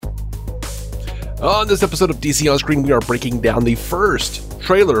On this episode of DC On Screen, we are breaking down the first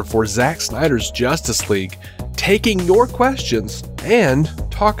trailer for Zack Snyder's Justice League, taking your questions, and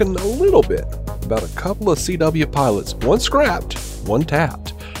talking a little bit about a couple of CW pilots, one scrapped, one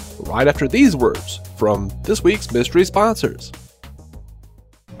tapped, right after these words from this week's mystery sponsors.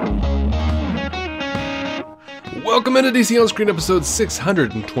 Welcome into DC On Screen episode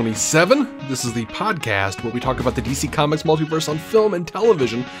 627. This is the podcast where we talk about the DC Comics multiverse on film and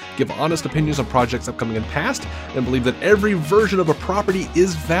television, give honest opinions on projects upcoming and past, and believe that every version of a property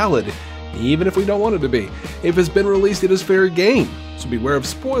is valid, even if we don't want it to be. If it's been released, it is fair game. So beware of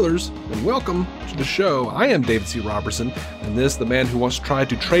spoilers, and welcome to the show. I am David C. Robertson, and this, the man who once tried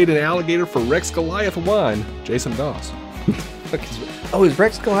to trade an alligator for Rex Goliath wine, Jason Goss. Oh, is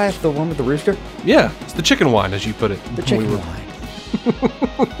Rex Goliath the one with the rooster? Yeah, it's the chicken wine, as you put it. The chicken wine.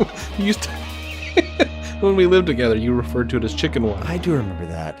 You used to, when we lived together, you referred to it as chicken wine. I do remember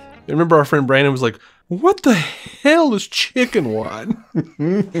that. I remember our friend Brandon was like, "What the hell is chicken wine?"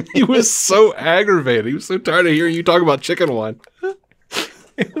 He was so aggravated. He was so tired of hearing you talk about chicken wine.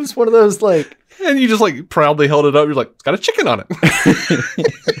 It was one of those, like... And you just, like, proudly held it up. You're like, "It's got a chicken on it."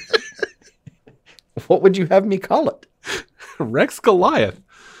 What would you have me call it? Rex Goliath.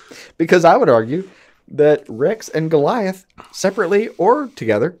 Because I would argue that Rex and Goliath, separately or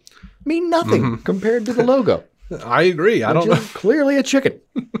together, mean nothing compared to the logo. I agree. I don't know. Clearly a chicken.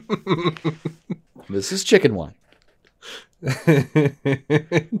 This is chicken wine.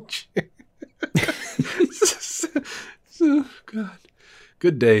 Oh, God.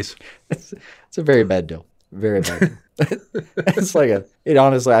 Good days. It's a very bad deal. Very bad. It's like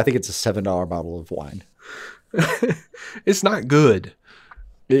honestly, I think it's a $7 bottle of wine. It's not good.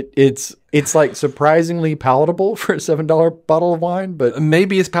 It's like surprisingly palatable for a $7 bottle of wine, but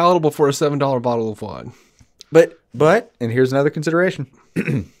maybe it's palatable for a $7 bottle of wine. But and here's another consideration.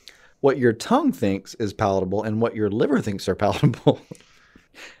 What your tongue thinks is palatable and what your liver thinks are palatable.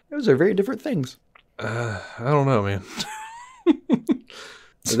 Those are very different things. I don't know, man.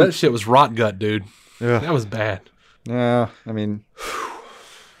 That shit was rot gut, dude. Ugh. That was bad. Yeah, I mean,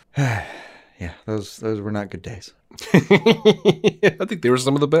 yeah, those were not good days. I think they were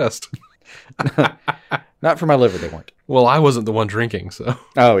some of the best. Not for my liver, they weren't. Well, I wasn't the one drinking, so.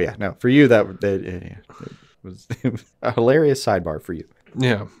 Oh yeah, no, for you it was a hilarious sidebar for you.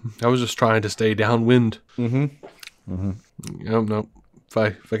 Yeah, I was just trying to stay downwind. No. If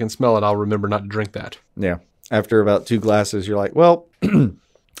I can smell it, I'll remember not to drink that. Yeah. After about 2 glasses, you're like, well,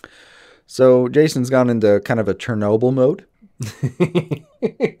 so Jason's gone into kind of a Chernobyl mode.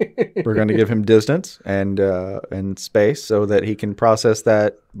 We're going to give him distance and space so that he can process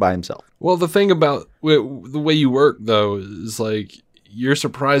that by himself. Well, the thing about the way you work, though, is like you're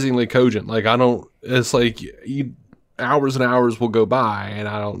surprisingly cogent. Like it's like hours and hours will go by and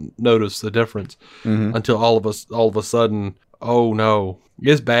I don't notice the difference until all of a sudden, oh no,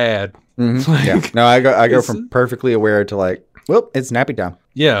 it's bad. Like, yeah. No, I go from perfectly aware to like, well, it's nappy time.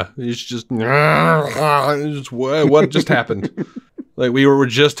 Yeah, it's just what just happened. Like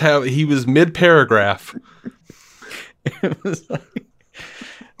he was mid paragraph. It was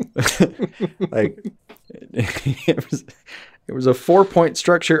like it was a 4-point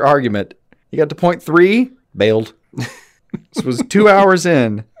structure argument. You got to point 3, bailed. This was 2 hours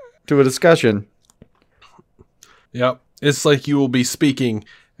in to a discussion. Yep. It's like you will be speaking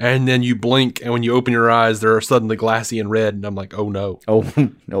and then you blink and when you open your eyes, they're suddenly glassy and red. And I'm like, oh no. Oh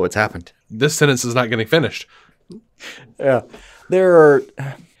no, it's happened. This sentence is not getting finished. Yeah. There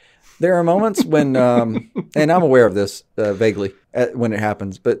are moments when, and I'm aware of this vaguely when it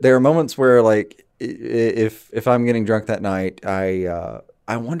happens, but there are moments where like, if I'm getting drunk that night, I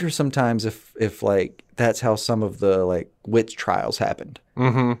wonder sometimes if like that's how some of the like witch trials happened,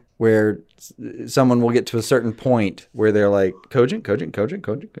 where someone will get to a certain point where they're like cogent.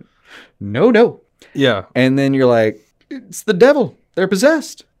 No. Yeah. And then you're like, it's the devil. They're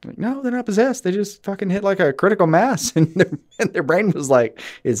possessed. Like, no, they're not possessed. They just fucking hit like a critical mass, and their brain was like,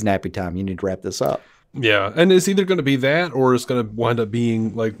 it's nappy time. You need to wrap this up. Yeah, and it's either going to be that, or it's going to wind up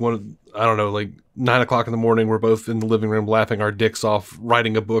being like like 9 o'clock in the morning. We're both in the living room laughing our dicks off,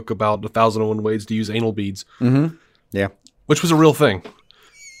 writing a book about 1,001 ways to use anal beads. Yeah, which was a real thing.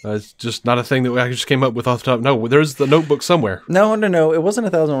 It's just not a thing that I just came up with off the top. No, there's the notebook somewhere. No. It wasn't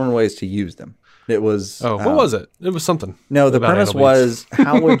 1,001 ways to use them. It was. Oh, what was it? It was something. No, the premise was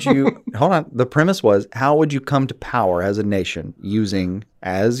how would you hold on? The premise was how would you come to power as a nation using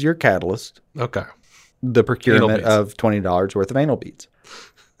as your catalyst? Okay. The procurement of $20 worth of anal beads.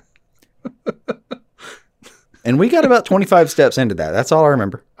 And we got about 25 steps into that. That's all I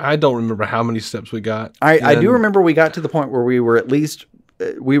remember. I don't remember how many steps we got. I do remember we got to the point where we were at least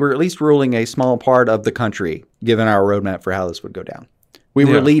we were at least ruling a small part of the country, given our roadmap for how this would go down. We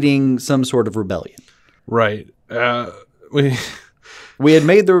were leading some sort of rebellion. Right. We had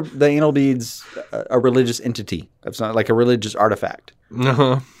made the anal beads a religious entity. It's not like a religious artifact.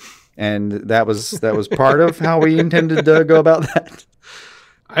 Uh-huh. And that was part of how we intended to go about that.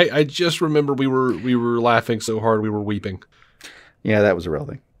 I just remember we were laughing so hard we were weeping. Yeah, that was a real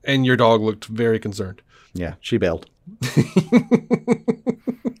thing. And your dog looked very concerned. Yeah, she bailed.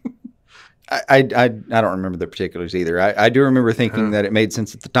 I don't remember the particulars either. I do remember thinking that it made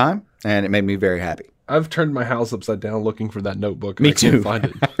sense at the time, and it made me very happy. I've turned my house upside down looking for that notebook. Me I too. Can't find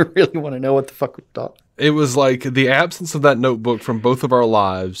it. I really want to know what the fuck we thought. It was like the absence of that notebook from both of our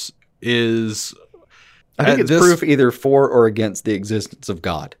lives is... I think it's proof either for or against the existence of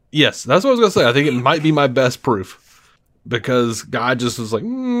God. Yes, that's what I was going to say. I think it might be my best proof. Because God just was like,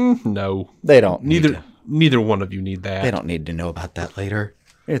 no. They don't. Neither one of you need that. They don't need to know about that later.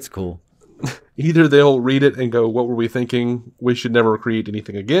 It's cool. Either they'll read it and go, what were we thinking? We should never create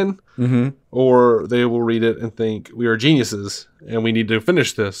anything again. Mm-hmm. Or they will read it and think, we are geniuses and we need to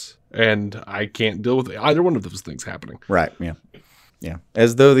finish this. And I can't deal with either one of those things happening. Right, yeah. Yeah,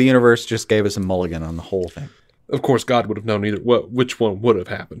 as though the universe just gave us a mulligan on the whole thing. Of course, God would have known which one would have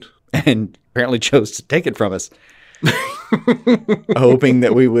happened. And apparently chose to take it from us. Hoping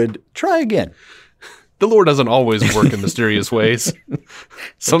that we would try again. The Lord doesn't always work in mysterious ways.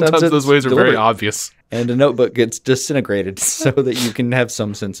 Sometimes those ways are very obvious. And a notebook gets disintegrated so that you can have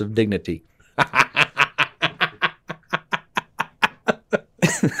some sense of dignity.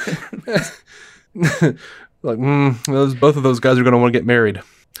 Like, both of those guys are going to want to get married.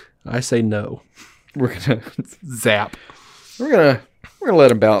 I say no. We're gonna zap. We're gonna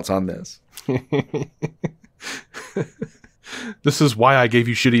let him bounce on this. This is why I gave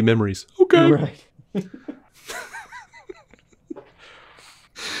you shitty memories. Okay. Right.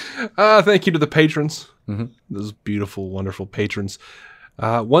 Thank you to the patrons. Mm-hmm. Those beautiful, wonderful patrons.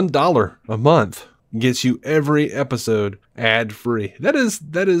 $1 a month gets you every episode ad-free. That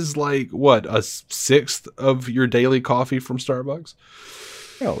is like, what, a sixth of your daily coffee from Starbucks?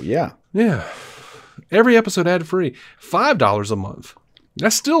 Oh, yeah. Yeah. Every episode ad-free. $5 a month.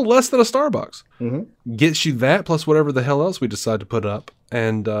 That's still less than a Starbucks. Mm-hmm. Gets you that plus whatever the hell else we decide to put up.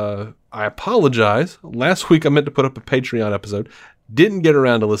 And I apologize. Last week I meant to put up a Patreon episode. Didn't get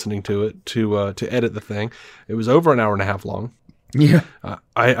around to listening to it to edit the thing. It was over an hour and a half long. Yeah.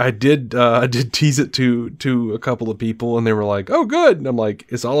 I did tease it to a couple of people, and they were like, "Oh, good." And I'm like,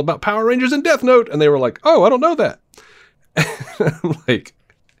 "It's all about Power Rangers and Death Note," and they were like, "Oh, I don't know that." I'm like,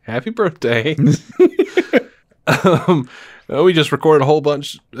 "Happy birthday!" We just recorded a whole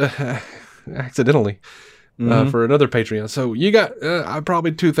bunch accidentally for another Patreon. So you got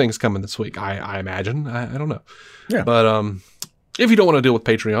probably 2 things coming this week. I imagine. I don't know. Yeah. But if you don't want to deal with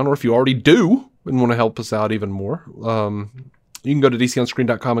Patreon, or if you already do and want to help us out even more, you can go to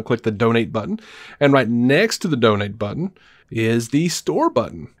dconscreen.com and click the donate button. And right next to the donate button is the store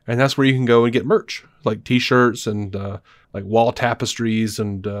button. And that's where you can go and get merch, like t-shirts and like wall tapestries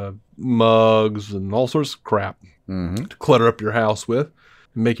and mugs and all sorts of crap to clutter up your house with.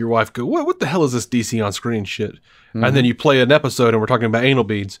 And make your wife go, what the hell is this DC on screen shit? And then you play an episode and we're talking about anal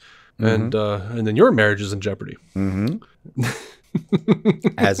beads. And then your marriage is in jeopardy.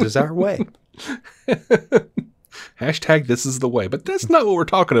 As is our way. Hashtag this is the way. But that's not what we're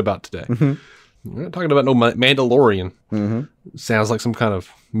talking about today. We're not talking about no Mandalorian. Sounds like some kind of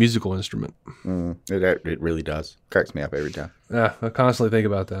musical instrument. It really does. Cracks me up every time. Yeah, I constantly think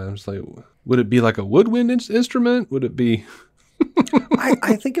about that. I'm just like, would it be like a woodwind instrument? Would it be...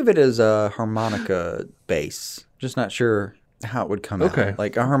 I think of it as a harmonica bass. Just not sure how it would come out.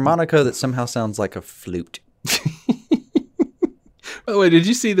 Like a harmonica that somehow sounds like a flute. By the way, did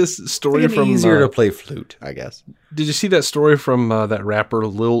you see this story from... easier to play flute, I guess. Did you see that story from that rapper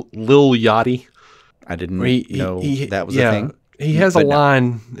Lil Yachty? I didn't know that was a thing. He has a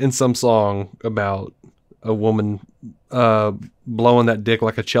line in some song about a woman blowing that dick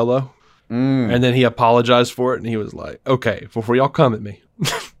like a cello. And then he apologized for it, and he was like, okay, before y'all come at me,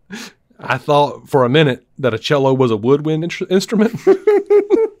 I thought for a minute that a cello was a woodwind instrument.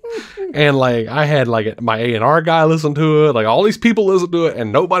 And like I had like my A&R guy listen to it, like all these people listen to it,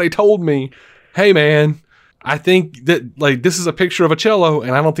 and nobody told me, hey man, I think that like this is a picture of a cello,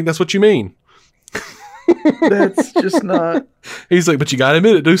 and I don't think that's what you mean. That's just not. He's like, but you gotta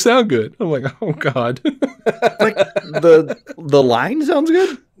admit it do sound good. I'm like, oh god. Like the line sounds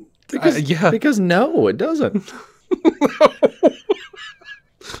good. Because no, it doesn't.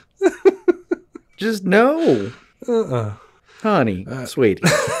 Just no. Honey, sweetie,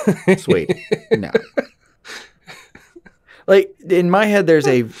 no. Like, in my head, there's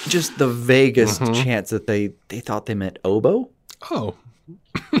just the vaguest chance that they thought they meant oboe. Oh.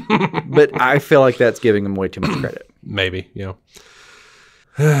 But I feel like that's giving them way too much credit. Maybe,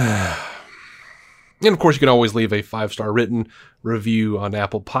 And of course, you can always leave a 5-star written review on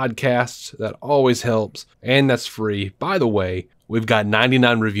Apple Podcasts. That always helps, and that's free. By the way, we've got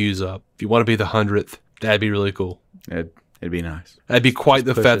 99 reviews up. If you want to be the 100th, that'd be really cool. It'd be nice. That'd be quite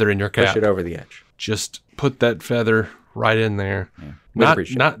the feather in your cap. Push it over the edge. Just put that feather right in there.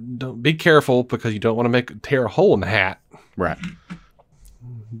 Yeah. Don't be careful, because you don't want to tear a hole in the hat. Right.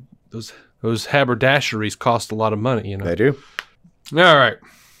 Those haberdasheries cost a lot of money, They do. All right.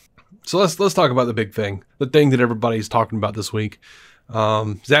 So let's talk about the big thing, the thing that everybody's talking about this week.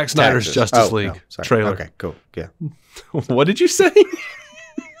 Zack Snyder's Justice League trailer. Okay, cool. Yeah. What did you say?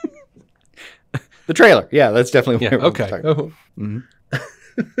 The trailer. Yeah, that's definitely what okay.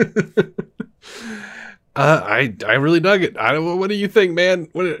 I really dug it. What do you think, man?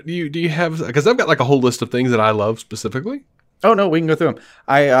 What do you have? Because I've got like a whole list of things that I love specifically. Oh no, we can go through them.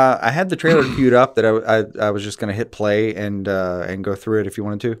 I had the trailer queued up that I was just going to hit play and go through it if you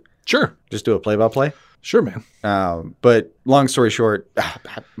wanted to. Sure. Just do a play-by-play. Sure, man. But long story short,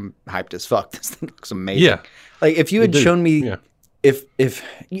 I'm hyped as fuck. This thing looks amazing. Yeah. Like if you had shown me, if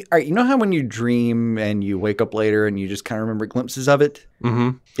all right, you know how when you dream and you wake up later and you just kind of remember glimpses of it.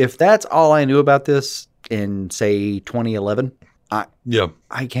 Mm-hmm. If that's all I knew about this in say 2011, I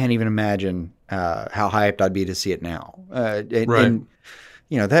can't even imagine how hyped I'd be to see it now. Right. And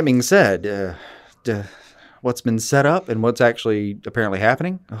that being said, what's been set up and what's actually apparently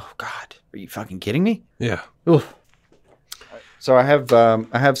happening. Oh God, are you fucking kidding me? Yeah. Oof. So I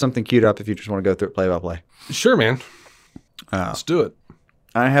have something queued up if you just want to go through it play by play. Sure, man. Let's do it.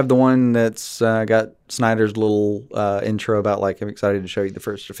 I have the one that's got Snyder's little intro about like I'm excited to show you the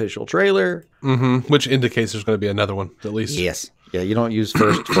first official trailer. Mm-hmm. Which indicates there's going to be another one at least. Yes. Yeah. You don't use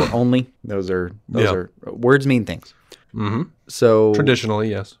first for only. Those are words mean things. Mm-hmm. So traditionally,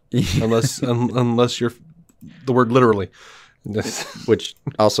 yes. unless you're the word literally. Which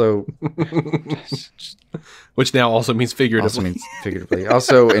also which now also means figuratively.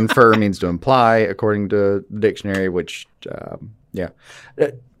 Also infer means to imply according to the dictionary, which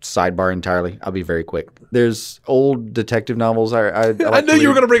sidebar entirely. I'll be very quick. There's old detective novels I knew you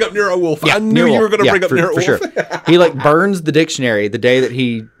were going to bring up Nero Wolfe. Yeah, I knew you were going to bring up Nero Wolfe. For sure. He like burns the dictionary the day that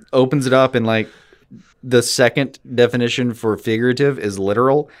he opens it up, and like the second definition for figurative is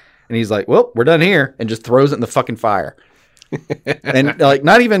literal. And he's like, well, we're done here, and just throws it in the fucking fire. And like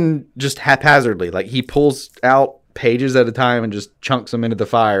not even just haphazardly, like he pulls out pages at a time and just chunks them into the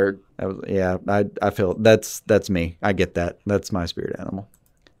fire. I feel that's me. I get that. That's my spirit animal.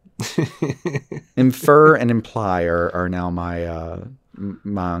 Infer and imply are now my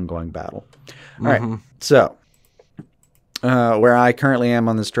ongoing battle. All right. So where I currently am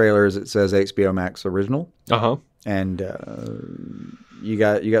on this trailer is it says HBO Max original. And you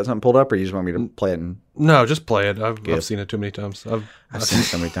got something pulled up, or you just want me to play it? No, just play it. I've seen it too many times. I've seen it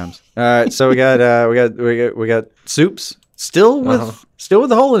so many times. All right, so we got Soups still with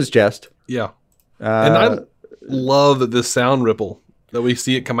the hole in his chest. Yeah, and I love this sound ripple that we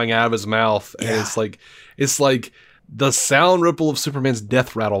see it coming out of his mouth, and it's like the sound ripple of Superman's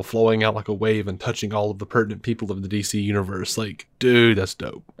death rattle flowing out like a wave and touching all of the pertinent people of the DC universe. Like, dude, that's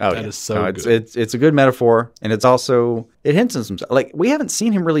dope. That is so good. It's a good metaphor, and it's also, it hints at some stuff. Like, we haven't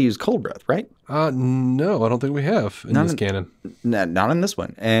seen him really use cold breath, right? No, I don't think we have in this canon. Not in this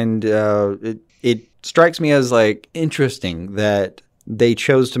one. And it strikes me as, like, interesting that they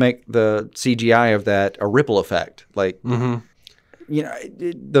chose to make the CGI of that a ripple effect. Like, the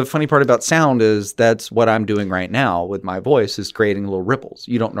funny part about sound is that's what I'm doing right now with my voice is creating little ripples.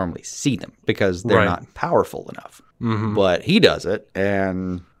 You don't normally see them because they're not powerful enough. But he does it,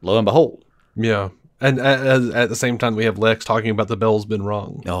 and lo and behold. Yeah. And at the same time, we have Lex talking about the bell's been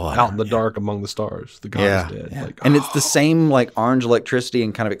rung. Out in the dark among the stars. The god is dead. Yeah. And it's the same like orange electricity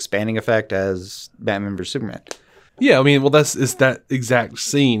and kind of expanding effect as Batman vs. Superman. Yeah, I mean, well, it's that exact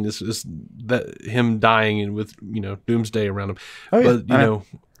scene. It's that him dying and with Doomsday around him.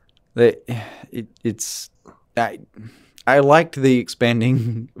 I liked the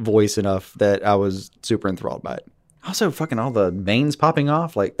expanding voice enough that I was super enthralled by it. Also, fucking all the veins popping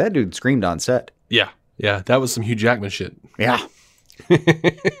off, like that dude screamed on set. Yeah, that was some Hugh Jackman shit. Yeah,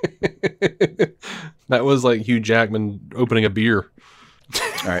 that was like Hugh Jackman opening a beer.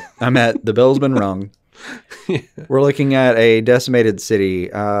 All right, I'm at the bell's been rung. We're looking at a decimated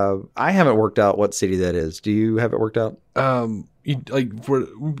city. I haven't worked out what city that is. Do you have it worked out? That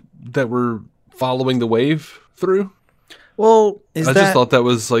we're following the wave through? Well, I just thought that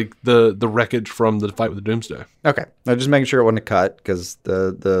was like the wreckage from the fight with Doomsday. Okay. I'm just making sure it wasn't a cut because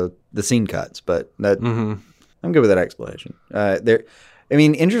the scene cuts, but that I'm good with that explanation.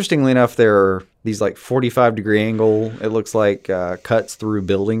 Interestingly enough, there are these like 45-degree angle, it looks like cuts through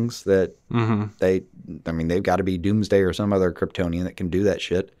buildings that they've got to be Doomsday or some other Kryptonian that can do that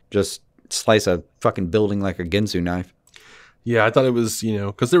shit. Just slice a fucking building like a Ginsu knife. Yeah, I thought it was,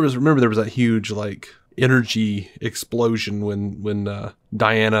 because there was that huge like energy explosion when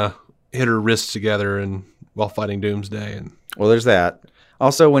Diana hit her wrists together and while fighting Doomsday. And well, there's that.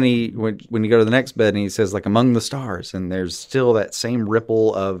 Also, when you go to the next bed and he says like among the stars, and there's still that same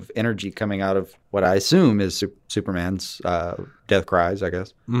ripple of energy coming out of what I assume is Superman's death cries, I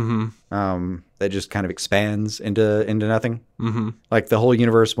guess. That just kind of expands into nothing. Like the whole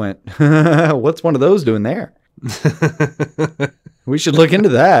universe went, what's one of those doing there? We should look into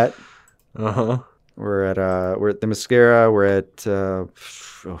that. We're at the mascara. We're at The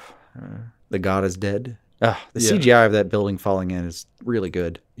God is Dead. The CGI of that building falling in is really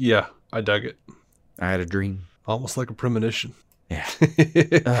good. Yeah, I dug it. I had a dream. Almost like a premonition. Yeah.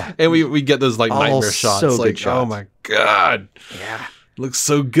 And we get those like nightmare shots. So like, shots. Oh my God. Yeah. Looks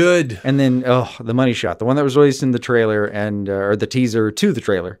so good. And then, the money shot, the one that was released in the trailer and or the teaser to the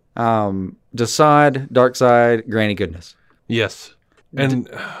trailer. Desaad, Darkseid, Granny Goodness. Yes. And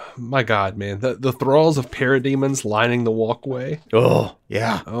my God, man, the thralls of parademons lining the walkway. Oh,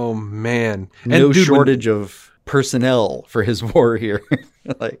 yeah. Oh, man. No shortage of personnel for his war here.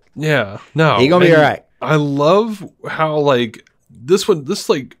 Yeah, no. He gonna be all right. I love how like this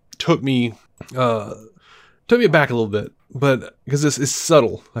took me aback a little bit, but because this is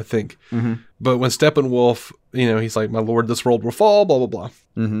subtle, I think. But when Steppenwolf, he's like, "My lord, this world will fall." Blah blah blah.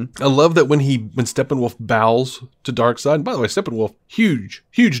 I love that when Steppenwolf bows to Darkseid. And by the way, Steppenwolf, huge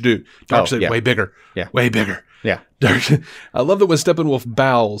dude. Darkseid, way bigger. Yeah, way bigger. Yeah. I love that when Steppenwolf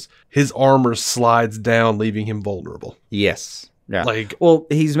bows, his armor slides down, leaving him vulnerable. Yes. Yeah. Well,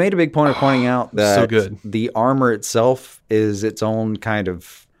 he's made a big point of pointing out that so good. The armor itself is its own kind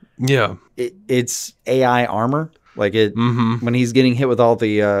of it's AI armor. Like it when he's getting hit with all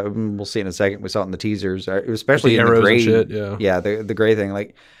the we'll see in a second. We saw it in the teasers, especially in the gray. And shit, the gray thing.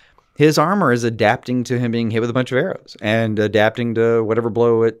 Like his armor is adapting to him being hit with a bunch of arrows and adapting to whatever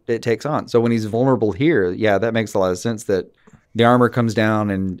blow it takes on. So when he's vulnerable here, that makes a lot of sense that the armor comes down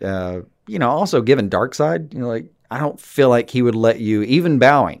and also given Darkseid, I don't feel like he would let you, even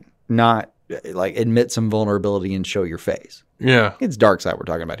bowing, not like admit some vulnerability and show your face. Yeah. It's Darkseid we're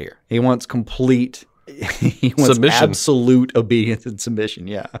talking about here. He wants he wants submission. Absolute obedience and submission.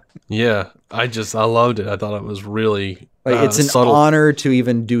 Yeah. Yeah. I loved it. I thought it was really it's an subtle. honor to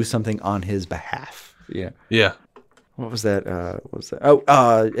even do something on his behalf. Yeah. Yeah. What was that?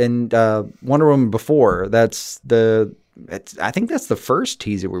 And Wonder Woman before, I think that's the first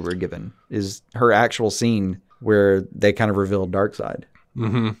teaser we were given, is her actual scene where they kind of revealed Darkseid.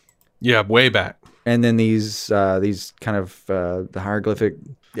 Yeah, way back. And then these kind of the hieroglyphic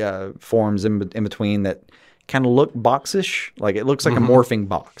forms in between that kind of look boxish. Like it looks like a morphing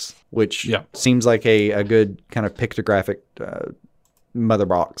box, which seems like a good kind of pictographic mother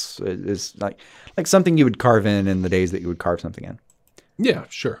box. Is like something you would carve in the days that you would carve something in. Yeah,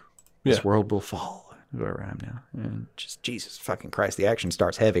 sure. This world will fall. Where I am now. And just Jesus fucking Christ, the action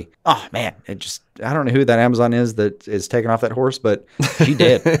starts heavy. Oh man, I don't know who that Amazon is that is taking off that horse, but she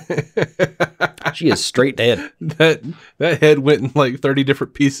dead. She is straight dead. That head went in like 30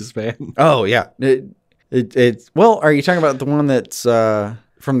 different pieces, man. Oh yeah. Well, are you talking about the one that's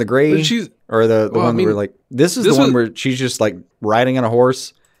from the grave? Or the one where like this is the one where she's just like riding on a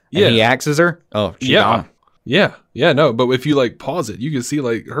horse and he axes her? Oh, she's gone. Yeah, no, but if you like pause it, you can see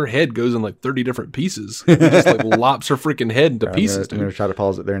like her head goes in like 30 different pieces. It just like lops her freaking head into pieces. I'm gonna try to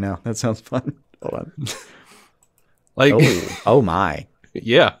pause it there now. That sounds fun. Hold on. Like, oh my.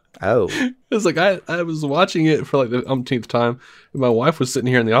 Yeah. Oh. It's like I was watching it for like the umpteenth time, and my wife was sitting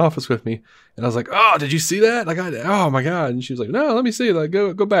here in the office with me, and I was like, "Oh, did you see that? Like, oh my God!" And she was like, "No, let me see. Like,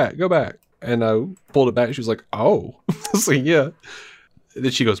 go back." And I pulled it back, and she was like, "Oh." I was like, "Yeah."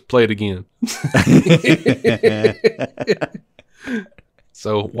 Then she goes, "Play it again."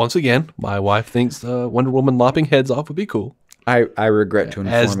 So once again, my wife thinks Wonder Woman lopping heads off would be cool. I regret to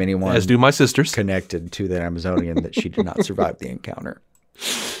inform anyone, as do my sisters, connected to that Amazonian, that she did not survive the encounter.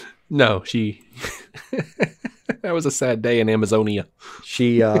 No, she. That was a sad day in Amazonia.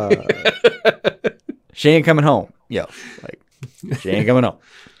 She ain't coming home. Yo, she ain't coming home.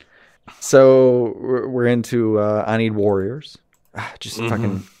 So we're into I Need Warriors. Just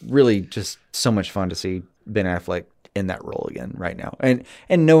fucking really just so much fun to see Ben Affleck in that role again right now. And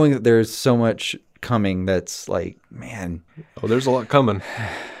knowing that there's so much coming that's like, man. Oh, there's a lot coming.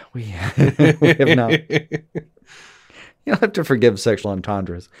 We have not. You'll have to forgive sexual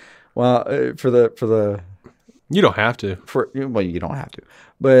entendres. Well, for the you don't have to. Well, you don't have to.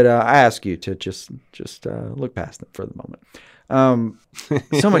 But I ask you to just look past it for the moment.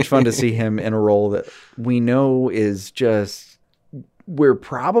 So much fun to see him in a role that we know is just, we're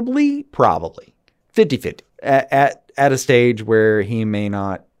probably 50-50 at a stage where he may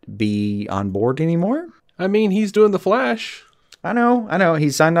not be on board anymore. I mean, he's doing The Flash. I know.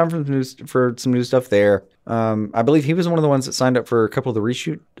 He signed on for some new stuff there. I believe he was one of the ones that signed up for a couple of the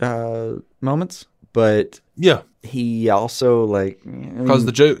reshoot moments. But yeah, he also because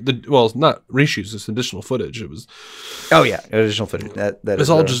it's not reshoots, it's additional footage. It was additional footage. That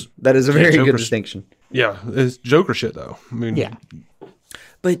is a very good distinction. Yeah, it's Joker shit though. I mean, yeah.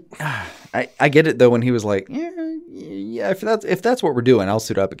 But I get it though when he was like, yeah, if that's what we're doing, I'll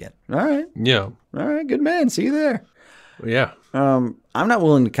suit up again. All right. Yeah. All right, good man. See you there. Yeah. I'm not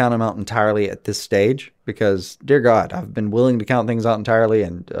willing to count him out entirely at this stage because, dear God, I've been willing to count things out entirely,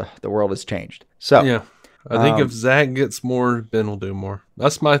 and the world has changed. So yeah, I think if Zack gets more, Ben will do more.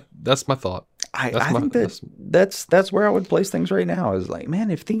 That's my thought. I think that's where I would place things right now. Is like, man,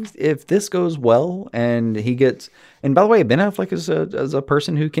 if this goes well and he gets, and by the way, Ben Affleck is a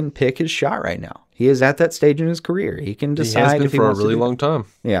person who can pick his shot right now. He is at that stage in his career. He can decide. He has been if he for a wants really to long time.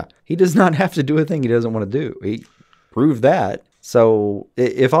 Yeah, he does not have to do a thing he doesn't want to do. He proved that. So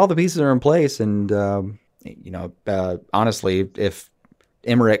if all the pieces are in place, and honestly, if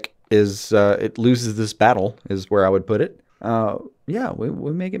Emmerich it loses this battle, is where I would put it. Yeah,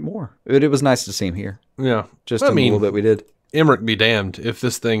 we may get more. It was nice to see him here. Yeah, just a little bit we did. Emmerich be damned if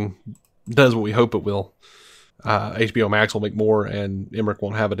this thing does what we hope it will. HBO Max will make more, and Emmerich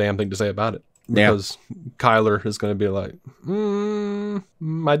won't have a damn thing to say about it because Kyler is going to be like,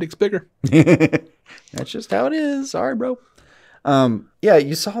 my dick's bigger. That's just how it is. Sorry, bro. Yeah,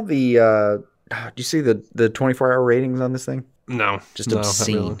 you saw the. Did you see the 24-hour ratings on this thing? No, just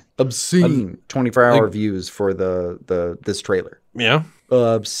obscene. Really. Obscene 24-hour views for this trailer. Yeah,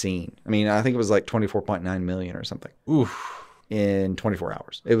 obscene. I mean, I think it was like 24.9 million or something. Oof. In 24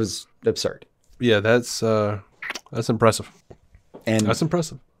 hours. It was absurd. Yeah, that's impressive. And that's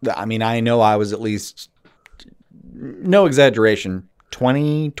impressive. I mean, I know I was at least, no exaggeration,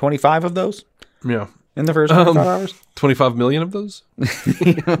 25 of those. Yeah. In the first 25 hours? 25 million of those?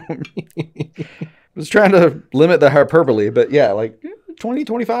 I was trying to limit the hyperbole, but yeah, like 20,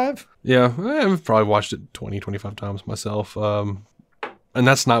 25. Yeah, I've probably watched it 20, 25 times myself. And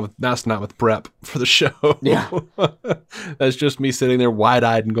that's not with prep for the show. Yeah. That's just me sitting there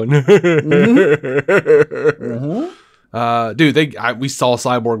wide-eyed and going, dude, we saw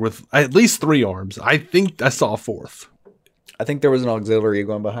Cyborg with at least 3 arms. I think I saw a 4th. I think there was an auxiliary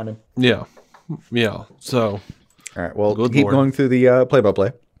going behind him. Yeah. Yeah. So. All right. Well, keep going through the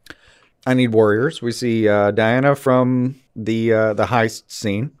play-by-play. I Need Warriors. We see Diana from the heist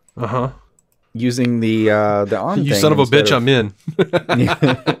scene. Uh-huh. Using the arm thing. You son of a bitch, I'm in.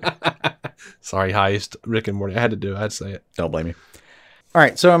 Sorry, heist. Rick and Morty. I had to say it. Don't blame me. All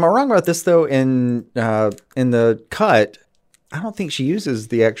right. So am I wrong about this, though? In the cut, I don't think she uses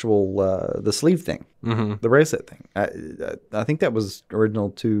the actual the sleeve thing, the bracelet thing. I think that was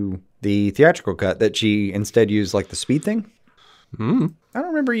original to the theatrical cut, that she instead used like the speed thing. Mm-hmm. I don't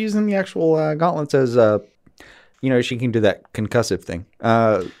remember using the actual gauntlets as, she can do that concussive thing.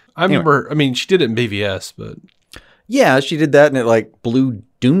 I remember, I mean, she did it in BVS, but. Yeah, she did that and it like blew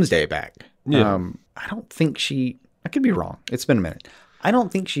Doomsday back. Yeah. I don't think I could be wrong. It's been a minute. I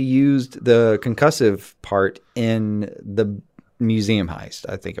don't think she used the concussive part in the museum heist.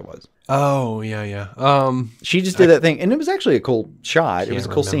 I think it was. Oh, yeah. She just did that thing. And it was actually a cool shot. It was a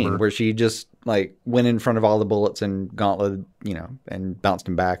cool scene where she just like went in front of all the bullets and gauntleted, and bounced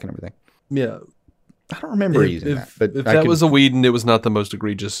them back and everything. Yeah. I don't remember using that. But if that was a Whedon, it was not the most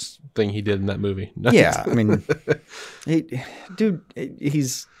egregious thing he did in that movie. Yeah. I mean,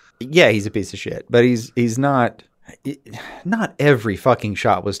 he's a piece of shit, but he's not. Not every fucking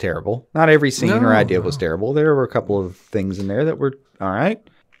shot was terrible. Not every scene or idea was terrible. There were a couple of things in there that were all right.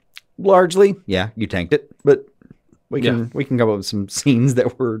 Largely, yeah, you tanked it, but we can come up with some scenes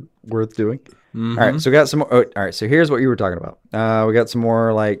that were worth doing. Mm-hmm. All right, so we got some more. All right, so here's what you were talking about. We got some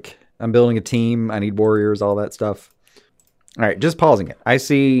more like I'm building a team. I need warriors. All that stuff. All right, just pausing it. I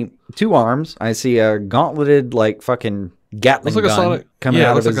see 2 arms. I see a gauntleted like fucking Gatling gun coming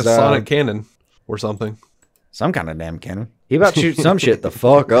out of his. Looks like a sonic cannon or something. Some kind of damn cannon. He about to shoot some shit the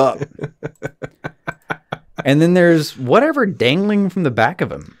fuck up. And then there's whatever dangling from the back of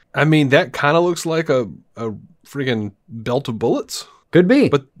him. I mean, that kind of looks like a freaking belt of bullets. Could be.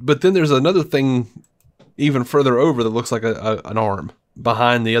 But then there's another thing even further over that looks like an arm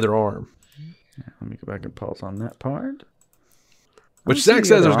behind the other arm. Let me go back and pause on that part. Which Zack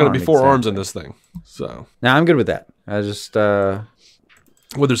says there's going to be 4 arms in this thing. So now I'm good with that. I just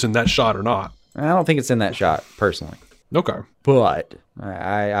whether it's in that shot or not. I don't think it's in that shot personally. Okay. But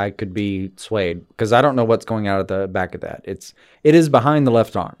I could be swayed because I don't know what's going out at the back of that. It is behind the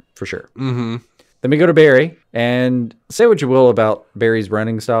left arm for sure. Mm-hmm. Then we go to Barry, and say what you will about Barry's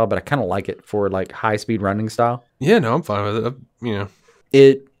running style, but I kind of like it for like high speed running style. Yeah, no, I'm fine with it. You know,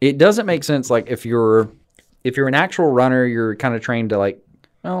 it doesn't make sense. Like if you're an actual runner, you're kind of trained to like.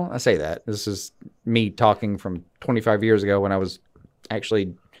 Well, I say that this is me talking from 25 years ago when I was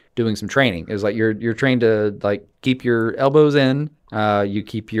actually doing some training. Is like you're trained to like keep your elbows in. You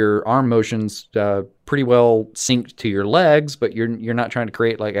keep your arm motions pretty well synced to your legs, but you're not trying to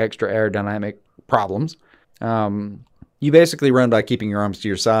create like extra aerodynamic problems. You basically run by keeping your arms to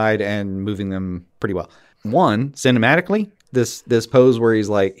your side and moving them pretty well. One, cinematically, this pose where he's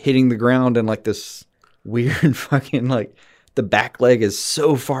like hitting the ground and like this weird fucking like the back leg is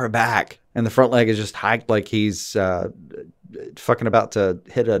so far back and the front leg is just hiked like he's fucking about to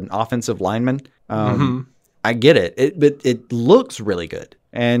hit an offensive lineman. I get it. But it looks really good.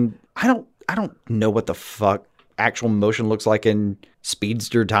 And I don't know what the fuck actual motion looks like in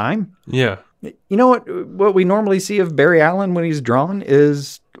speedster time. Yeah. You know what we normally see of Barry Allen when he's drawn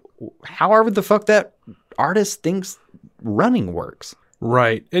is however the fuck that artist thinks running works.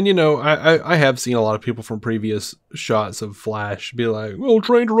 Right. And, you know, I have seen a lot of people from previous shots of Flash be like, well,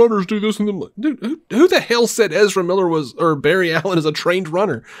 trained runners do this. And them. Dude, who the hell said Ezra Miller or Barry Allen is a trained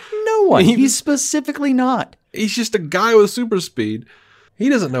runner? No one. He's specifically not. He's just a guy with super speed. He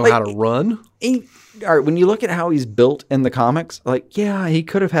doesn't know how to run. All right, when you look at how he's built in the comics, like, yeah, he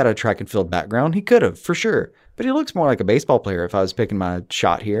could have had a track and field background. He could have, for sure. But he looks more like a baseball player if I was picking my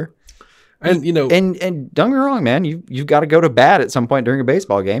shot here. And, you know... And don't get me wrong, man. You've got to go to bat at some point during a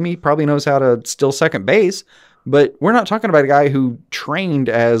baseball game. He probably knows how to steal second base. But we're not talking about a guy who trained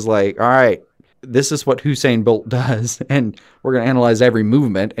as like, all right, this is what Usain Bolt does. And we're going to analyze every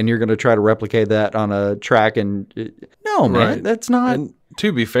movement. And you're going to try to replicate that on a track. And no, man, right. That's not... And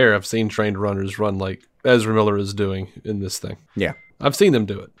to be fair, I've seen trained runners run like Ezra Miller is doing in this thing. Yeah. I've seen them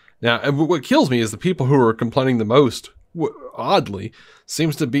do it. Now, what kills me is the people who are complaining the most, oddly,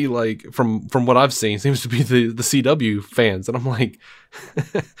 seems to be like, from what I've seen, seems to be the CW fans. And I'm like,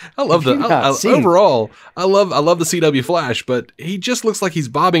 I love overall, I love the CW Flash, but he just looks like he's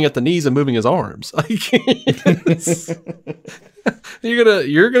bobbing at the knees and moving his arms. You're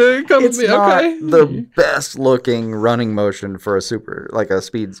gonna come it's with me, not okay? The best looking running motion for a a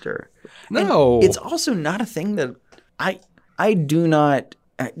speedster. No, and it's also not a thing that I do not.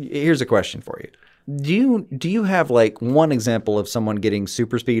 Here's a question for you: Do you have like one example of someone getting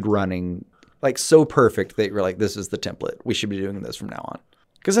super speed running like so perfect that you're like, this is the template, we should be doing this from now on?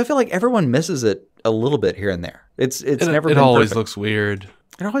 Because I feel like everyone misses it a little bit here and there. It always looks weird.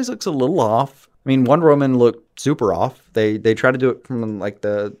 It always looks a little off. I mean, Wonder Woman looked super off. They tried to do it from like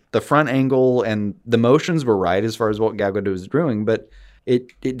the front angle, and the motions were right as far as what Gal Gadot was doing, but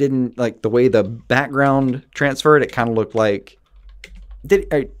it didn't, like the way the background transferred. It kind of looked like.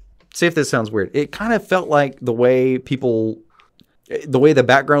 See if this sounds weird. It kind of felt like the way the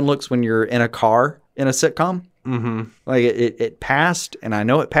background looks when you're in a car in a sitcom. Mm-hmm. Like it passed, and I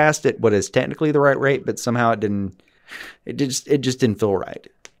know it passed at what is technically the right rate, but somehow it didn't. It just didn't feel right.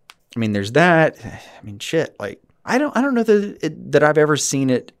 I mean, there's that. I mean, shit. Like, I don't know that I've ever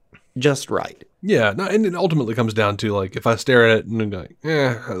seen it just right. Yeah, no, and it ultimately comes down to like if I stare at it and I'm like,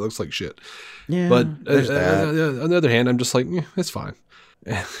 it looks like shit. Yeah, but on the other hand, I'm just like, it's fine.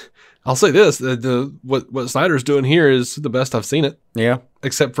 I'll say this: what Snyder's doing here is the best I've seen it. Yeah,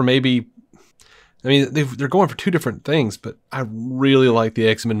 except for maybe. I mean, they're going for two different things, but I really like the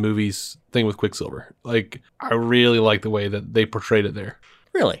X-Men movies thing with Quicksilver. Like, I really like the way that they portrayed it there.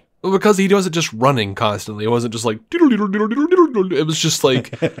 Really? Well, because he wasn't just running constantly. It wasn't just like... It was just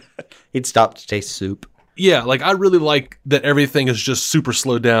like... He'd stop to taste soup. Yeah, like, I really like that everything is just super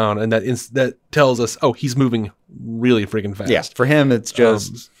slowed down, and that tells us, oh, he's moving really freaking fast. Yes, for him, it's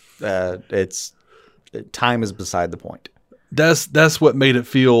just... time is beside the point. That's what made it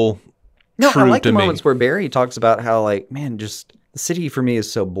feel... No, I like the me. moments where Barry talks about how, like, man, just the city for me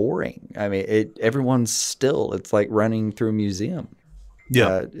is so boring. I mean, everyone's still. It's like running through a museum.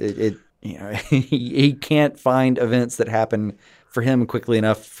 Yeah, he can't find events that happen for him quickly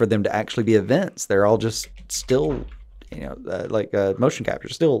enough for them to actually be events. They're all just still, like motion capture,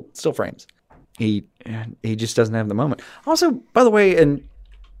 still frames. He just doesn't have the moment. Also, by the way, and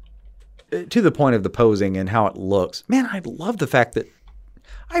to the point of the posing and how it looks, man, I love the fact that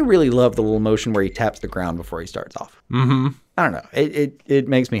I really love the little motion where he taps the ground before he starts off. Mm-hmm. I don't know. It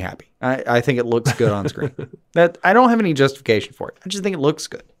makes me happy. I think it looks good on screen. That I don't have any justification for it. I just think it looks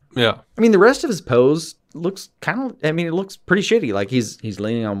good. Yeah. I mean, the rest of his pose looks it looks pretty shitty. Like he's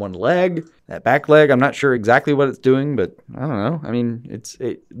leaning on one leg, that back leg. I'm not sure exactly what it's doing, but I don't know. I mean,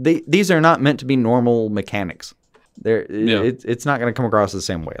 these are not meant to be normal mechanics. It's not going to come across the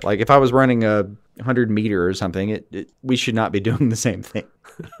same way. Like if I was running a 100-meter or something, we should not be doing the same thing.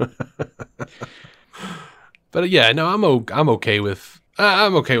 But yeah, no, I'm okay with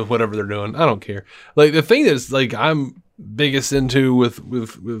whatever they're doing. I don't care. Like the thing is, like I'm biggest into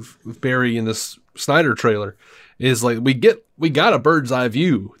with Barry in this Snyder trailer is like we got a bird's eye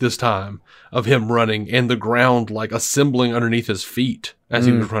view this time of him running and the ground like assembling underneath his feet as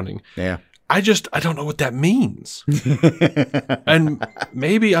he was running. Yeah. I don't know what that means. And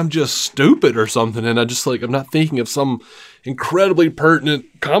maybe I'm just stupid or something. And I'm not thinking of some incredibly pertinent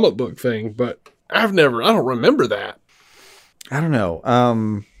comic book thing, but I don't remember that. I don't know.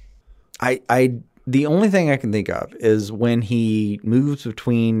 The only thing I can think of is when he moves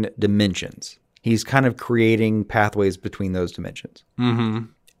between dimensions, he's kind of creating pathways between those dimensions. Mm-hmm.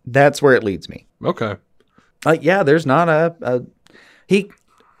 That's where it leads me. Okay. Like, yeah, there's not the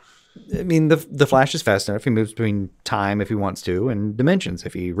Flash is fast enough. He moves between time if he wants to and dimensions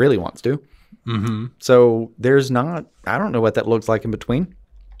if he really wants to. Mm-hmm. So I don't know what that looks like in between.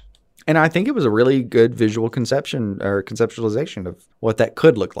 And I think it was a really good visual conception or conceptualization of what that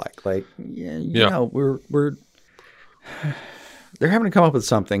could look like. Like, you know, they're having to come up with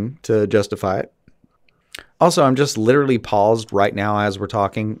something to justify it. Also, I'm just literally paused right now as we're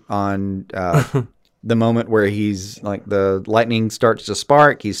talking on the moment where he's like the lightning starts to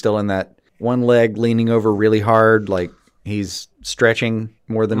spark. He's still in that one leg leaning over really hard, like he's stretching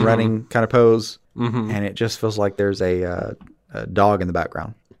more than running kind of pose. Mm-hmm. And it just feels like there's a dog in the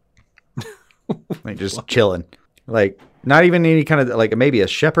background. Like just chilling, like not even any kind of like maybe a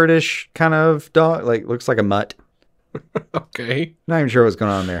shepherdish kind of dog, like looks like a mutt. Okay, not even sure what's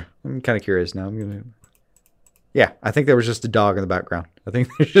going on there. I'm kind of curious now. Yeah, I think there was just a dog in the background. I think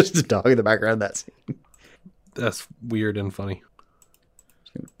there's just a dog in the background of that scene. That's weird and funny.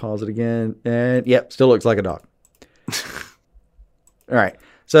 Just gonna pause it again, and yep, still looks like a dog. All right.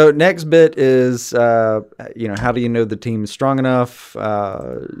 So next bit is, how do you know the team is strong enough?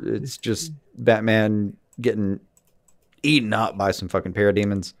 It's just Batman getting eaten up by some fucking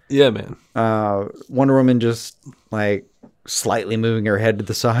parademons. Yeah, man. Wonder Woman just like slightly moving her head to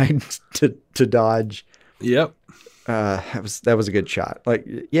the side to dodge. Yep. That was a good shot. Like,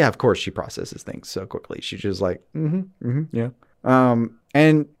 yeah, of course she processes things so quickly. She's just like, yeah.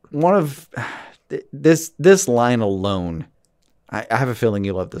 And one of this line alone. I have a feeling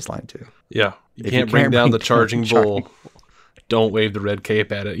you love this line too. Yeah. You can't bring down the charging bull. Don't wave the red cape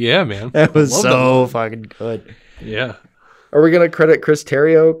at it. Yeah, man. That was so fucking good. Yeah. Are we going to credit Chris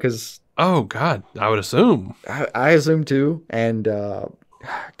Terrio? Because oh, God. I would assume. I assume too. And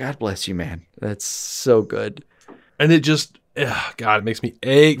God bless you, man. That's so good. And it just, God, it makes me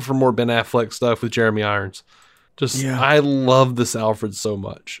ache for more Ben Affleck stuff with Jeremy Irons. I love this Alfred so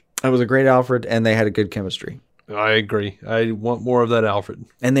much. It was a great Alfred, and they had a good chemistry. I agree. I want more of that Alfred.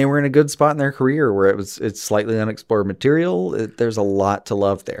 And they were in a good spot in their career where it's slightly unexplored material. There's a lot to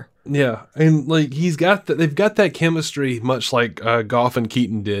love there. Yeah, and like they've got that chemistry, much like Goff and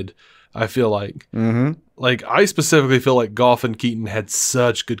Keaton did. I feel like, like I specifically feel like Goff and Keaton had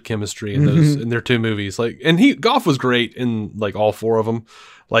such good chemistry in those in their two movies. Like, and Goff was great in like all four of them.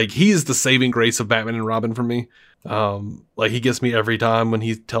 Like he's the saving grace of Batman and Robin for me. Like he gets me every time when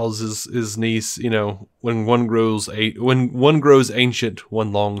he tells his niece, when one grows ancient,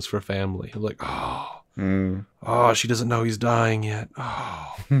 one longs for family. I'm like, oh, she doesn't know he's dying yet.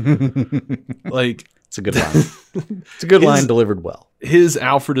 Oh, like it's a good line. It's a good line delivered well. His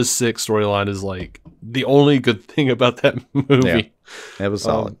Alfred is Sick storyline is like the only good thing about that movie. Yeah, it was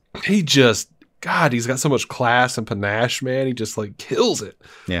solid. He's got so much class and panache, man. He just like kills it.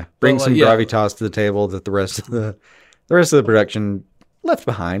 Yeah, brings some gravitas to the table that the rest of the production left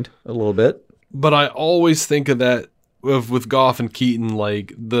behind a little bit. But I always think of that with Goff and Keaton,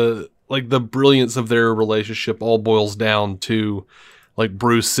 like the brilliance of their relationship all boils down to like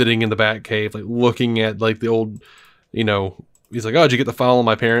Bruce sitting in the Batcave, like looking at like the old, he's like, oh, did you get the file on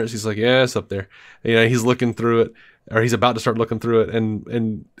my parents? He's like, yeah, it's up there. And, he's looking through it. Or he's about to start looking through it,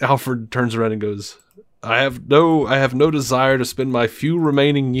 and Alfred turns around and goes, I have no desire to spend my few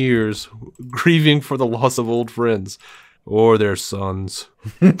remaining years grieving for the loss of old friends or their sons.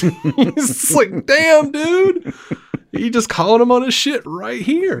 It's like, damn, dude. He just calling him on his shit right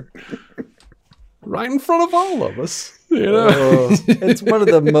here. Right in front of all of us. You know, it's one of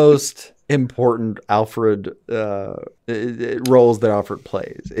the most important Alfred roles that Alfred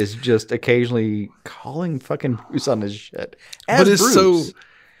plays. Is just occasionally calling fucking Bruce on his shit. But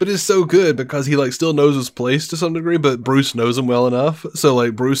it's so good because he like still knows his place to some degree, but Bruce knows him well enough. So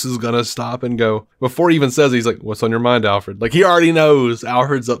like Bruce is gonna stop and go before he even says it, he's like, "What's on your mind, Alfred?" Like he already knows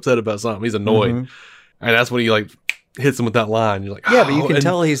Alfred's upset about something. He's annoyed, and that's when he like hits him with that line. You're like, yeah, but you can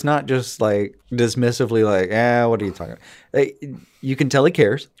tell he's not just like dismissively like, what are you talking about? Like, you can tell he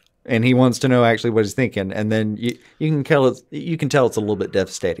cares and he wants to know actually what he's thinking, and then you can tell it's a little bit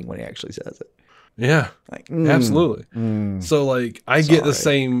devastating when he actually says it. Yeah, like, absolutely. So like I get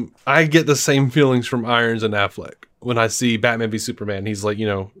the same feelings from Irons and Affleck when I see Batman v Superman. He's like,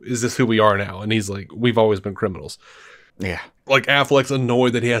 is this who we are now? And he's like, we've always been criminals. Yeah. Like Affleck's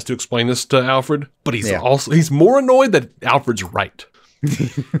annoyed that he has to explain this to Alfred, but he's more annoyed that Alfred's right.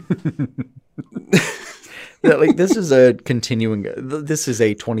 Like this is a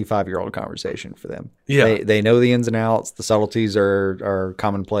 25-year-old conversation for them. Yeah. They know the ins and outs. The subtleties are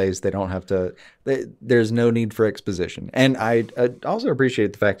commonplace. They don't have to, there's no need for exposition. And I also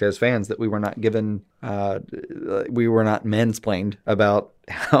appreciate the fact as fans that we were not given, we were not mansplained about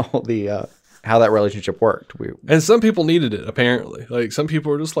how that relationship worked. And some people needed it, apparently. Like, some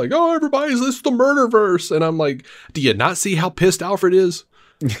people were just like, oh, everybody's this is the murderverse. And I'm like, do you not see how pissed Alfred is?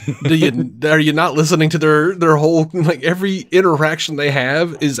 Are you not listening to their whole, like, every interaction they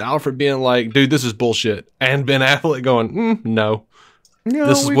have is Alfred being like, dude, this is bullshit. And Ben Affleck going, no,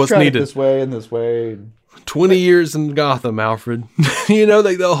 this is what's needed. This way and this way. 20 years in Gotham, Alfred.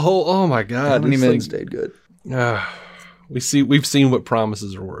 Like the whole, oh my God. How many men stayed good? We've seen what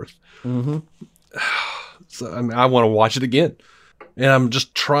promises are worth. Mm-hmm. So I want to watch it again, and I'm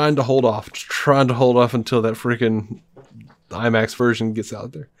just trying to hold off until that freaking IMAX version gets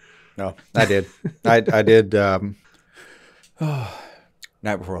out there. No, I did. I did. Night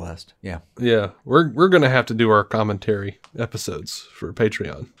before last. Yeah. We're gonna have to do our commentary episodes for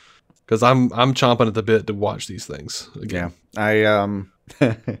Patreon because I'm chomping at the bit to watch these things again. Yeah.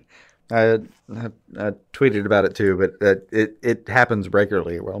 I tweeted about it too, but it happens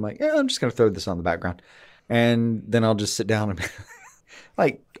regularly where I'm like, yeah, I'm just going to throw this on the background. And then I'll just sit down and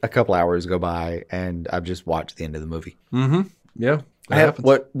like a couple hours go by and I've just watched the end of the movie. Mm-hmm. Yeah.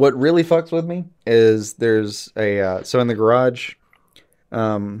 What really fucks with me is there's so in the garage,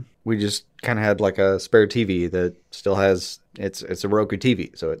 we just kind of had like a spare TV that still has, it's a Roku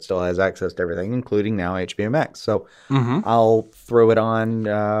TV, so it still has access to everything, including now HBO Max. So I'll throw it on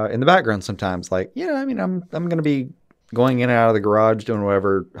in the background sometimes. Like, I'm going to be going in and out of the garage doing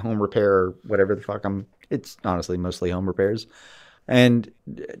whatever, home repair or whatever the fuck it's honestly mostly home repairs. And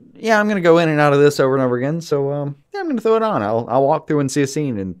I'm going to go in and out of this over and over again. So I'm going to throw it on. I'll walk through and see a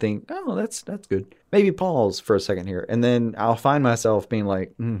scene and think, oh, that's good. Maybe pause for a second here. And then I'll find myself being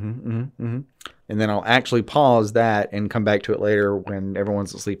like, and then I'll actually pause that and come back to it later when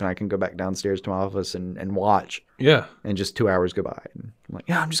everyone's asleep and I can go back downstairs to my office and watch. Yeah. And just 2 hours go by. And I'm like,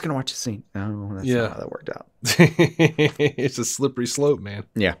 I'm just going to watch the scene. No, that's not how that worked out. It's a slippery slope, man.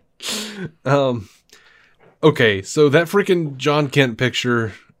 Yeah. Okay, so that freaking John Kent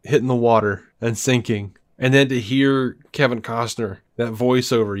picture hitting the water and sinking, and then to hear Kevin Costner, that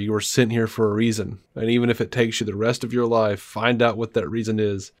voiceover, you were sent here for a reason, and even if it takes you the rest of your life, find out what that reason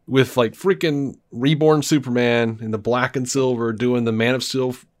is. With like freaking reborn Superman in the black and silver doing the Man of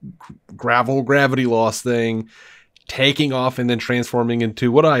Steel gravity loss thing, taking off and then transforming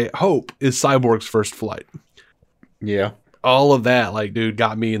into what I hope is Cyborg's first flight. Yeah. All of that, like, dude,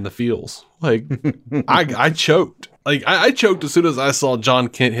 got me in the feels. Like, I choked. Like, I choked as soon as I saw John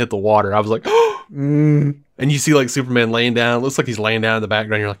Kent hit the water. I was like, and you see, like, Superman laying down. It looks like he's laying down in the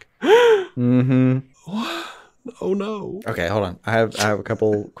background. You're like, what? Oh, no. Okay, hold on. I have a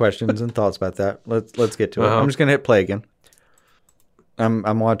couple questions and thoughts about that. Let's get to it. I'm just going to hit play again.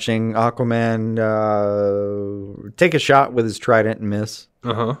 I'm watching Aquaman take a shot with his trident and miss.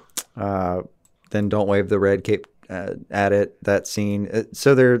 Then don't wave the red cape at it, that scene.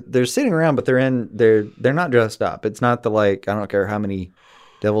 So they're sitting around, but they're not dressed up. It's not the like, I don't care how many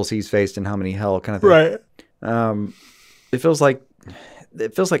devils he's faced and how many hell kind of thing. Right. It feels like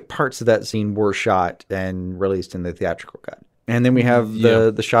parts of that scene were shot and released in the theatrical cut. And then we have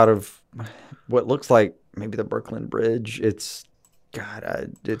the shot of what looks like maybe the Brooklyn Bridge. It's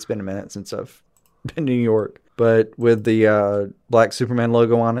been a minute since I've been to New York. But with the black Superman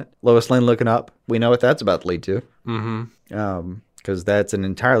logo on it, Lois Lane looking up, we know what that's about to lead to. Because that's an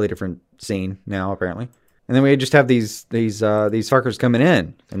entirely different scene now, apparently. And then we just have these fuckers coming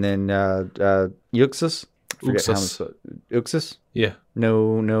in, and then Uxas. Uxas. Yeah.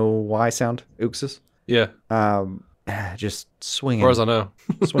 No Y sound. Uxas. Yeah. just swinging. As far as I know.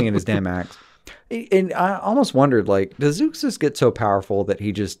 Swinging his damn axe. And I almost wondered, like, does Zeus just get so powerful that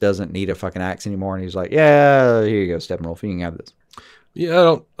he just doesn't need a fucking axe anymore? And he's like, yeah, here you go, Steppenwolf, you can have this.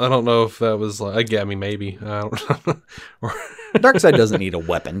 Yeah, I don't know if that was like, I mean, maybe. I don't know. Darkseid doesn't need a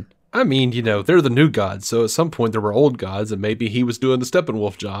weapon. I mean, they're the new gods, so at some point there were old gods, and maybe he was doing the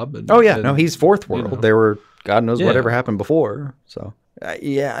Steppenwolf job. And, no, he's fourth world. There were, God knows whatever happened before. So,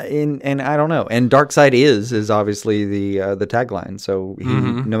 and I don't know. And Darkseid is obviously the tagline. So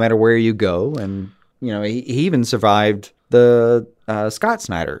no matter where you go, and he even survived the Scott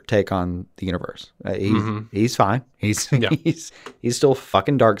Snyder take on the universe. He's fine. He's still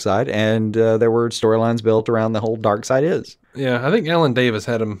fucking Darkseid, and there were storylines built around the whole Darkseid is. Yeah, I think Alan Davis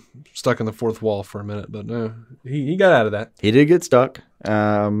had him stuck in the fourth wall for a minute, but no, he got out of that. He did get stuck.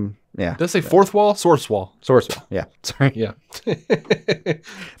 Yeah. Did I say fourth wall? Source wall. Source wall. Yeah. Sorry. Yeah.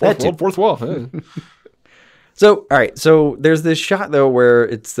 Fourth wall. Yeah. So, all right. So there's this shot though where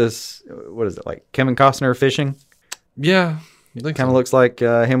it's this. What is it like? Kevin Costner fishing. Yeah. Kind of looks like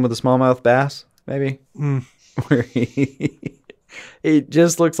him with a smallmouth bass, maybe. Where it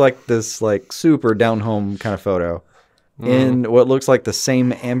just looks like this like super down home kind of photo. In what looks like the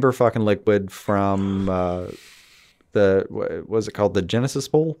same amber fucking liquid from what was it called? The Genesis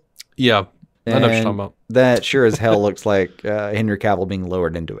Bowl? Yeah. I know what you're talking about. That sure as hell looks like Henry Cavill being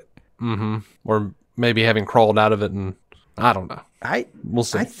lowered into it. Or maybe having crawled out of it, and I don't know. We'll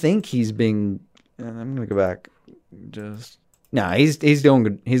see. I think he's being... I'm going to go back. He's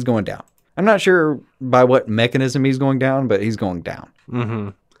going down. I'm not sure by what mechanism he's going down, but he's going down.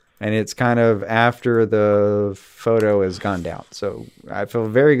 And it's kind of after the photo has gone down. So I feel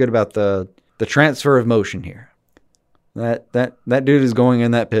very good about the transfer of motion here. That dude is going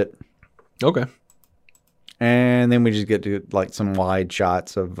in that pit. Okay. And then we just get to like some wide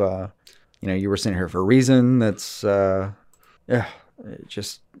shots of, you were sent here for a reason. That's,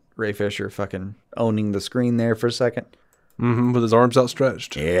 just Ray Fisher fucking owning the screen there for a second. With his arms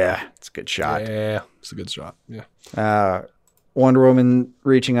outstretched. Yeah, it's a good shot. Yeah, it's a good shot. Yeah. Wonder Woman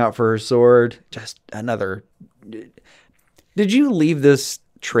reaching out for her sword. Just another. Did you leave this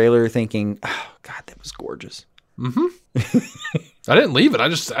trailer thinking, oh, God, that was gorgeous? I didn't leave it.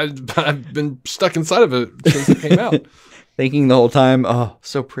 I've been stuck inside of it since it came out. Thinking the whole time, oh,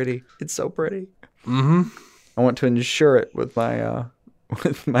 so pretty. It's so pretty. I want to insure it with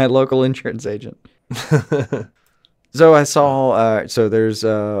my local insurance agent. So I saw, there's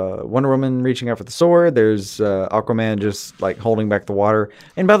Wonder Woman reaching out for the sword. There's Aquaman just like holding back the water.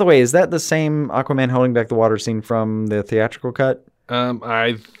 And by the way, is that the same Aquaman holding back the water scene from the theatrical cut?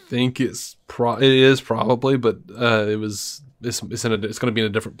 I think it is probably, but it's going to be in a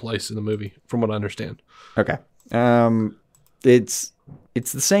different place in the movie, from what I understand. Okay. It's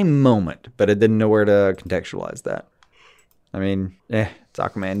the same moment, but I didn't know where to contextualize that. I mean, it's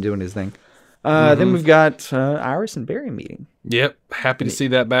Aquaman doing his thing. Then we've got Iris and Barry meeting. Yep. Happy to see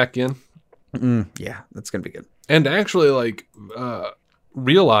that back in. Yeah, that's going to be good. And actually,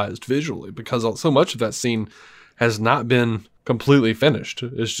 realized visually, because so much of that scene has not been completely finished.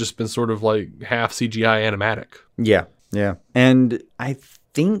 It's just been sort of like half CGI animatic. Yeah. And I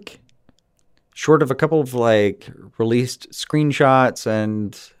think, short of a couple of released screenshots,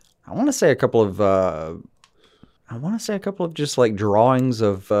 and I want to say a couple of just like drawings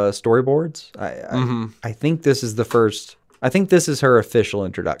of storyboards. I think this is the first. I think this is her official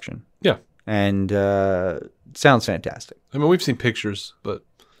introduction. Yeah, and sounds fantastic. I mean, we've seen pictures, but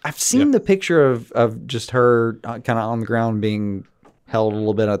I've seen the picture of just her kind of on the ground being held a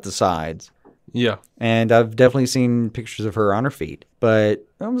little bit at the sides. Yeah, and I've definitely seen pictures of her on her feet, but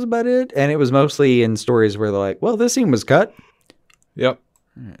that was about it. And it was mostly in stories where they're like, "Well, this scene was cut." Yep.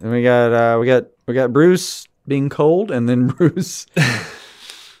 And we got Bruce being cold, and then Bruce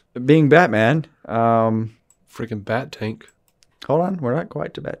being Batman. Freaking Bat Tank. Hold on, we're not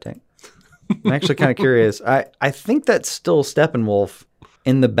quite to Bat Tank. I'm actually kind of curious. I think that's still Steppenwolf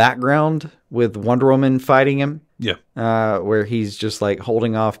in the background with Wonder Woman fighting him. Yeah. Where he's just like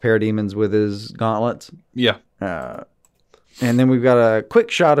holding off parademons with his gauntlets. Yeah. And then we've got a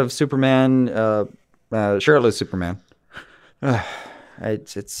quick shot of Superman, shirtless Superman.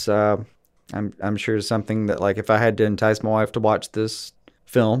 I'm sure something that, like, if I had to entice my wife to watch this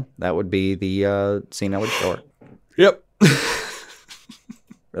film, that would be the scene I would show her. Yep.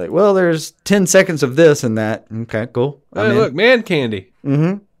 We're like, well, there's 10 seconds of this and that. Okay, cool. Hey, look, man candy.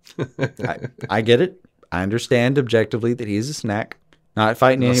 I get it. I understand objectively that he's a snack. Not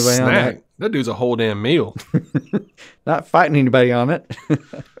fighting anybody on that. That dude's a whole damn meal. Not fighting anybody on it.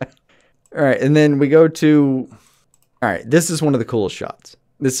 All right, and then we go to... All right, this is one of the coolest shots.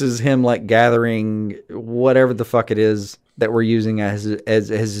 This is him like gathering whatever the fuck it is that we're using as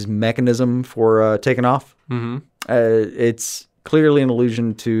his mechanism for taking off. Mm-hmm. It's clearly an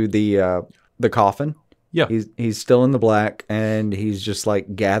allusion to the coffin. Yeah. He's still in the black, and he's just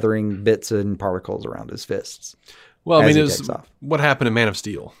like gathering bits and particles around his fists. Well, I mean, it's what happened in Man of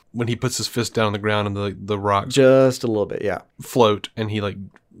Steel when he puts his fist down on the ground and the rocks just a little bit, yeah, float, and he like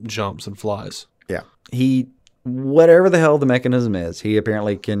jumps and flies. Yeah, whatever the hell the mechanism is, he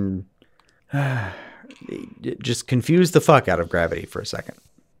apparently can just confuse the fuck out of gravity for a second.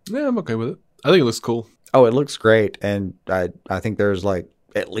 Yeah, I'm okay with it. I think it looks cool. Oh, it looks great, and I think there's like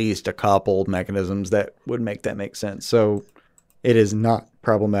at least a couple mechanisms that would make that make sense. So it is not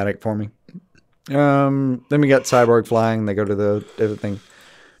problematic for me. Then we got Cyborg flying. They go to the other thing.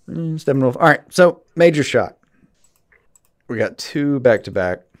 Steppenwolf. All right, so major shot. We got 2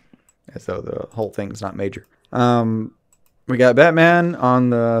 back-to-back, as though the whole thing's not major. We got Batman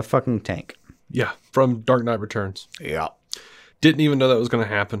on the fucking tank. Yeah, from Dark Knight Returns. Yeah. Didn't even know that was going to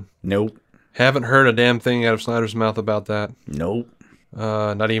happen. Nope. Haven't heard a damn thing out of Snyder's mouth about that. Nope.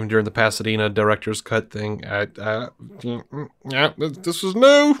 Not even during the Pasadena director's cut thing. Yeah, this was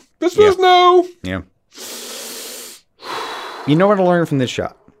new. This was new. Yeah. You know what I learned from this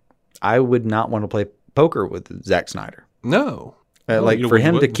shot? I would not want to play poker with Zack Snyder. No. Like for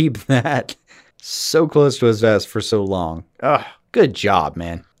him to keep that so close to his vest for so long. Good job,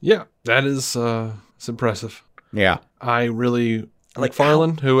 man. Yeah, that is it's impressive. Yeah. I really like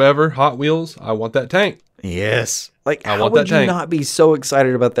McFarlane, whoever, Hot Wheels, I want that tank. Yes. Like, how would you not be so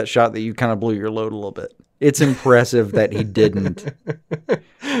excited about that shot that you kind of blew your load a little bit? It's impressive that he didn't.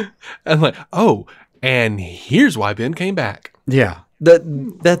 And like, oh, and here's why Ben came back. Yeah.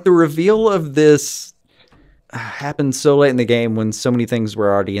 That the reveal of this happened so late in the game when so many things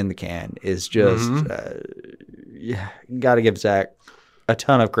were already in the can is just, got to give Zack a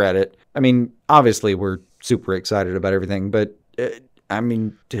ton of credit. I mean, obviously we're super excited about everything, but I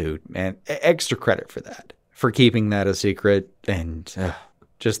mean, dude, man, extra credit for that, for keeping that a secret and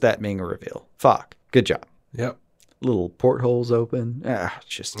just that being a reveal. Fuck. Good job. Yep. Little portholes open. I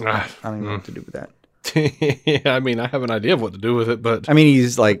don't even know what to do with that. Yeah, I mean, I have an idea of what to do with it, but I mean,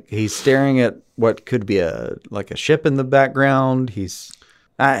 he's staring at what could be a ship in the background.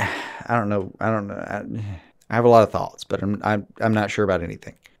 I don't know. I have a lot of thoughts, but I'm not sure about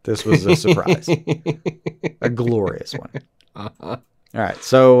anything. This was a surprise, a glorious one. Uh-huh. All right,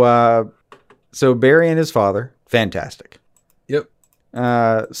 so Barry and his father, fantastic. Yep.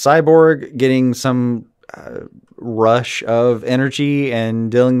 Cyborg getting some rush of energy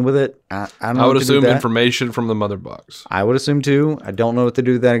and dealing with it. I don't know. I would assume information from the mother box. I would assume too. I don't know what to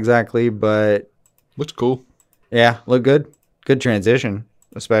do with that exactly, but looks cool. Yeah, look good. Good transition,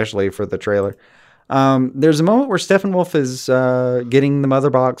 especially for the trailer. There's a moment where Steppenwolf is getting the mother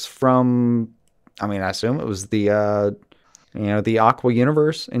box from. I mean, I assume it was the Aqua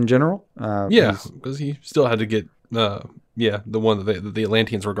universe in general. Yeah, because he still had to get the one that the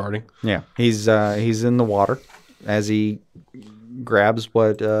Atlanteans were guarding. Yeah, he's in the water as he grabs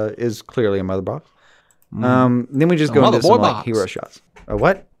what is clearly a mother box. Then we just go into some like hero shots. A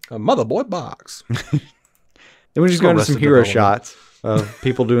what? A motherboard box. Then we just go into some hero shots of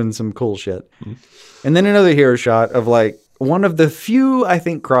people doing some cool shit. And then another hero shot of like one of the few, I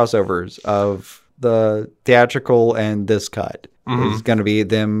think, crossovers of the theatrical and this cut is going to be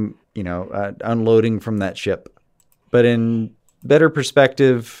them, unloading from that ship. But in better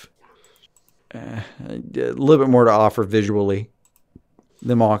perspective, a little bit more to offer visually.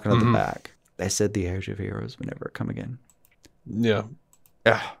 Them walking on the back. They said the age of heroes would never come again. Yeah.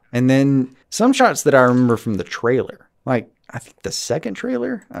 And then some shots that I remember from the trailer. Like, I think the second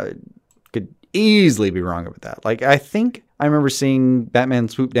trailer, I could easily be wrong about that. Like, I think I remember seeing Batman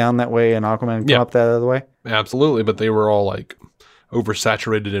swoop down that way and Aquaman come up that other way. Absolutely, but they were all like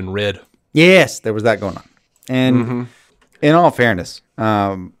oversaturated in red. Yes, there was that going on. And in all fairness,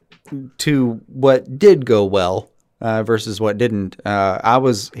 to what did go well versus what didn't, I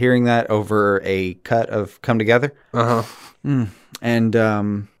was hearing that over a cut of Come Together. And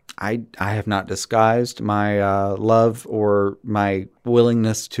I have not disguised my love or my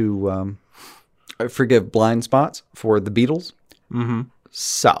willingness to forgive blind spots for the Beatles.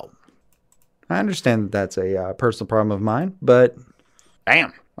 So I understand that that's a personal problem of mine, but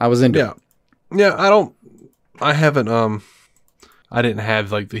damn, I was into it. Yeah, I didn't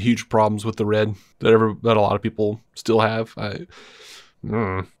have like the huge problems with the red that a lot of people still have. I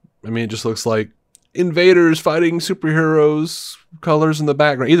mean, it just looks like invaders fighting superheroes, colors in the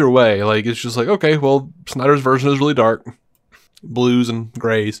background. Either way, like it's just like, okay, well, Snyder's version is really dark, blues and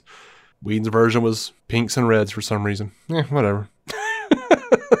grays. Whedon's version was pinks and reds for some reason. Whatever.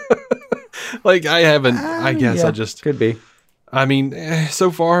 Like, I haven't, I guess yeah, I just, could be. I mean, so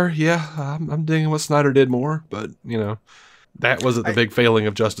far, yeah, I'm digging what Snyder did more, but, you know, that wasn't the big failing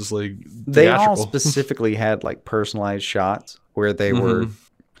of Justice League They all theatrical. specifically had like personalized shots where they were,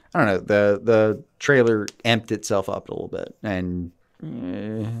 I don't know, the trailer amped itself up a little bit, and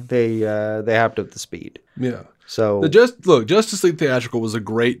they hopped up the speed. Yeah. So Justice League theatrical was a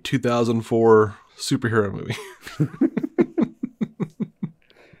great 2004 superhero movie.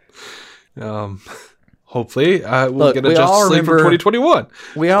 Hopefully, we'll get a Justice League for 2021.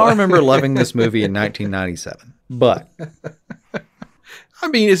 We all remember loving this movie in 1997, but I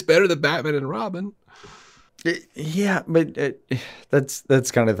mean, it's better than Batman and Robin. Yeah, but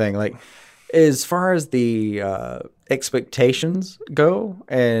that's kind of thing. Like, as far as the expectations go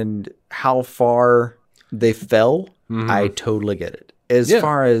and how far they fell, I totally get it. As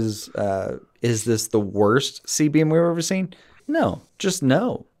far as is this the worst CBM we've ever seen? No, just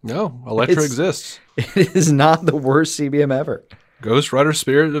no. No, Elektra exists. It is not the worst CBM ever. Ghost Rider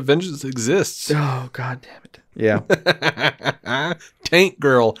Spirit of Vengeance exists. Oh, God damn it. Yeah. Tank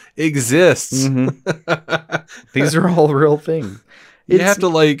Girl exists. These are all real things. You have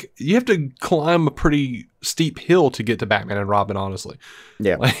to climb a pretty steep hill to get to Batman and Robin, honestly.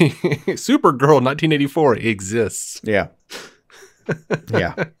 Yeah. Like, Supergirl 1984 exists. Yeah.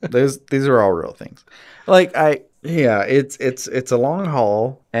 Yeah. These are all real things. Like, it's a long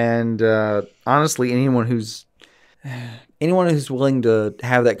haul, and honestly, anyone who's willing to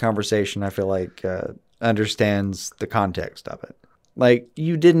have that conversation, I feel like understands the context of it. Like,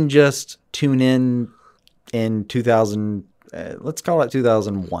 you didn't just tune in 2000, let's call it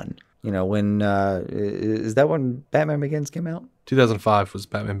 2001. You know, when is that when Batman Begins came out? 2005 was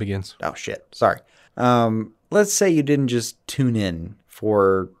Batman Begins. Oh shit, sorry. Let's say you didn't just tune in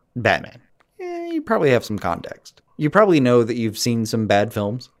for Batman. You probably have some context. You probably know that you've seen some bad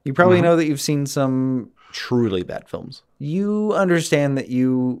films. You probably know that you've seen some truly bad films. You understand that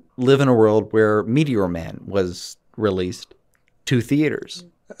you live in a world where Meteor Man was released to theaters.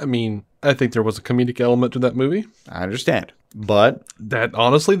 I mean, I think there was a comedic element to that movie. I understand. But that,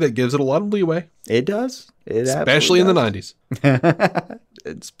 honestly, that gives it a lot of leeway. It does. It especially in the 90s.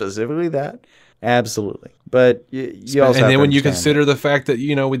 Specifically that. Absolutely. But you also and then when you understand consider the fact that,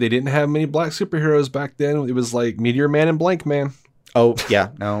 you know, they didn't have many black superheroes back then. It was like Meteor Man and Blank Man. Oh, yeah.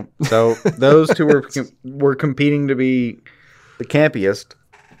 No. So those two were competing to be the campiest.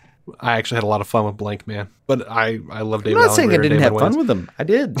 I actually had a lot of fun with Blank Man, but I love David. I'm not saying I didn't have fun with them. I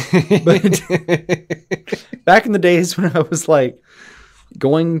did. But back in the days when I was like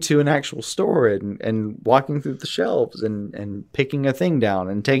going to an actual store and walking through the shelves and picking a thing down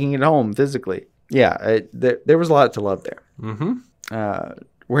and taking it home physically. Yeah, there was a lot to love there.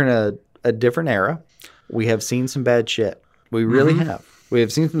 We're in a different era. We have seen some bad shit. We really have. We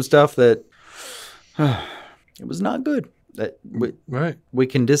have seen some stuff that it was not good. That we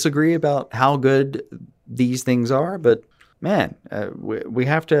can disagree about how good these things are, but man, we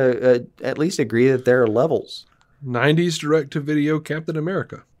have to at least agree that there are levels. 90s direct-to-video Captain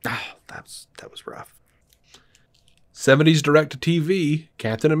America. Oh, that was rough. 70s direct-to-TV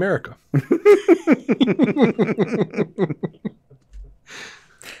Captain America.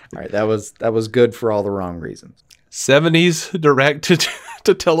 All right, that was good for all the wrong reasons. 70s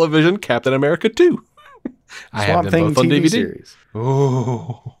direct-to-television Captain America 2. I have them both on DVD. Series.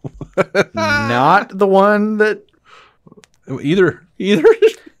 Oh. Not the one that... Either,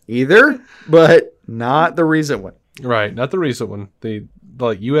 but not the recent one. Right, not the recent one. The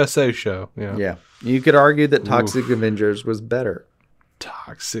USA show. Yeah. Yeah. You could argue that Toxic Avengers was better.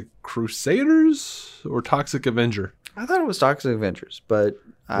 Toxic Crusaders or Toxic Avenger? I thought it was Toxic Avengers, but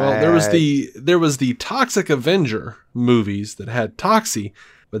there was the Toxic Avenger movies that had Toxie,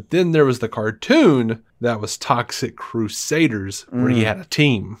 but then there was the cartoon that was Toxic Crusaders where he had a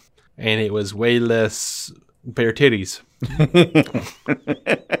team, and it was way less bare titties.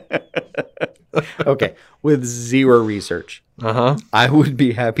 Okay, with zero research, I would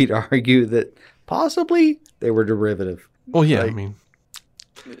be happy to argue that possibly they were derivative. Well, yeah, I mean,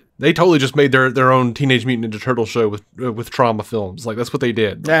 they totally just made their own Teenage Mutant Ninja Turtle show with Trauma Films. Like, that's what they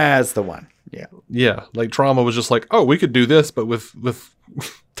did. That's the one. Yeah. Yeah, like Trauma was just like, oh, we could do this, but with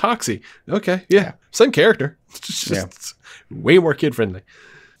Toxie. Okay, yeah, same character. It's just way more kid friendly.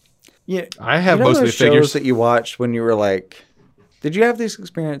 Yeah, I have most of the shows figures that you watched when you were like, did you have this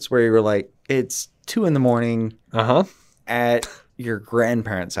experience where you were like, it's 2 a.m. at your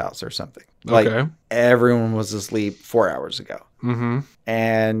grandparents' house or something? Like, everyone was asleep 4 hours ago.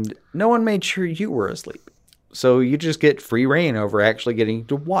 And no one made sure you were asleep. So you just get free reign over actually getting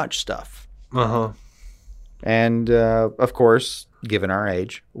to watch stuff. And, of course, given our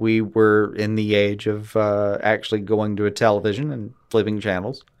age, we were in the age of actually going to a television and flipping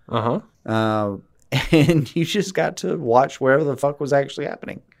channels. And you just got to watch whatever the fuck was actually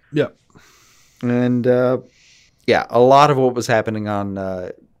happening. Yeah. And yeah, a lot of what was happening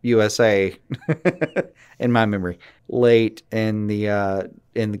on USA, in my memory, late in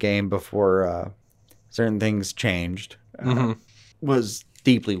the game before certain things changed, was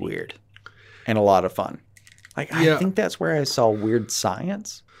deeply weird and a lot of fun. Like, I think that's where I saw Weird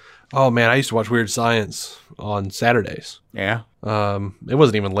Science. Oh man, I used to watch Weird Science on Saturdays. Yeah. It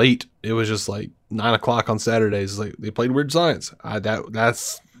wasn't even late. It was just like 9 o'clock on Saturdays. Like they played Weird Science.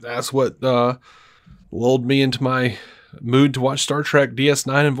 That's what lulled me into my mood to watch Star Trek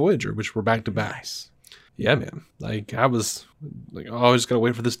DS9 and Voyager, which were back to back. Nice. Yeah, man. Like I was like, oh, I just gotta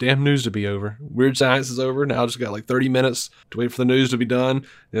wait for this damn news to be over. Weird Science is over. Now I just got like 30 minutes to wait for the news to be done.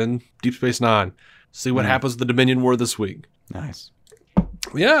 Then Deep Space Nine. See what happens with the Dominion War this week. Nice.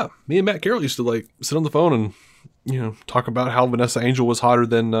 Yeah, me and Matt Carroll used to like sit on the phone and, you know, talk about how Vanessa Angel was hotter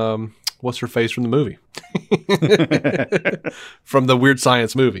than what's her face from the movie, from the Weird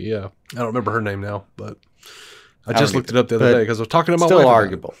Science movie. Yeah, I don't remember her name now, but I just looked it up the other day because I was talking to my wife. Still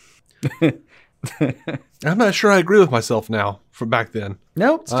arguable. I'm not sure I agree with myself now from back then.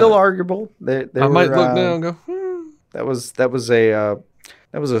 No, still arguable. I might look now and go, That was a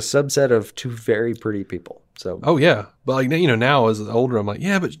subset of two very pretty people. So oh yeah, but like, you know, now as older, I'm like,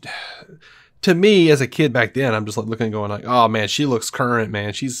 yeah, but to me as a kid back then, I'm just like looking and going like, oh man, she looks current,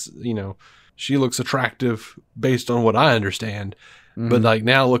 man. She's, you know, she looks attractive based on what I understand. But like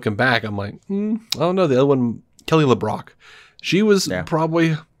now looking back, I'm like, I don't know. The other one, Kelly LeBrock, she was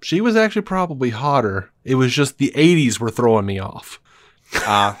actually probably hotter. It was just the 80s were throwing me off.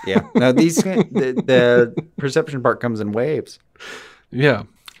 Yeah. No, the perception part comes in waves. Yeah.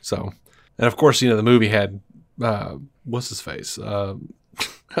 So, and of course, you know, the movie had, what's his face? I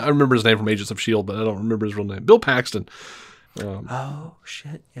remember his name from Agents of S.H.I.E.L.D., but I don't remember his real name. Bill Paxton. Oh,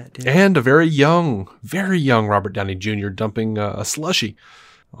 shit. Yeah, it did. And a very young Robert Downey Jr. dumping a slushie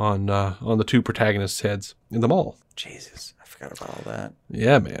on the two protagonists' heads in the mall. Jesus. I forgot about all that.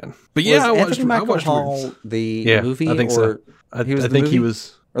 Yeah, man. But yeah, I watched Hall the movie? I think so. I think he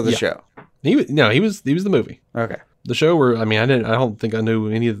was. Or the show? He was the movie. Okay. The show where, I mean, I don't think I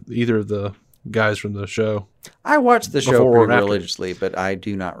knew either of the guys from the show. I watched the show pretty religiously, but I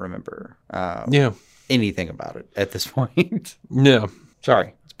do not remember anything about it at this point. Yeah.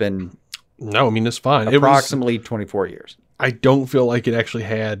 Sorry. It's been... No, I mean, it's fine. Approximately 24 years. I don't feel like it actually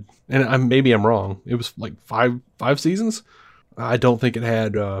had, and maybe I'm wrong, it was like five seasons. I don't think it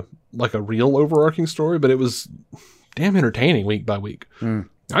had like a real overarching story, but it was damn entertaining week by week.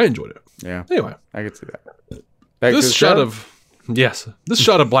 I enjoyed it. Yeah. Anyway. I could see that. This shot of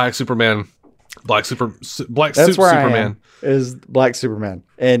Black Superman, Black Suit Superman is Black Superman,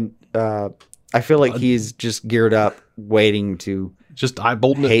 and I feel like he's just geared up, waiting to just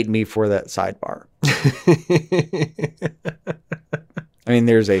eyebolting hate me for that sidebar. I mean,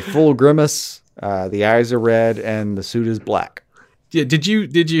 there's a full grimace, the eyes are red, and the suit is black. Yeah, did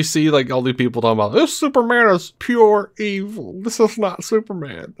you see like all the people talking about this Superman is pure evil? This is not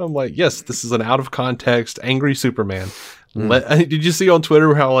Superman. I'm like, yes, this is an out of context angry Superman. Did you see on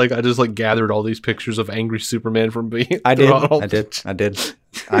Twitter how like I just like gathered all these pictures of angry Superman from being? I did.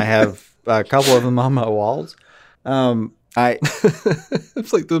 I have a couple of them on my walls.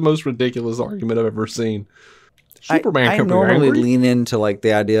 It's like the most ridiculous argument I've ever seen. Superman I normally lean into like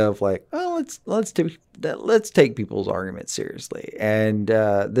the idea of like, oh, let's take people's arguments seriously, and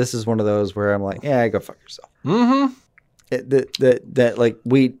this is one of those where I'm like, yeah, go fuck yourself. That like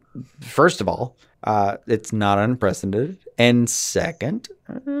we, first of all, it's not unprecedented, and second,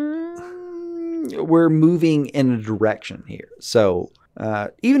 we're moving in a direction here. So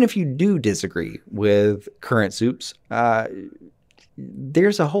even if you do disagree with current soups,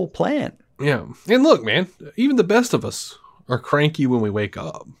 there's a whole plan. Yeah. And look, man, even the best of us are cranky when we wake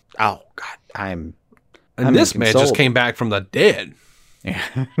up. Oh, God. I'm this man just came back from the dead. Yeah.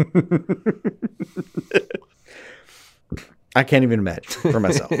 I can't even imagine for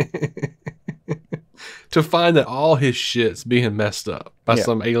myself. To find that all his shit's being messed up by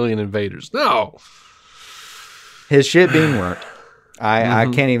some alien invaders. No. His shit being worked. I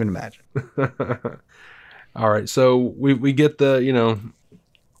can't even imagine. All right. So we get the, you know...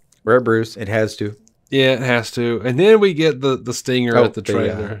 Red Bruce, it has to. Yeah, it has to. And then we get the stinger at the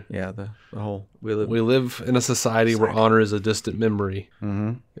trailer. The whole... We live in a society where honor is a distant memory.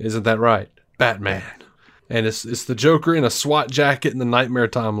 Isn't that right? Batman. And it's the Joker in a SWAT jacket in the Knightmare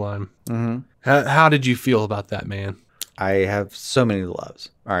timeline. How did you feel about that, man? I have so many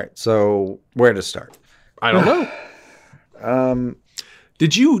loves. All right, so where to start? I don't know.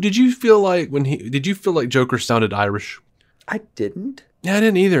 Did you feel like did you feel like Joker sounded Irish? I didn't. Yeah, I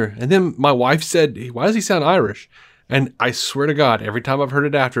didn't either. And then my wife said, "Why does he sound Irish?" And I swear to God, every time I've heard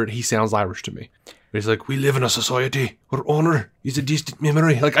it after it, he sounds Irish to me. He's like, "We live in a society where honor is a distant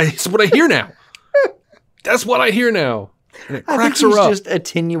memory." Like, that's what I hear now. That's what I hear now. And it cracks her up. He's just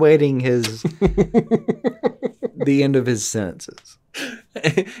attenuating the end of his sentences. I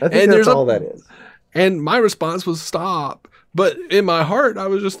think that's all that is. And my response was stop. But in my heart, I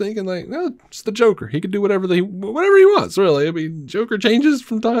was just thinking like, no, it's the Joker. He can do whatever he wants, really. I mean, Joker changes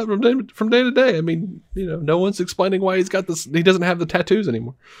from day to day. I mean, no one's explaining why he's got this. He doesn't have the tattoos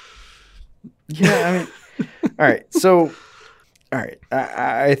anymore. Yeah, I mean, all right. So, all right.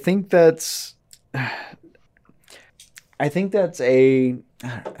 I think that's a.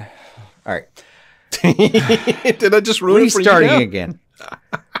 All right. Did I just ruin it for you now? Restarting again.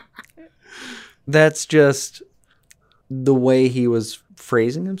 That's just the way he was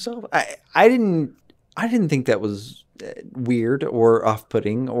phrasing himself. I didn't think that was weird or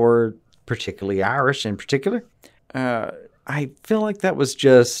off-putting or particularly Irish in particular. I feel like that was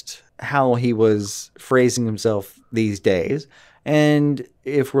just how he was phrasing himself these days. And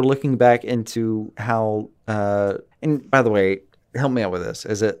if we're looking back into how, and by the way, help me out with this.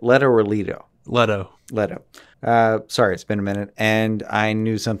 Is it Leto or Leto? Leto. Sorry, it's been a minute, and I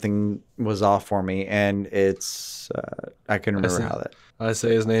knew something was off for me, and it's I couldn't remember how that. I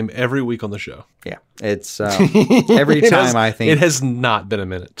say his name every week on the show. Yeah, it's every time I think it has not been a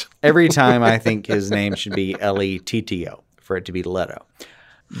minute. Every time I think his name should be Letto for it to be Leto,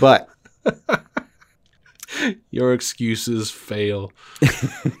 but your excuses fail.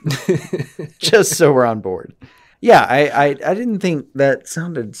 Just so we're on board. Yeah, I didn't think that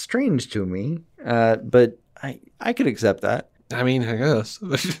sounded strange to me, but I could accept that. I mean, I guess.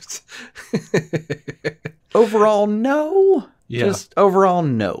 Overall, no. Yeah. Just overall,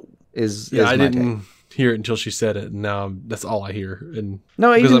 no. I didn't hear it until she said it, and now that's all I hear. And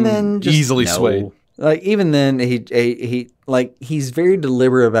no, even I'm then, just easily no. swayed. Like even then, he's very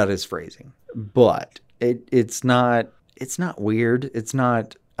deliberate about his phrasing, but it's not weird. It's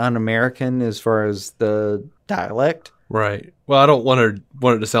not un-American as far as the dialect. Right. Well, I don't want it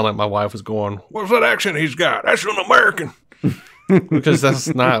to sound like my wife was going, "What's that accent he's got? That's un-American." Because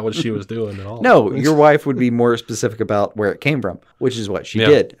that's not what she was doing at all. No, your wife would be more specific about where it came from, which is what she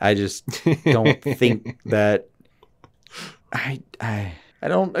did. I just don't think that I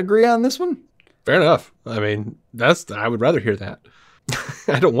don't agree on this one. Fair enough. I mean, I would rather hear that.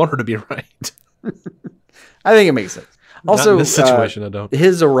 I don't want her to be right. I think it makes sense. Also, not in this situation, I don't.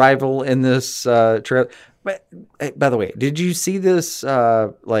 His arrival in this trailer. But by the way, did you see this?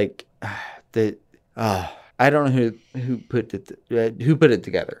 I don't know who put it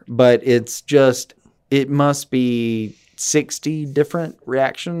together, but it must be 60 different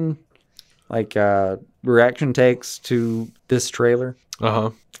reaction takes to this trailer.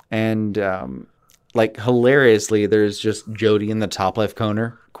 And hilariously, there's just Jody in the top left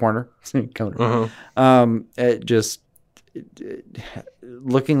corner. Just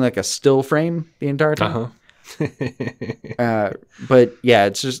looking like a still frame the entire time. But yeah,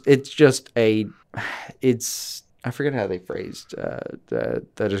 I forget how they phrased the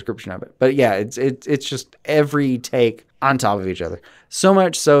description of it, but yeah, it's just every take on top of each other. So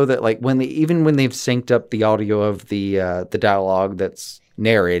much so that when they've synced up the audio of the dialogue that's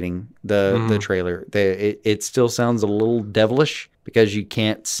narrating the trailer, it still sounds a little devilish because you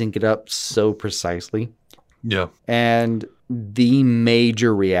can't sync it up so precisely. Yeah, and the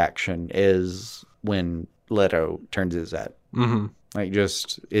major reaction is when Leto turns his head.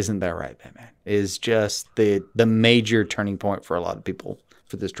 Just, isn't that right, Batman? Is just the major turning point for a lot of people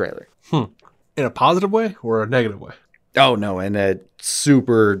for this trailer. In a positive way or a negative way? Oh, no. In a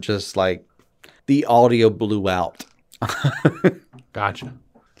super, just the audio blew out. Gotcha.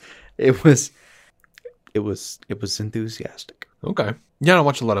 It was enthusiastic. Okay. Yeah, I don't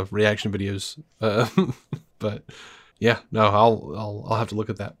watch a lot of reaction videos. But yeah, no, I'll have to look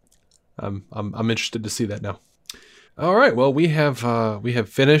at that. I'm interested to see that now. All right. Well, we have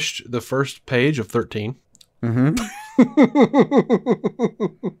finished the first page of 13.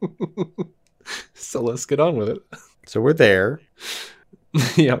 So let's get on with it. So we're there.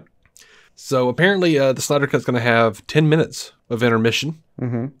 Yeah. So apparently, the Snyder Cut's going to have 10 minutes of intermission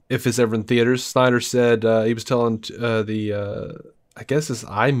if it's ever in theaters. Snyder said he was telling I guess it's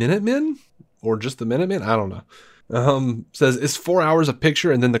Minutemen or just the Minutemen. I don't know. Says it's 4 hours of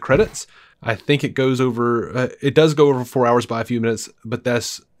picture and then the credits. I think it goes over, it does go over 4 hours by a few minutes, but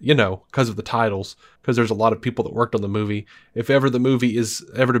that's, because of the titles, because there's a lot of people that worked on the movie. If ever the movie is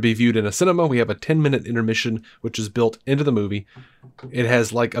ever to be viewed in a cinema, we have a 10-minute intermission, which is built into the movie. It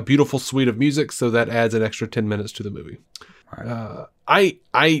has like a beautiful suite of music, so that adds an extra 10 minutes to the movie. Right.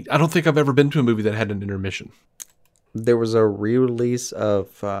 I don't think I've ever been to a movie that had an intermission. There was a re-release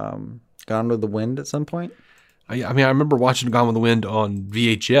of Gone with the Wind at some point. I remember watching Gone with the Wind on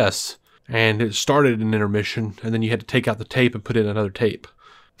VHS, and it started an intermission, and then you had to take out the tape and put in another tape.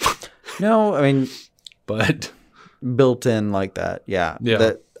 No, I mean, but built in like that, yeah.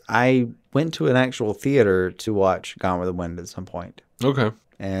 That I went to an actual theater to watch Gone with the Wind at some point. Okay.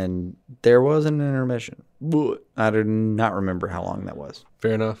 And there was an intermission. I do not remember how long that was.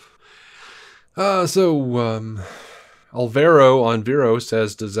 Fair enough. Alvaro on Vero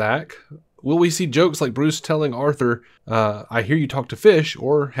says to Zach, will we see jokes like Bruce telling Arthur, I hear you talk to fish,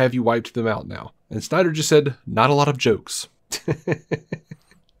 or have you wiped them out now? And Snyder just said, not a lot of jokes.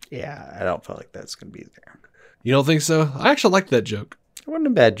 Yeah, I don't feel like that's going to be there. You don't think so? I actually liked that joke. It wasn't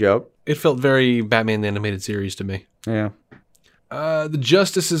a bad joke. It felt very Batman the Animated Series to me. Yeah. The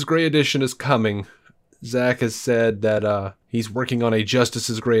Justice's Gray Edition is coming. Zach has said that he's working on a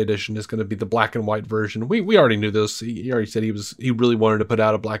Justice's Gray Edition. It's going to be the black and white version. We already knew this. He already said he really wanted to put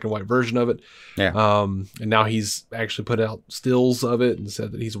out a black and white version of it. Yeah. And now he's actually put out stills of it and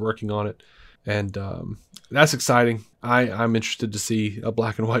said that he's working on it. And that's exciting. I'm interested to see a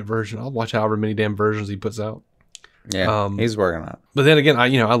black and white version. I'll watch however many damn versions he puts out. Yeah, he's working on it. But then again,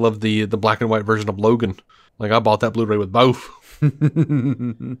 I love the black and white version of Logan. Like, I bought that Blu-ray with both.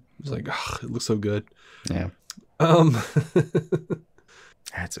 It's like, it looks so good. Yeah. That's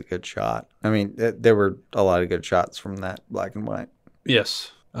a good shot. I mean, there were a lot of good shots from that black and white.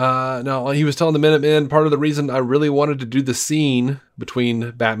 Yes. No, he was telling the Minutemen, part of the reason I really wanted to do the scene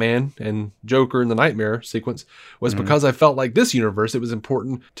between Batman and Joker in the Knightmare sequence was because I felt like this universe, it was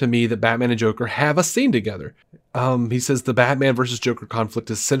important to me that Batman and Joker have a scene together. He says the Batman versus Joker conflict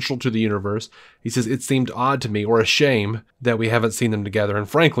is central to the universe. He says it seemed odd to me, or a shame, that we haven't seen them together. And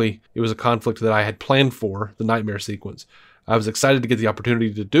frankly, it was a conflict that I had planned for, the Knightmare sequence. I was excited to get the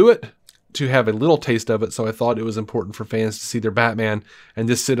opportunity to do it, to have a little taste of it, so I thought it was important for fans to see their Batman and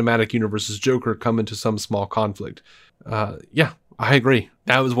this cinematic universe's Joker come into some small conflict. Yeah, I agree.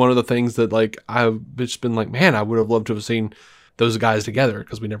 That was one of the things that, like, I've just been like, man, I would have loved to have seen those guys together,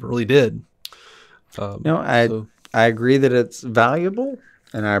 because we never really did. I agree that it's valuable,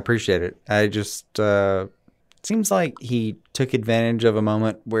 and I appreciate it. I just, seems like he took advantage of a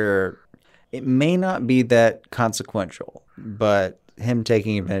moment where it may not be that consequential, but him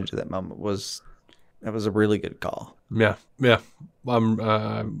taking advantage of that moment was a really good call. Yeah.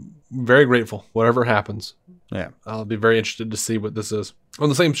 I'm very grateful. Whatever happens. Yeah. I'll be very interested to see what this is. On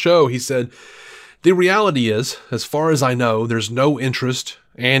the same show, he said, the reality is, as far as I know, there's no interest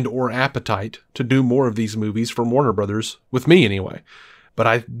and or appetite to do more of these movies from Warner Brothers, with me anyway. But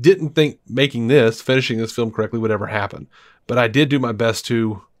I didn't think finishing this film correctly would ever happen. But I did do my best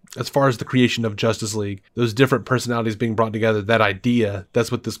to, as far as the creation of Justice League, those different personalities being brought together, that idea,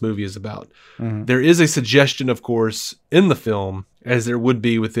 that's what this movie is about. Mm-hmm. There is a suggestion, of course, in the film, as there would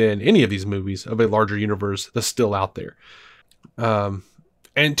be within any of these movies, of a larger universe that's still out there.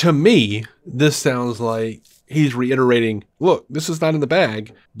 And to me, this sounds like he's reiterating, look, this is not in the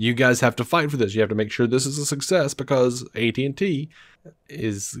bag. You guys have to fight for this. You have to make sure this is a success, because AT&T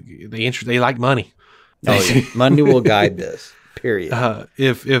they like money. Oh, yeah. Money will guide this. Period.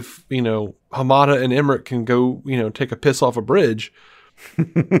 If Hamada and Emmerich can go, take a piss off a bridge,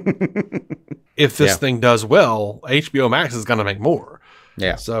 if this thing does well, HBO Max is going to make more.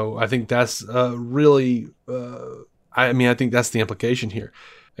 Yeah. So I think that's really, I think that's the implication here.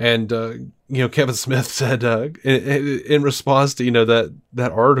 And, Kevin Smith said, in response to,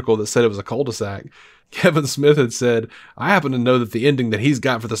 that article that said it was a cul-de-sac, Kevin Smith had said, I happen to know that the ending that he's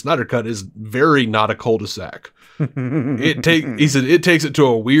got for the Snyder Cut is very not a cul-de-sac. He said it takes it to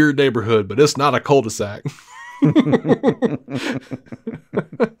a weird neighborhood, but it's not a cul-de-sac.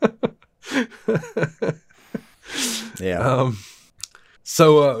 Yeah.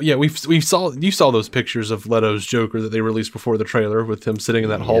 You saw those pictures of Leto's Joker that they released before the trailer with him sitting in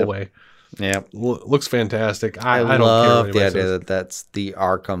that hallway. Yep. Looks fantastic. I don't love care the idea that that's the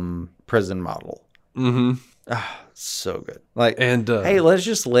Arkham prison model. Mm-hmm. So good. And hey, let's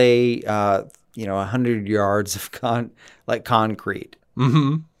just lay 100 yards of concrete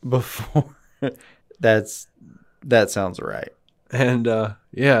mm-hmm. before that sounds right. And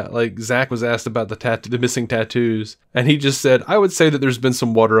yeah, like Zach was asked about the missing tattoos, and he just said, I would say that there's been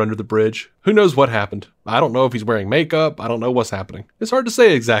some water under the bridge. Who knows what happened? I don't know if he's wearing makeup. I don't know what's happening. It's hard to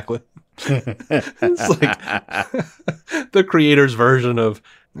say exactly. It's like the creator's version of,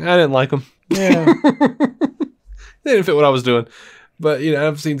 I didn't like him. Yeah. They didn't fit what I was doing. But, you know,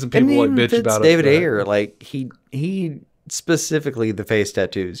 I've seen some people like bitch about David it. Ayer, like he specifically the face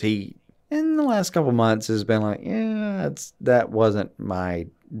tattoos. He in the last couple months has been like, yeah, that wasn't my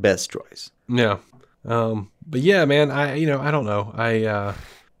best choice. Yeah. But yeah, man, I don't know.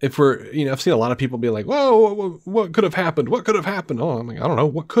 If we're, I've seen a lot of people be like, whoa, what could have happened? What could have happened? Oh, I'm like, I don't know.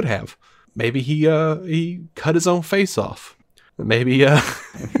 What could have? Maybe he cut his own face off. Maybe,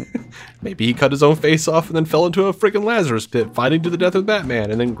 maybe he cut his own face off and then fell into a freaking Lazarus pit fighting to the death with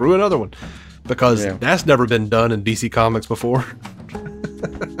Batman and then grew another one. Because that's never been done in DC Comics before.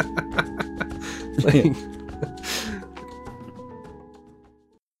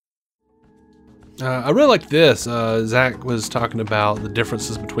 I really like this. Zach was talking about the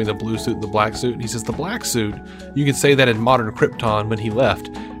differences between the blue suit and the black suit. And he says the black suit, you can say that in modern Krypton when he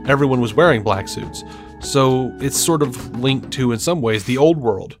left, everyone was wearing black suits. So it's sort of linked to, in some ways, the old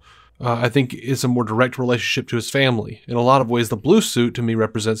world. I think it's a more direct relationship to his family. In a lot of ways, the blue suit to me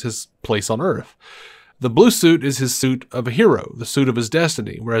represents his place on Earth. The blue suit is his suit of a hero, the suit of his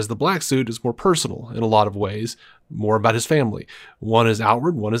destiny, whereas the black suit is more personal in a lot of ways, more about his family. One is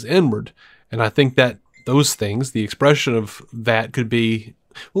outward, one is inward. And I think that those things, the expression of that could be,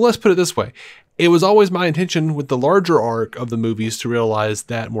 well, let's put it this way. It was always my intention with the larger arc of the movies to realize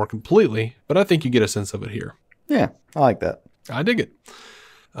that more completely, but I think you get a sense of it here. Yeah, I like that. I dig it.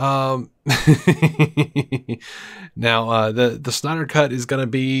 Now, the Snyder Cut is going to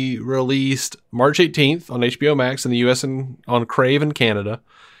be released March 18th on HBO Max in the US and on Crave in Canada.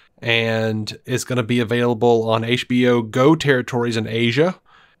 And it's going to be available on HBO Go territories in Asia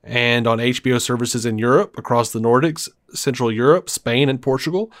and on HBO services in Europe, across the Nordics, Central Europe, Spain, and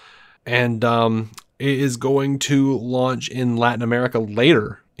Portugal. And it is going to launch in Latin America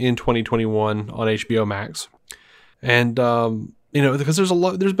later in 2021 on HBO Max. And, because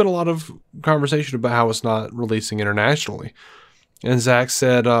there's been a lot of conversation about how it's not releasing internationally. And Zach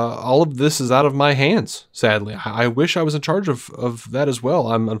said, all of this is out of my hands, sadly. I wish I was in charge of that as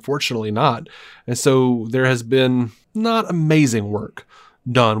well. I'm unfortunately not. And so there has been not amazing work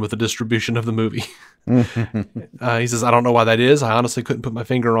done with the distribution of the movie. He says, I don't know why that is. I honestly couldn't put my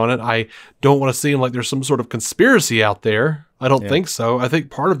finger on it. I don't want to seem like there's some sort of conspiracy out there. I don't think so. I think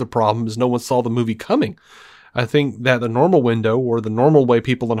part of the problem is no one saw the movie coming. I think that the normal window, or the normal way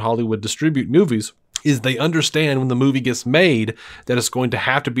people in Hollywood distribute movies, is they understand when the movie gets made that it's going to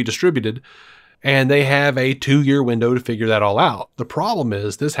have to be distributed, and they have a 2-year window to figure that all out. The problem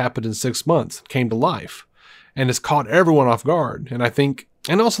is this happened in 6 months, came to life, and it's caught everyone off guard. And I think,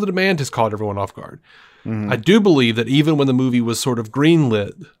 and also the demand has caught everyone off guard. I do believe that even when the movie was sort of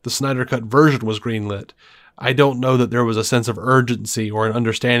greenlit, the Snyder Cut version was greenlit, I don't know that there was a sense of urgency or an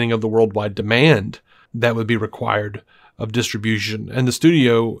understanding of the worldwide demand that would be required of distribution and the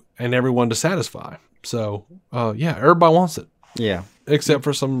studio and everyone to satisfy. So, everybody wants it. Yeah. Except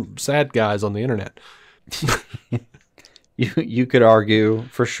for some sad guys on the internet. You could argue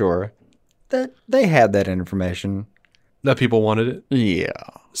for sure that they had that information. That people wanted it? Yeah.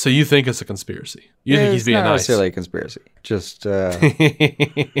 So you think it's a conspiracy? You think he's being nice? Not necessarily a conspiracy. Just, you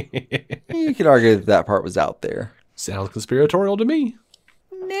could argue that part was out there. Sounds conspiratorial to me.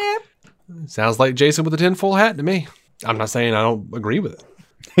 Nah. Sounds like Jason with a tinfoil hat to me. I'm not saying I don't agree with it.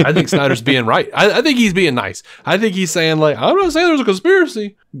 I think Snyder's being right. I think he's being nice. I think he's saying, like, I'm not saying there's a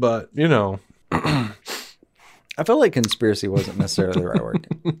conspiracy, but, I feel like conspiracy wasn't necessarily the right word.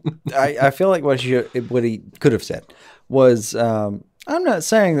 I feel like what he could have said was, I'm not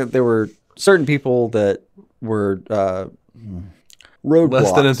saying that there were certain people that were roadblocks.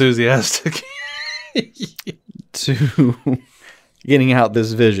 Less than enthusiastic. to getting out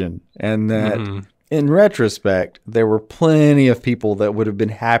this vision. And that, in retrospect, there were plenty of people that would have been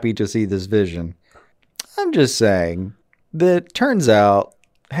happy to see this vision. I'm just saying that turns out,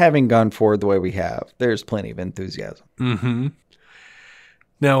 having gone forward the way we have, there's plenty of enthusiasm. Mm-hmm.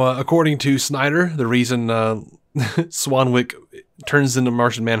 Now, according to Snyder, the reason Swanwick turns into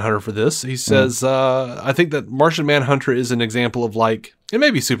Martian Manhunter for this, he says, I think that Martian Manhunter is an example of, like, it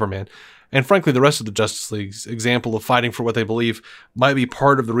may be Superman, and frankly, the rest of the Justice League's example of fighting for what they believe might be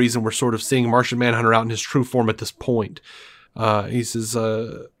part of the reason we're sort of seeing Martian Manhunter out in his true form at this point. He says,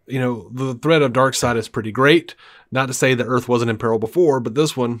 the threat of Darkseid is pretty great. Not to say that Earth wasn't in peril before, but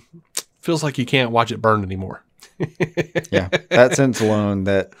this one feels like you can't watch it burn anymore. Yeah, that sense alone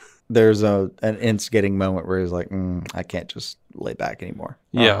that there's an instigating moment where he's like, I can't just lay back anymore.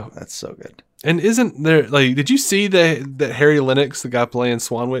 Yeah. Oh, that's so good. And isn't there, like, did you see that Harry Lennix, the guy playing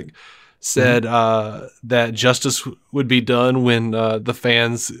Swanwick, said that justice would be done when the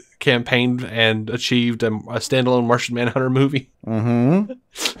fans campaigned and achieved a standalone Martian Manhunter movie? Mm-hmm.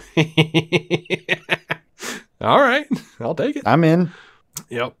 All right. I'll take it. I'm in.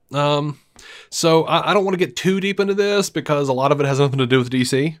 Yep. So I don't want to get too deep into this because a lot of it has nothing to do with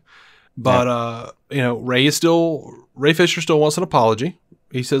DC. But, Ray Fisher still wants an apology.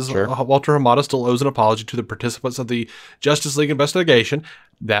 He says Walter Hamada still owes an apology to the participants of the Justice League investigation.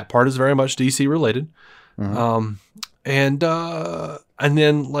 That part is very much DC related. Mm-hmm. And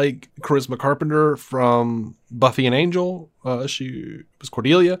then like Charisma Carpenter from Buffy and Angel, she was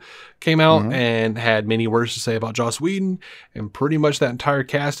Cordelia, came out and had many words to say about Joss Whedon, and pretty much that entire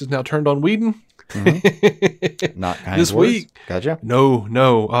cast is now turned on Whedon. Mm-hmm. Not kind this week. Gotcha. No.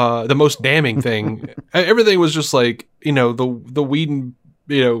 The most damning thing, everything was just like, the Whedon,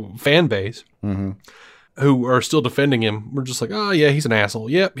 fan base who are still defending him. We're just like, oh yeah, he's an asshole.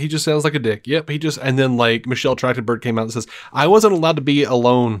 Yep. He just sounds like a dick. Yep. And then like Michelle Trachtenberg came out and says, I wasn't allowed to be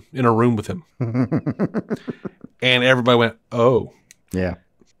alone in a room with him. And everybody went, oh yeah.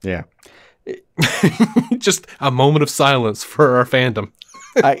 Yeah. Just a moment of silence for our fandom.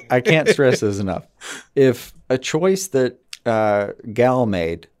 I can't stress this enough. If a choice that Gal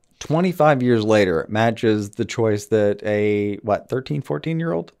made 25 years later matches the choice that a 13,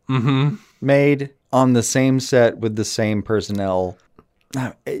 14-year-old made on the same set with the same personnel,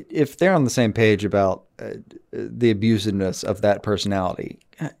 if they're on the same page about the abusiveness of that personality,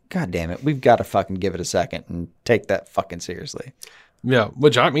 God damn it, we've got to fucking give it a second and take that fucking seriously. Yeah,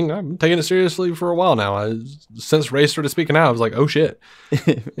 which I mean, I'm taking it seriously for a while now. Since Ray started speaking out, I was like, oh shit.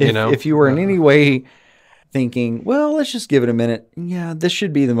 If you were in any way thinking, well, let's just give it a minute. Yeah, this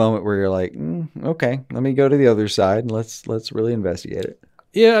should be the moment where you're like, okay, let me go to the other side and let's really investigate it.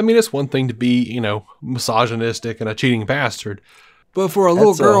 Yeah, I mean, it's one thing to be, misogynistic and a cheating bastard, but for a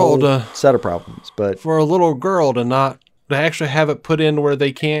little girl to set of problems. But for a little girl to actually have it put in where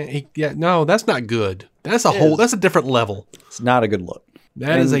they can't. No, that's not good. That's that's a different level. It's not a good look.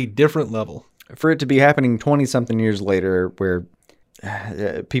 That is a different level. For it to be happening 20-something years later where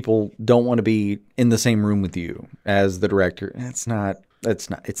people don't want to be in the same room with you as the director, it's not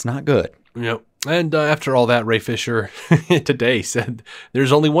good. Yep. And after all that, Ray Fisher today said,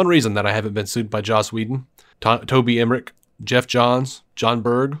 there's only one reason that I haven't been sued by Joss Whedon, Toby Emmerich, Jeff Johns, John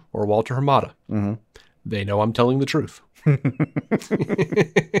Berg, or Walter Hamada. Mm-hmm. They know I'm telling the truth.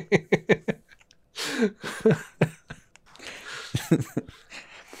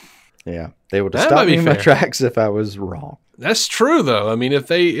 Yeah, they would have stopped me in my tracks if I was wrong. That's true, though. I mean, if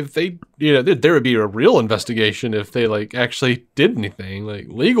they, there would be a real investigation if they like actually did anything. Like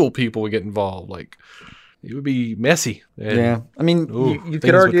legal people would get involved. Like it would be messy. And, yeah, I mean, you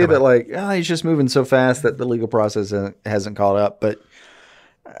could argue that like he's just moving so fast that the legal process hasn't caught up. But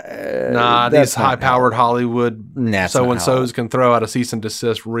these high-powered Hollywood so-and-sos can throw out a cease and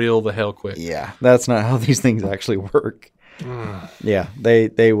desist real the hell quick. Yeah, that's not how these things actually work. Yeah,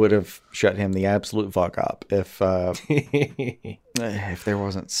 they would have shut him the absolute fuck up if there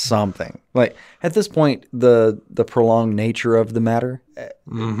wasn't something. Like at this point, the prolonged nature of the matter.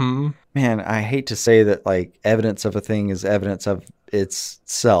 Man, I hate to say that like evidence of a thing is evidence of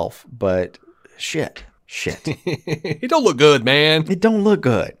itself, but shit. It don't look good, man. It don't look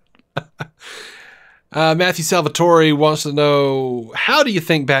good. Matthew Salvatore wants to know, how do you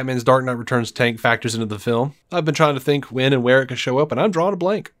think Batman's Dark Knight Returns tank factors into the film? I've been trying to think when and where it could show up, and I'm drawing a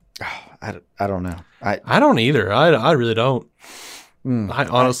blank. I don't know. I don't either. I really don't. I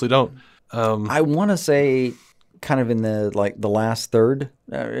honestly don't. I want to say kind of in the last third.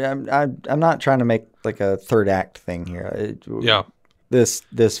 I'm not trying to make like a third act thing here. Yeah.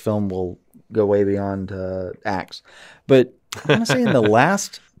 This film will go way beyond acts, but I want to say in the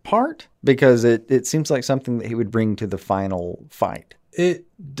last part, because it seems like something that he would bring to the final fight. It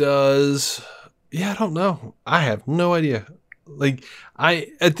does. Yeah, I don't know. I have no idea. Like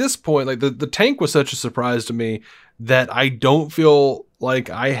at this point, like the tank was such a surprise to me that I don't feel like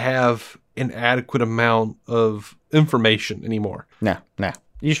I have an adequate amount of information anymore. No,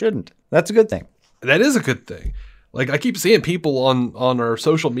 you shouldn't. That's a good thing. That is a good thing. Like, I keep seeing people on our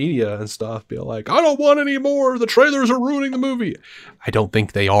social media and stuff be like, I don't want any more. The trailers are ruining the movie. I don't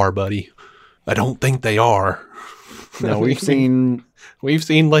think they are, buddy. I don't think they are. No, we've seen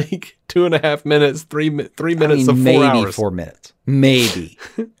like 2.5 minutes, 3 minutes of 4 maybe hours. Maybe 4 minutes. Maybe.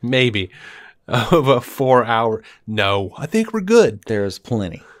 Maybe. Of a 4 hour. No, I think we're good. There's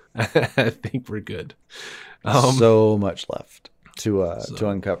plenty. I think we're good. So much left. to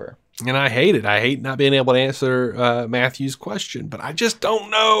uncover. And I hate it. I hate not being able to answer Matthew's question, but I just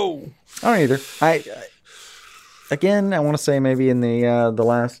don't know. I don't either. I want to say maybe in the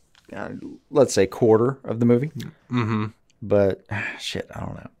last, let's say, quarter of the movie. Mm-hmm. But shit, I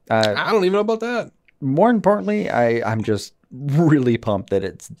don't know. I don't even know about that. More importantly, I'm just really pumped that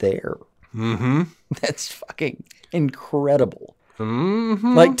it's there. Mm-hmm. That's fucking incredible.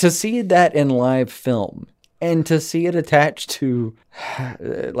 Mm-hmm. Like, to see that in live film and to see it attached to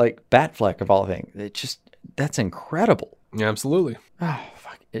like Batfleck of all things, that's incredible. Yeah, absolutely. Oh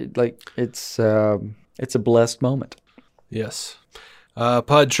fuck! It's a blessed moment. Yes.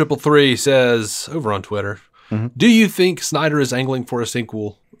 Pud333 says over on Twitter, do you think Snyder is angling for a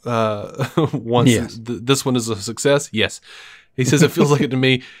sequel once this one is a success? Yes. He says it feels like it to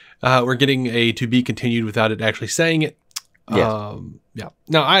me. We're getting a to be continued without it actually saying it. Yeah.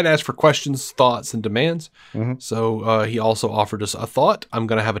 Now, I had asked for questions, thoughts, and demands. So he also offered us a thought. I'm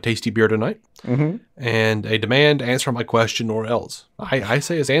going to have a tasty beer tonight. And a demand, answer my question or else. I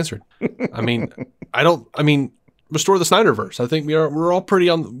say it's answered. I mean, restore the Snyderverse. I think we're all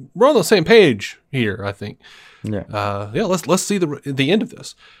we're on the same page here, I think. Yeah. Let's see the end of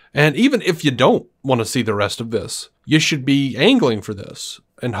this. And even if you don't want to see the rest of this, you should be angling for this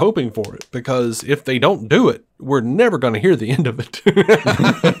and hoping for it, because if they don't do it, we're never going to hear the end of it.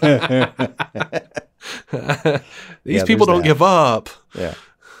 These people don't give up. Yeah.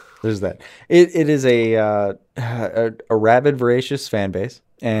 There's that. It is a rabid, voracious fan base,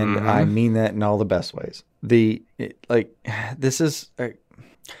 and I mean that in all the best ways. The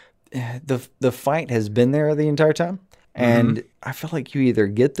fight has been there the entire time, and I feel like you either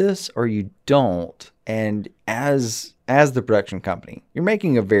get this or you don't. And as the production company, you're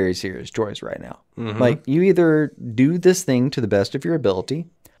making a very serious choice right now. Like, you either do this thing to the best of your ability,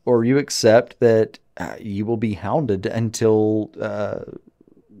 or you accept that you will be hounded until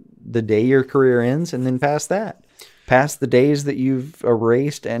the day your career ends, and then past the days that you've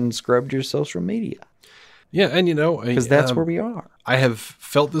erased and scrubbed your social media. Yeah, and because that's where we are. I have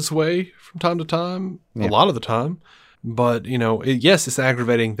felt this way from time to time, a lot of the time. But, yes, it's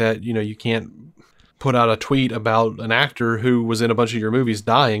aggravating that, you can't put out a tweet about an actor who was in a bunch of your movies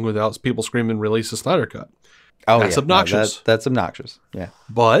dying without people screaming, release the Snyder Cut. Oh, that's obnoxious. No, that's obnoxious. Yeah.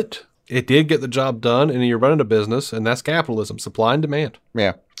 But it did get the job done, and you're running a business, and that's capitalism, supply and demand.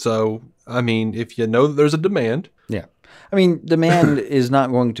 Yeah. So, if you know that there's a demand. Yeah. Demand is not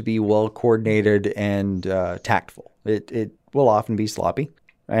going to be well coordinated and tactful. It will often be sloppy.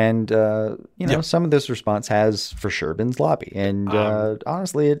 And, some of this response has for sure been sloppy. And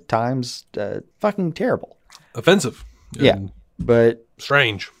honestly, at times, fucking terrible. Offensive. Yeah. But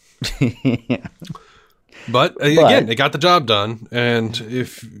strange. Yeah. But again, they got the job done. And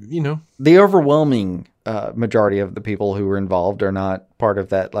if, the overwhelming majority of the people who were involved are not part of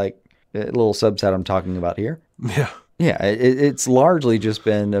that, little subset I'm talking about here. Yeah. Yeah, it's largely just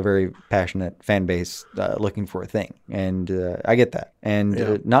been a very passionate fan base looking for a thing, and I get that.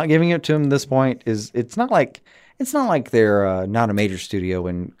 And not giving it to them at this point it's not like they're not a major studio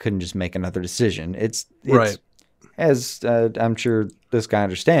and couldn't just make another decision. It's right. As I'm sure this guy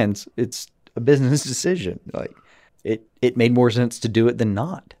understands, it's a business decision. Like it made more sense to do it than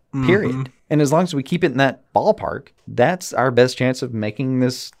not. Period. And as long as we keep it in that ballpark, that's our best chance of making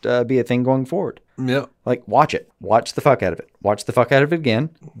this be a thing going forward. Yeah. Like, watch it. Watch the fuck out of it. Watch the fuck out of it again.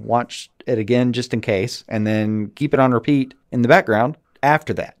 Watch it again just in case. And then keep it on repeat in the background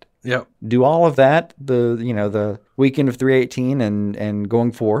after that. Yep. Do all of that, the weekend of 3/18 and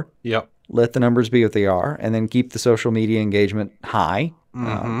going forward. Yep. Let the numbers be what they are. And then keep the social media engagement high.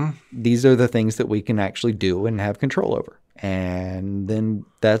 These are the things that we can actually do and have control over. And then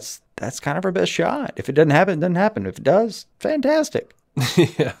that's kind of our best shot. If it doesn't happen, it doesn't happen. If it does, fantastic.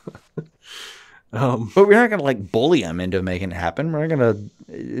 Yeah. But we're not going to bully them into making it happen. We're not going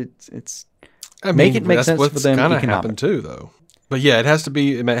to, make it make sense for them economically. That's happen too, though. But yeah, it has to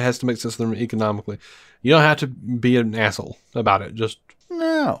make sense for them economically. You don't have to be an asshole about it. Just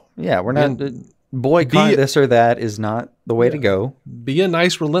no. Yeah, we're not boycott this or that is not the way to go. Be a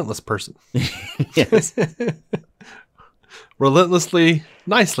nice, relentless person. Yes. Relentlessly,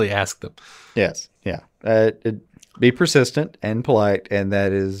 nicely ask them. Yes. Yeah. Be persistent and polite, and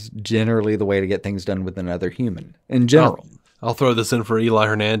that is generally the way to get things done with another human in general. I'll throw this in for Eli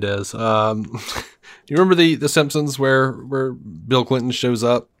Hernandez. You remember the Simpsons where Bill Clinton shows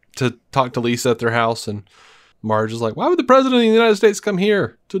up to talk to Lisa at their house, and Marge is like, why would the president of the United States come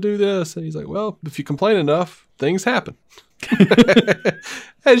here to do this? And he's like, well, if you complain enough, things happen.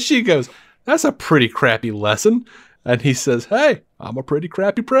 And she goes, that's a pretty crappy lesson. And he says, hey, I'm a pretty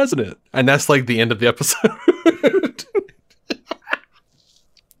crappy president. And that's the end of the episode.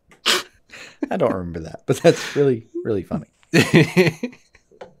 I don't remember that, but that's really, really funny.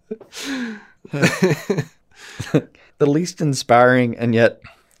 The least inspiring and yet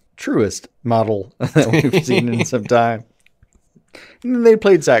truest model that we've seen in some time. And they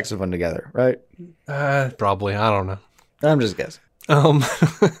played saxophone together, right? Probably. I don't know. I'm just guessing.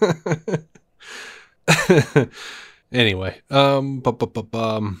 Anyway,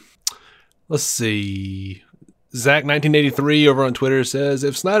 let's see. Zack 1983 over on Twitter says,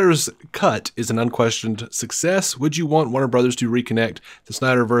 if Snyder's cut is an unquestioned success, would you want Warner Brothers to reconnect the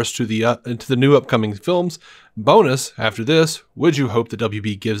Snyderverse to the new upcoming films? Bonus, after this, would you hope that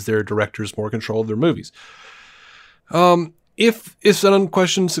WB gives their directors more control of their movies? If it's an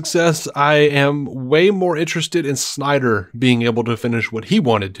unquestioned success, I am way more interested in Snyder being able to finish what he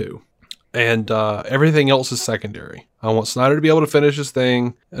wanted to. And everything else is secondary. I want Snyder to be able to finish his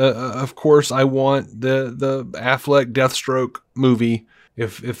thing. Of course, I want the Affleck Deathstroke movie,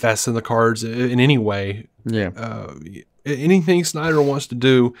 if that's in the cards in any way. Yeah. Anything Snyder wants to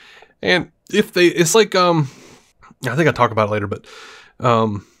do. And it's like, I think I'll talk about it later, but,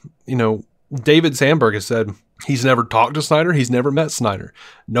 David Samberg has said he's never talked to Snyder. He's never met Snyder.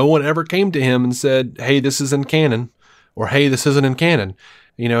 No one ever came to him and said, hey, this is in canon, or hey, this isn't in canon.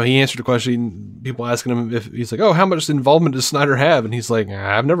 He answered a question, people asking him if he's like, oh, how much involvement does Snyder have? And he's like,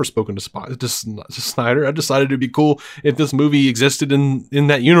 I've never spoken to Snyder. I decided it'd be cool if this movie existed in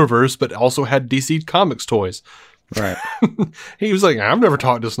that universe, but also had DC Comics toys. Right. He was like, I've never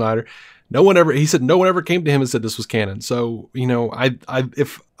talked to Snyder. He said no one ever came to him and said this was canon. So,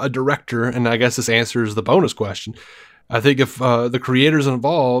 if a director, and I guess this answers the bonus question, I think if the creators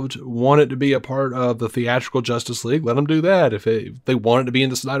involved want it to be a part of the theatrical Justice League, let them do that. If they want it to be in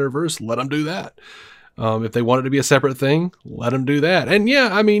the Snyderverse, let them do that. If they want it to be a separate thing, let them do that. And yeah,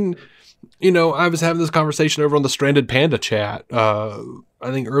 I mean, I was having this conversation over on the Stranded Panda chat, I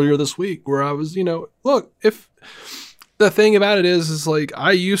think earlier this week, where I was, look, if the thing about it is like,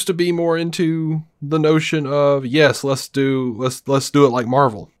 I used to be more into the notion of, yes, let's do it like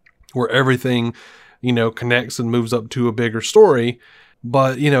Marvel, where everything connects and moves up to a bigger story,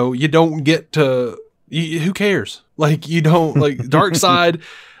 but you don't get to, who cares? Like, you don't like Darkseid,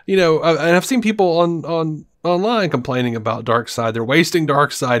 and I've seen people online complaining about Darkseid. They're wasting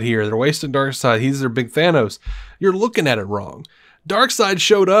Darkseid here. They're wasting Darkseid. He's their big Thanos. You're looking at it wrong. Darkseid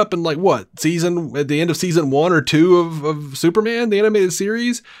showed up in at the end of season 1 or 2 of Superman, the animated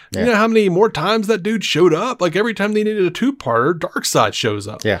series. Yeah. You know how many more times that dude showed up? Like, every time they needed a 2-parter, Darkseid shows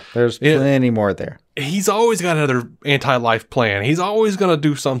up. Yeah, there's plenty more there. He's always got another anti-life plan. He's always going to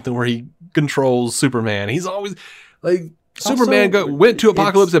do something where he controls Superman. He's always Superman went to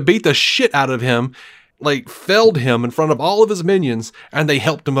Apocalypse and beat the shit out of him, felled him in front of all of his minions, and they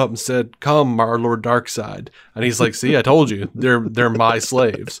helped him up and said, come, our Lord Darkseid. And he's like, see, I told you, they're my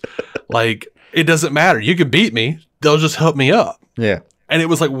slaves. It doesn't matter. You can beat me. They'll just help me up. Yeah. And it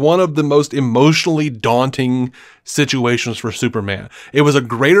was one of the most emotionally daunting situations for Superman. It was a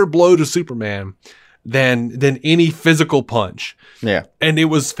greater blow to Superman than any physical punch. Yeah. And it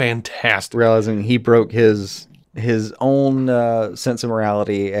was fantastic. Realizing he broke his own sense of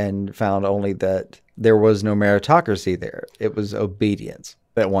morality and found only that there was no meritocracy there. It was obedience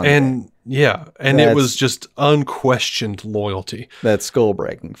that won. And yeah, and it was just unquestioned loyalty. That's skull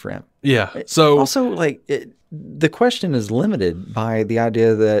breaking for him. Yeah. So also, the question is limited by the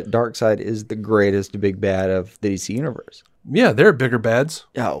idea that Darkseid is the greatest big bad of the DC universe. Yeah, there are bigger bads.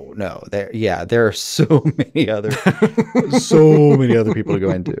 Oh no, there are so many other people to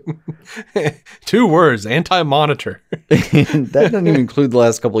go into. 2 words: Anti-Monitor. That doesn't even include the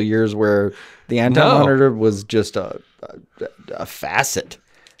last couple of years where the Anti-Monitor was just a facet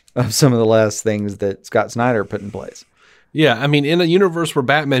of some of the last things that Scott Snyder put in place. Yeah, I mean, in a universe where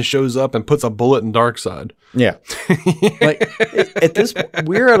Batman shows up and puts a bullet in Darkseid. Yeah. At this,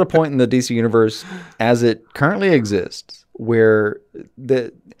 we're at a point in the DC universe as it currently exists where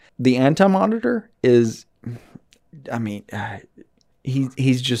the Anti-Monitor is, I mean,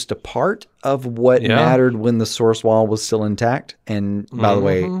 he's just a part of what mattered when the source wall was still intact. And by the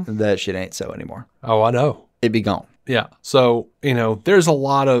way, that shit ain't so anymore. Oh, I know. It'd be gone. Yeah. So, there's a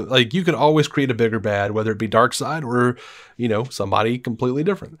lot of, you can always create a bigger bad, whether it be Darkseid or, somebody completely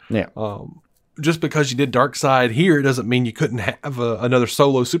different. Yeah. Just because you did Darkseid here doesn't mean you couldn't have another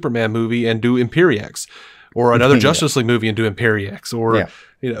solo Superman movie and do Imperiex, or another Justice League movie and do Imperiex, or,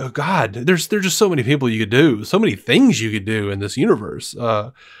 God, there's just so many people you could do, so many things you could do in this universe.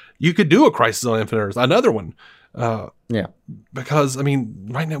 You could do a Crisis on Infinite Earths, another one. Because, I mean,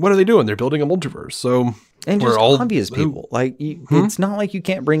 right now, what are they doing? They're building a multiverse. So, and just obvious people. It's not like you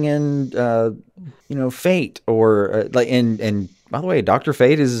can't bring in, Fate or and by the way, Dr.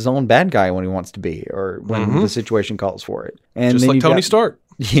 Fate is his own bad guy when he wants to be, or when the situation calls for it. And just then like Tony Stark.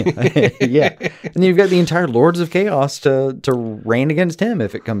 Yeah, yeah. And then you've got the entire Lords of Chaos to reign against him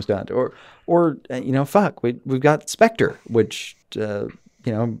if it comes down to, or fuck, we've got Spectre, which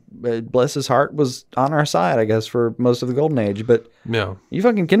bless his heart, was on our side, I guess, for most of the Golden Age. But yeah, you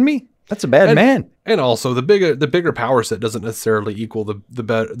fucking kidding me? That's a bad man. And also, the bigger power set doesn't necessarily equal the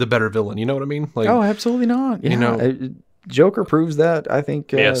better villain. You know what I mean? Like, oh, absolutely not. Yeah, Joker proves that. I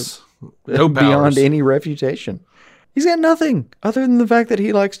think. Yes. No powers. Beyond any refutation. He's got nothing other than the fact that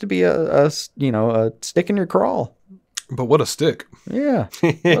he likes to be a stick in your crawl. But what a stick! Yeah,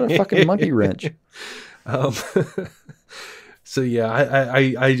 what a fucking monkey wrench. So yeah,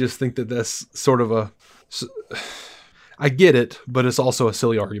 I just think that that's sort of I get it, but it's also a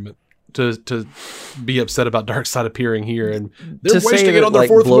silly argument to be upset about Darkseid appearing here, and they're wasting it on their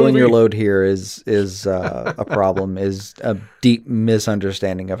fourth blowing movie. Your load here is a problem. Is a deep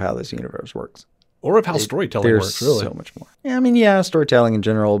misunderstanding of how this universe works. Or of how storytelling works, really. So much more. Yeah, I mean, yeah, storytelling in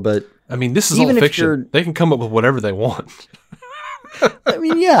general, but... I mean, this is all fiction. They can come up with whatever they want. I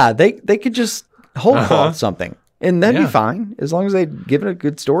mean, yeah, they could just whole cloth something, and that'd be fine. As long as they give it a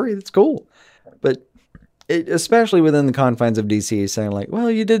good story, that's cool. But especially within the confines of DC, saying like,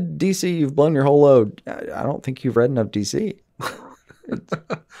 well, you did DC, you've blown your whole load. I don't think you've read enough DC.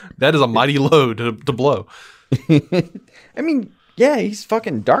 That is a mighty load to blow. I mean... yeah, he's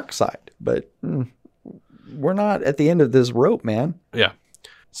fucking Darkseid, but we're not at the end of this rope, man. Yeah.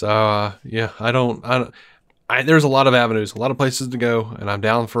 So, there's a lot of avenues, a lot of places to go, and I'm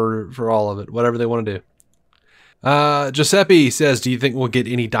down for all of it, whatever they want to do. Giuseppe says, do you think we'll get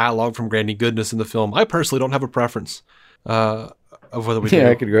any dialogue from Granny Goodness in the film? I personally don't have a preference of whether we do. Yeah,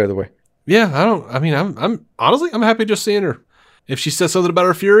 I could go either way. Yeah, I'm honestly, I'm happy just seeing her. If she says something about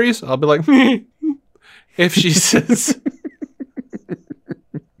her Furies, I'll be like, if she says...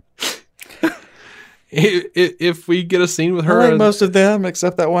 If we get a scene with her, I like most of them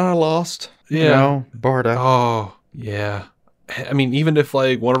except that one I lost. Yeah, Barda. Oh, yeah. I mean, even if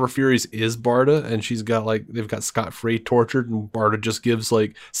like one of her Furies is Barda, and she's got they've got Scott free tortured, and Barda just gives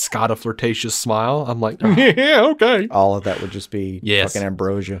like Scott a flirtatious smile, I'm like, yeah, okay. All of that would just be fucking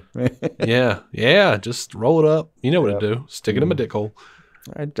ambrosia. yeah. Just roll it up. You know what to do. Stick it in my dick hole.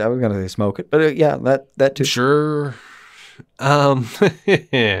 I was gonna say smoke it, but yeah, that too. Sure.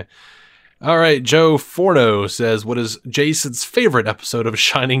 All right, Joe Forno says, what is Jason's favorite episode of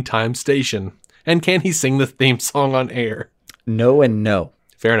Shining Time Station? And can he sing the theme song on air? No and no.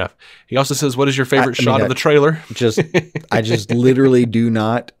 Fair enough. He also says, what is your favorite shot of the trailer? I just literally do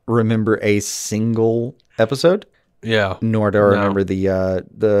not remember a single episode. Yeah. Nor do I remember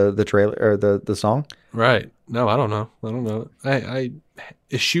the trailer or the song. Right. No, I don't know. I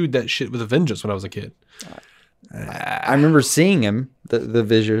eschewed that shit with a vengeance when I was a kid. I remember seeing him, the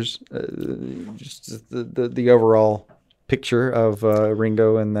visuals, just the overall picture of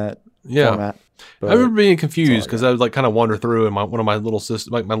Ringo in that format. But I remember being confused because I would like kind of wander through, and one of my little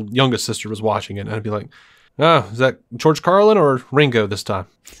sisters, like my youngest sister, was watching it, and I'd be like, "Oh, is that George Carlin or Ringo this time?"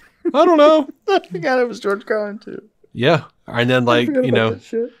 I don't know. I forgot it was George Carlin too. Yeah, and then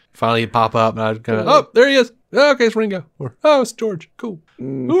finally he'd pop up, and I'd kind of, oh, there he is. Oh, okay, it's Ringo. Or, oh, it's George. Cool.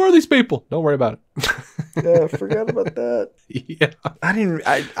 Who are these people? Don't worry about it. Yeah, I forgot about that. Yeah.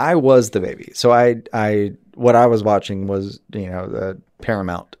 I was the baby. So what I was watching was, the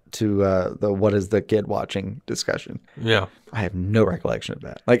Paramount to the what is the kid watching discussion. Yeah. I have no recollection of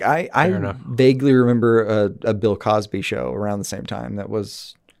that. Like I vaguely remember a Bill Cosby show around the same time that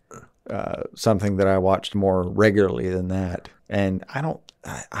was something that I watched more regularly than that. And I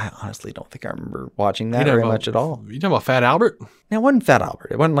honestly don't think I remember watching that very much at all. You talking about Fat Albert? No, it wasn't Fat Albert.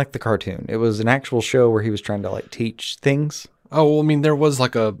 It wasn't like the cartoon. It was an actual show where he was trying to like teach things. Oh, well, I mean, there was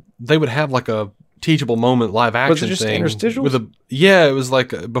they would have like a teachable moment live action thing. Was it just interstitials? Yeah, it was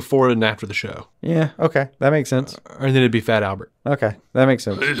like before and after the show. Yeah, okay. That makes sense. And then it'd be Fat Albert. Okay, that makes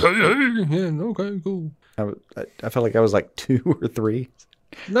sense. Yeah, okay, cool. I felt like I was like 2 or 3.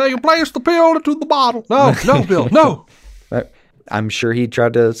 Now you place the pill into the bottle. No, Bill, no. I'm sure he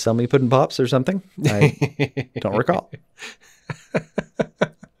tried to sell me pudding pops or something. I don't recall.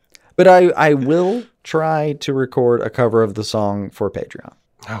 But I will try to record a cover of the song for Patreon.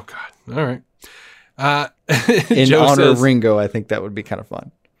 Oh, God. All right. In Joe honor of Ringo, I think that would be kind of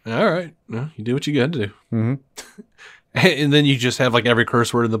fun. All right. Well, you do what you got to do. Mm-hmm. And then you just have like every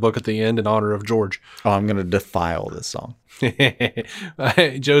curse word in the book at the end in honor of George. Oh, I'm going to defile this song.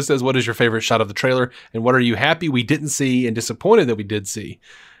 Joe says, what is your favorite shot of the trailer? And what are you happy we didn't see and disappointed that we did see?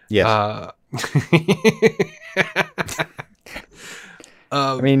 Yes.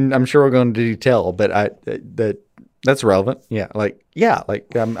 I mean, I'm sure we're going to detail, but That's relevant.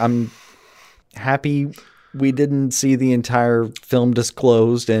 I'm happy we didn't see the entire film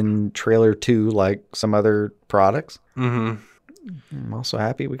disclosed in trailer 2 like some other products. I'm also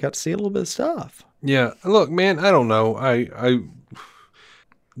happy we got to see a little bit of stuff. Yeah. Look, man, I don't know.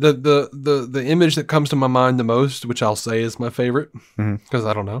 The image that comes to my mind the most, which I'll say is my favorite, because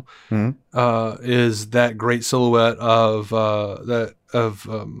I don't know, is that great silhouette of the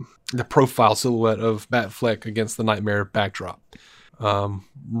profile silhouette of Batfleck against the Knightmare backdrop.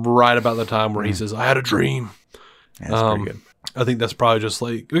 Right about the time where he says, "I had a dream." That's pretty good. I think that's probably just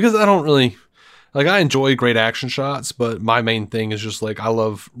like, because I don't really like, I enjoy great action shots, but my main thing is just like, I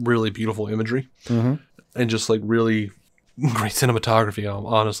love really beautiful imagery and just like really great cinematography.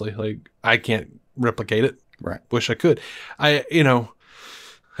 Honestly, like I can't replicate it. Right. Wish I could. And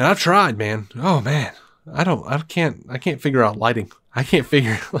I've tried, man. Oh man, I can't figure out lighting. I can't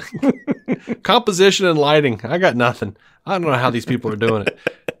figure like composition and lighting. I got nothing. I don't know how these people are doing it.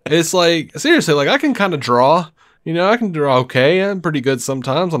 It's like, seriously, like I can kind of draw, I can draw okay. I'm pretty good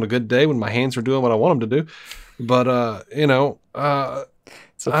sometimes on a good day when my hands are doing what I want them to do. But, It's a I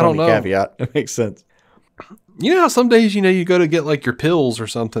don't funny know. caveat. It makes sense. You know how some days, you go to get like your pills or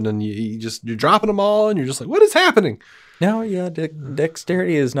something and you're dropping them all and you're just like, what is happening? No, yeah,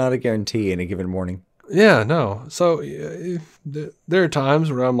 dexterity is not a guarantee in a given morning. Yeah, no. So there are times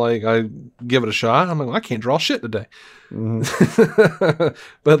where I'm like, I give it a shot. I'm like, well, I can't draw shit today.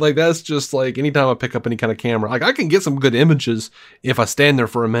 But like, that's just like anytime I pick up any kind of camera, like I can get some good images if I stand there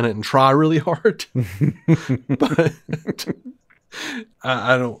for a minute and try really hard. But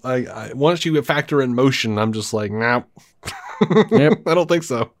I don't, once you factor in motion, I'm just like, nah, Yep. I don't think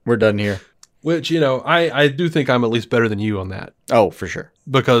so. We're done here. Which, I do think I'm at least better than you on that. Oh, for sure.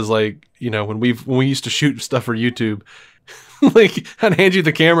 Because like, when we used to shoot stuff for YouTube, like I'd hand you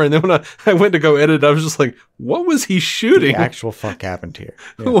the camera and then when I went to go edit, I was just like, what was he shooting? The actual fuck happened here.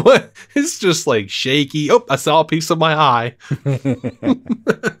 Yeah. What? It's just like shaky. Oh, I saw a piece of my eye.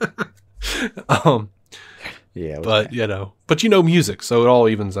 Yeah. But music, so it all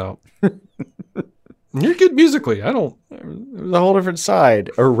evens out. You're good musically. It was a whole different side,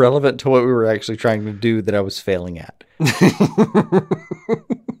 irrelevant to what we were actually trying to do that I was failing at.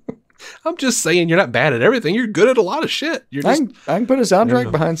 I'm just saying, you're not bad at everything. You're good at a lot of shit. You're just, I can put a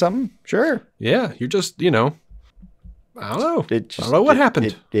soundtrack behind something. Sure. Yeah, you're just, I don't know. I don't know what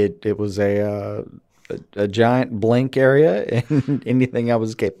happened. It was a giant blank area and anything I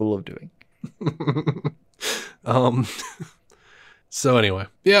was capable of doing. So anyway,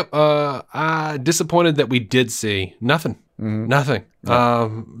 yep. Disappointed that we did see nothing. Nothing.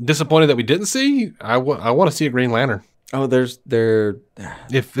 Yeah. Disappointed that we didn't see. I want to see a Green Lantern. Oh, if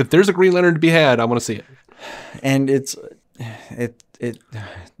there's a Green Lantern to be had, I want to see it. And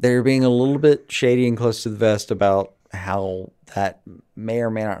they're being a little bit shady and close to the vest about how that may or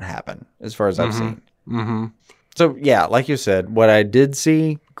may not happen, as far as I've seen. So yeah, like you said, what I did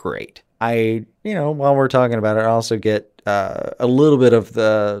see, great. While we're talking about it, I also get a little bit of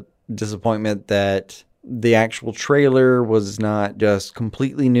the disappointment that the actual trailer was not just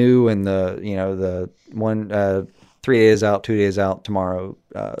completely new and the one 3 days out, 2 days out tomorrow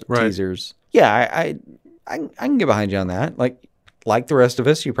teasers. Yeah, I can get behind you on that. Like the rest of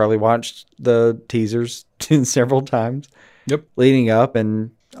us, you probably watched the teasers several times. Yep. Leading up,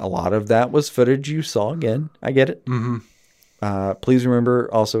 and a lot of that was footage you saw again. I get it. Please remember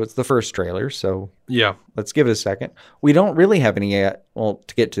also it's the first trailer, so yeah, let's give it a second. We don't really have any, to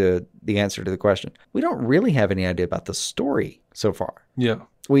get to the answer to the question, we don't really have any idea about the story so far. Yeah.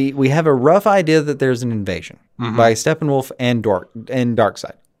 We have a rough idea that there's an invasion by Steppenwolf and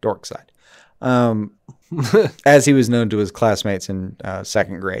Dorkside. As he was known to his classmates in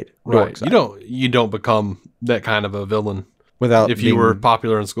second grade. Right. Dorkside. You don't become that kind of a villain if you were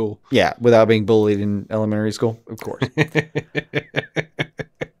popular in school. Yeah, without being bullied in elementary school, of course.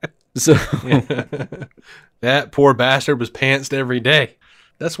 So that poor bastard was pantsed every day.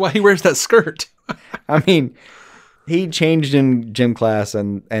 That's why he wears that skirt. I mean, he changed in gym class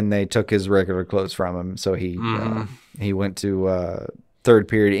and they took his regular clothes from him. So he went to third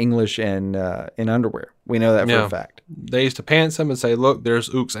period English and in underwear. We know that for a fact. They used to pants him and say, "Look, there's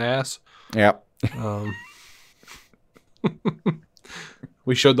Ook's ass." Yep.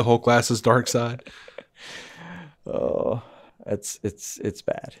 We showed the whole class's dark side. Oh, it's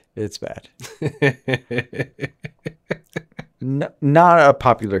bad. It's bad. Not a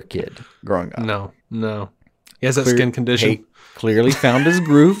popular kid growing up. No. He has that skin condition. Clearly found his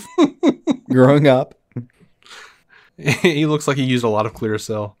groove growing up. He looks like he used a lot of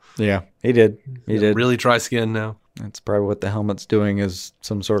Clearasil. Yeah, he did. He did. Really dry skin now. That's probably what the helmet's doing, is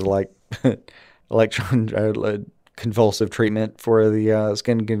some sort of like electron convulsive treatment for the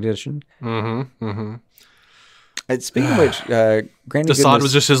skin condition. Mm-hmm. Mm-hmm. Speaking of which, Granny Desaad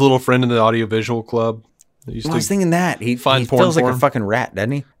was just his little friend in the audiovisual club. I was thinking that. He feels like him. a fucking rat,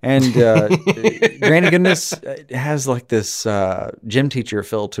 doesn't he? And Granny Goodness has like this gym teacher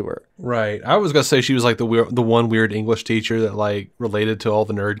feel to her. Right. I was going to say she was like the one weird English teacher that like related to all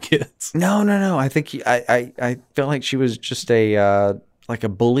the nerd kids. No. I think I feel like she was just a like a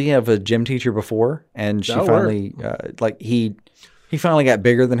bully of a gym teacher before, and she finally he finally got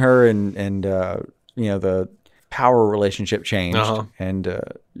bigger than her, and the power relationship changed,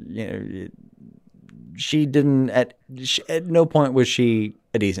 and she didn't at no point was she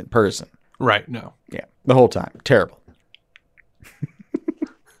a decent person. Right. No. Yeah. The whole time. Terrible.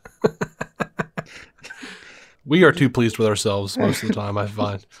 We are too pleased with ourselves most of the time, I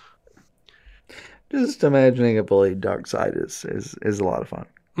find. Just imagining a bullied dark side is a lot of fun.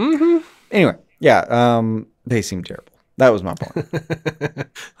 Mm-hmm. Anyway, yeah, they seem terrible. That was my point.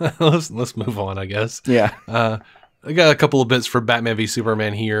 Let's move on, I guess. Yeah. I got a couple of bits for Batman v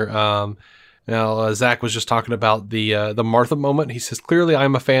Superman here. Now, Zach was just talking about the Martha moment. He says, clearly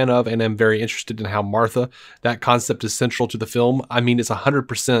I'm a fan of and am very interested in how Martha, that concept is central to the film. I mean, it's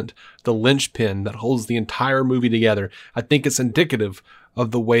 100% the linchpin that holds the entire movie together. I think it's indicative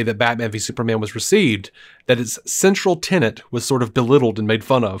of the way that Batman v Superman was received, that its central tenet was sort of belittled and made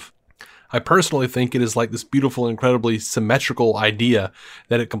fun of. I personally think it is like this beautiful, incredibly symmetrical idea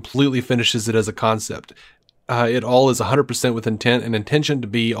that it completely finishes it as a concept. It all is 100% with intent and intention to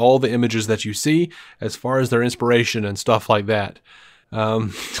be all the images that you see as far as their inspiration and stuff like that.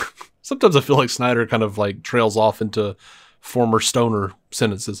 Sometimes I feel like Snyder kind of like trails off into former stoner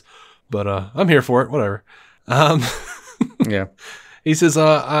sentences, but I'm here for it, whatever. Yeah. He says,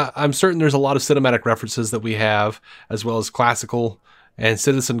 I'm certain there's a lot of cinematic references that we have, as well as classical, and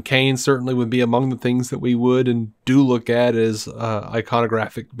Citizen Kane certainly would be among the things that we would and do look at as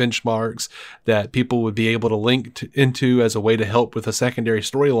iconographic benchmarks that people would be able to link into as a way to help with a secondary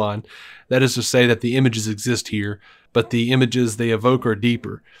storyline. That is to say that the images exist here, but the images they evoke are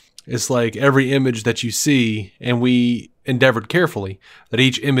deeper. It's like every image that you see, and we endeavored carefully that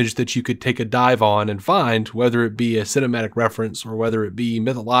each image that you could take a dive on and find, whether it be a cinematic reference or whether it be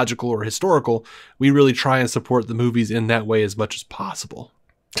mythological or historical, we really try and support the movies in that way as much as possible.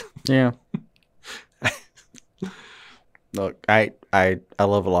 Yeah. Look, I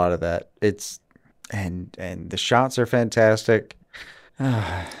love a lot of that. It's and the shots are fantastic.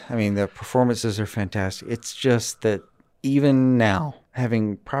 I mean, the performances are fantastic. It's just that even now,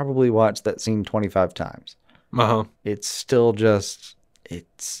 having probably watched that scene 25 times, it's still just,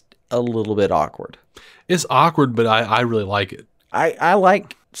 it's a little bit awkward. It's awkward, but I really like it. I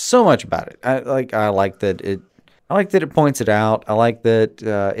like so much about it. I like that it points it out. I like that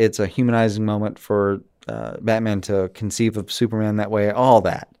it's a humanizing moment for Batman to conceive of Superman that way. All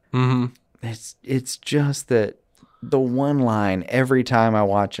that. Mm-hmm. It's just that the one line every time I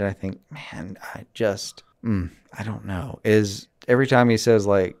watch it, I think, man, I don't know. Is every time he says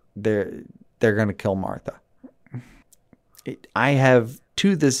like they're gonna kill Martha. I have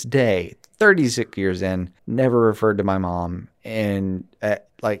to this day, 36 years in, never referred to my mom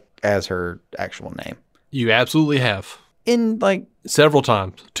as her actual name. You absolutely have. In like several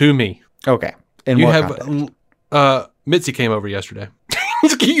times to me. Okay. In you what have context? Mitzi came over yesterday.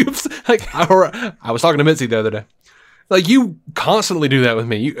 I was talking to Mitzi the other day. Like, you constantly do that with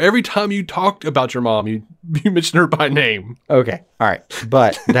me. Every time you talked about your mom, you mentioned her by name. Okay. All right.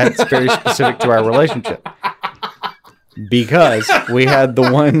 But that's very specific to our relationship. Because we had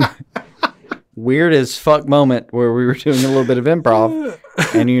the one weird as fuck moment where we were doing a little bit of improv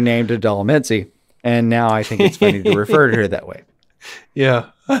and you named a doll Mitzi. And now I think it's funny to refer to her that way. Yeah.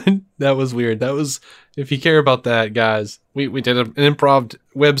 That was weird. That was, if you care about that, guys, we did an improv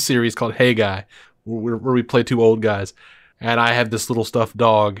web series called Hey Guy, where we play two old guys, and I had this little stuffed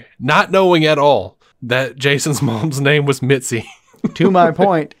dog, not knowing at all that Jason's mom's name was Mitzi. To my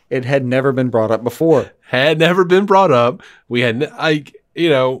point, it had never been brought up before. Had never been brought up. We had,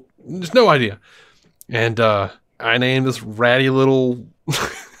 there's no idea. And I named this ratty little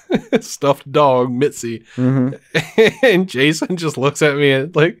stuffed dog Mitzi. Mm-hmm. And Jason just looks at me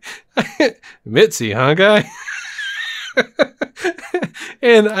and like, Mitzi, huh, guy?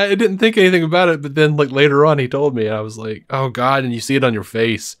 And I didn't think anything about it, but then like later on he told me, and I was like, oh God, and you see it on your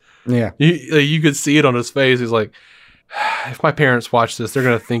face. Yeah. You could see it on his face. He's like, if my parents watch this, they're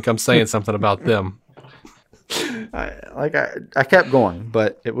going to think I'm saying something about them. I kept going,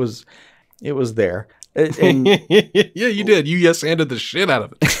 but it was there. And yeah, you did. You yes-anded the shit out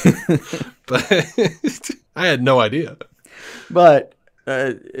of it. But I had no idea. But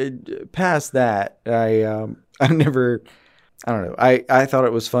past that, I don't know. I thought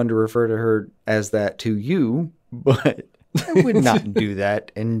it was fun to refer to her as that to you, but I would not do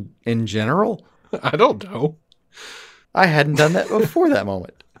that in general. I don't know. I hadn't done that before that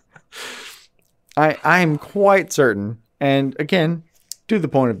moment. I'm quite certain, and again, to the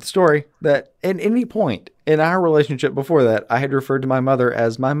point of the story, that at any point in our relationship before that, I had referred to my mother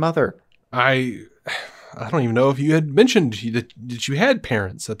as my mother. I don't even know if you had mentioned that you had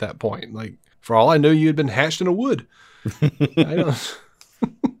parents at that point. Like, for all I know, you had been hatched in a wood. I don't.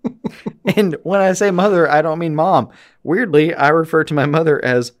 And when I say mother, I don't mean mom. Weirdly, I refer to my mother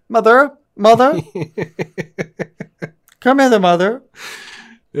as mother. Come hither, mother.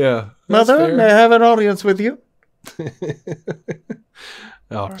 Yeah. Mother, fair. may I have an audience with you?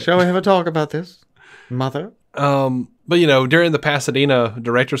 All right. Shall we have a talk about this, mother? But during the Pasadena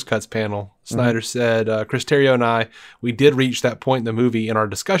director's cuts panel, Snyder said, Chris Terrio and I, we did reach that point in the movie in our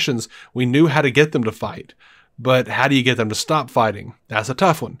discussions. We knew how to get them to fight, but how do you get them to stop fighting? That's a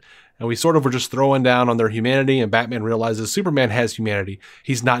tough one. And we sort of were just throwing down on their humanity, and Batman realizes Superman has humanity.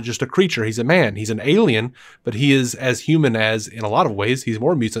 He's not just a creature. He's a man. He's an alien, but he is as human as, in a lot of ways, he's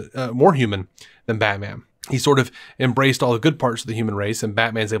more human than Batman. He sort of embraced all the good parts of the human race, and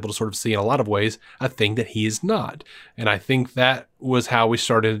Batman's able to sort of see in a lot of ways a thing that he is not. And I think that was how we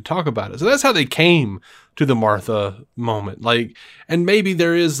started to talk about it. So that's how they came to the Martha moment. Like, and maybe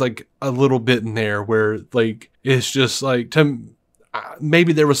there is like a little bit in there where like, it's just like,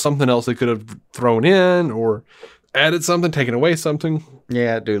 maybe there was something else they could have thrown in or added something, taken away something.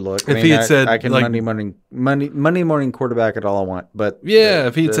 Yeah, dude, look. If he had said, I can like, Monday morning quarterback it all I want, but yeah,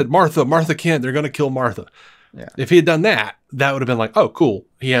 if he had said Martha Kent, they're going to kill Martha. Yeah. If he had done that, that would have been like, oh, cool.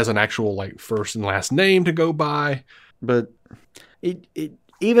 He has an actual like first and last name to go by. But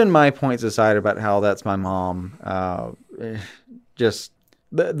even my points aside about how that's my mom, just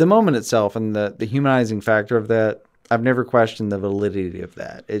the moment itself and the humanizing factor of that, I've never questioned the validity of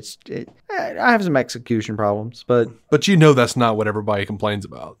that. I have some execution problems, but that's not what everybody complains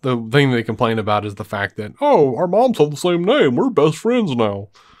about. The thing they complain about is the fact that, oh, our moms have the same name. We're best friends now,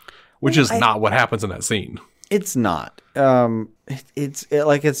 which is not what happens in that scene. It's not. It's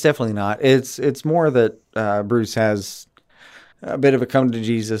definitely not. It's more that Bruce has a bit of a come to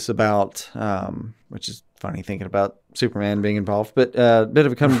Jesus about, which is funny thinking about Superman being involved, but a bit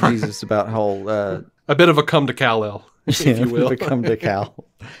of a come to Jesus about how. A bit of a come to Kal-El, if you will. A bit of a come to Cal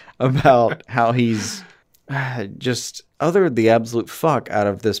about how he's just othered the absolute fuck out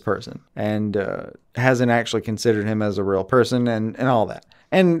of this person and hasn't actually considered him as a real person and all that.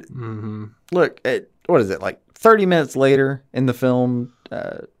 And look, what is it, like 30 minutes later in the film?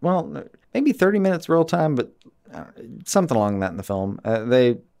 Well, maybe 30 minutes real time, but something along that in the film.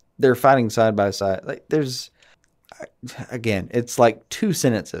 They're fighting side by side. Like there's. Again, it's like two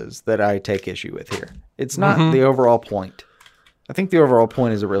sentences that I take issue with here. It's not the overall point. I think the overall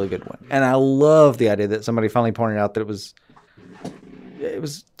point is a really good one. And I love the idea that somebody finally pointed out that it was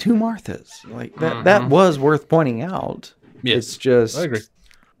two Marthas. Like that was worth pointing out. Yes, it's just I agree.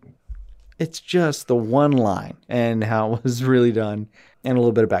 It's just the one line and how it was really done and a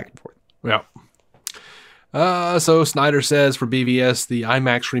little bit of back and forth. Yeah. So Snyder says for BVS, the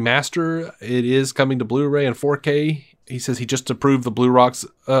IMAX remaster, it is coming to Blu-ray and 4K. He says he just approved the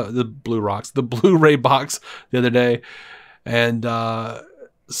the Blu-ray box the other day. And,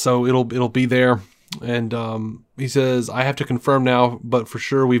 so it'll be there. And, he says, I have to confirm now, but for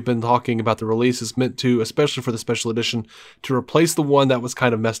sure we've been talking about the release is meant to, especially for the special edition, to replace the one that was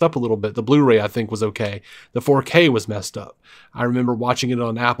kind of messed up a little bit. The Blu-ray, I think, was okay. The 4K was messed up. I remember watching it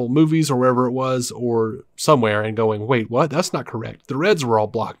on Apple Movies or wherever it was or somewhere and going, wait, what? That's not correct. The reds were all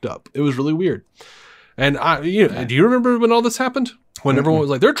blocked up. It was really weird. And do you remember when all this happened? When everyone was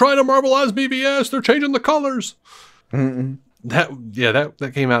like, they're trying to Marvelize BVS. They're changing the colors.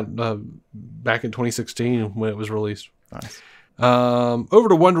 That came out back in 2016 when it was released. Nice. Over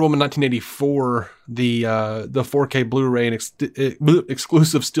to Wonder Woman 1984, the 4K Blu-ray and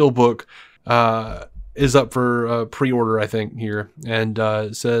exclusive Steelbook is up for pre-order, I think, here. And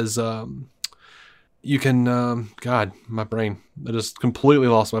it says you can, God, my brain, I just completely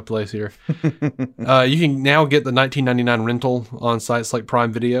lost my place here. You can now get the $19.99 rental on sites like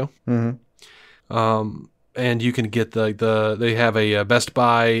Prime Video. And you can get they have a Best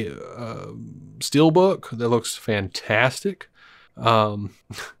Buy Steelbook that looks fantastic for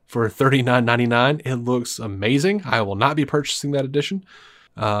 $39.99. It looks amazing. I will not be purchasing that edition.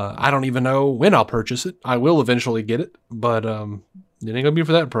 I don't even know when I'll purchase it. I will eventually get it, but it ain't gonna be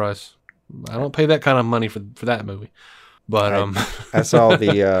for that price. I don't pay that kind of money for that movie. But I saw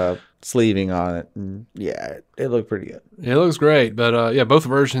the sleeving on it. And yeah, it looked pretty good. It looks great, but yeah, both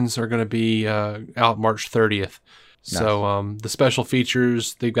versions are going to be out March 30th. Nice. So the special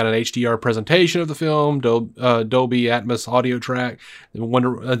features, they've got an HDR presentation of the film, Dolby Atmos audio track,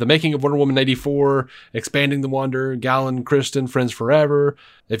 the making of Wonder Woman 84, Expanding the Wonder, Galen Kristen, Friends Forever.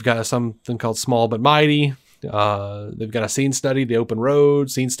 They've got something called Small But Mighty. They've got a scene study, The Open Road,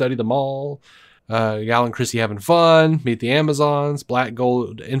 scene study, The Mall. Gal and Chrissy Having Fun, Meet the Amazons, Black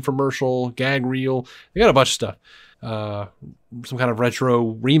Gold infomercial, gag reel. They got a bunch of stuff. Some kind of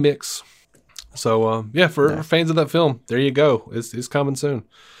retro remix. So, yeah, for fans of that film, there you go. It's coming soon.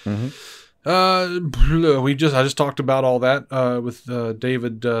 Mm-hmm. I just talked about all that with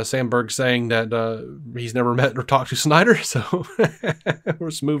David Samberg saying that he's never met or talked to Snyder. So we're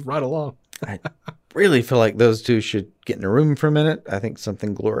just moved right along. I really feel like those two should get in a room for a minute. I think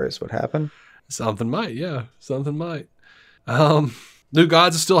something glorious would happen. Something might, yeah. Something might. New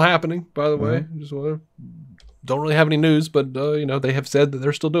Gods is still happening, by the way. Don't really have any news, but they have said that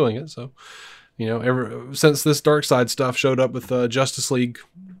they're still doing it. So, ever since this Dark Side stuff showed up with Justice League,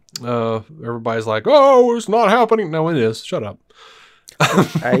 everybody's like, "Oh, it's not happening." No, it is. Shut up.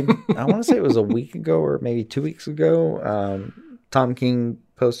 I want to say it was a week ago or maybe 2 weeks ago. Tom King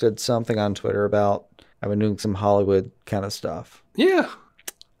posted something on Twitter about I've been doing some Hollywood kind of stuff. Yeah.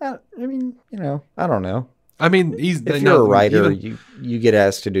 I mean, I don't know. I mean, if you're a writer, you get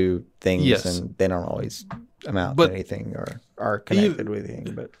asked to do things, and they don't always amount to anything or are connected with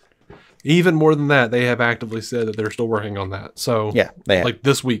anything. But even more than that, they have actively said that they're still working on that. So yeah, they have. Like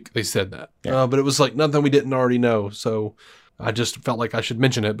this week, they said that. Yeah. But it was like nothing we didn't already know. So I just felt like I should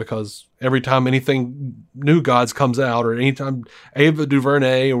mention it because every time anything New Gods comes out, or anytime Ava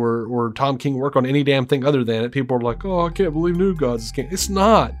DuVernay or Tom King work on any damn thing other than it, people are like, "Oh, I can't believe New Gods." It's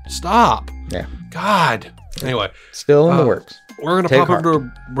not. Stop. Yeah. God. Anyway, still in the works. We're gonna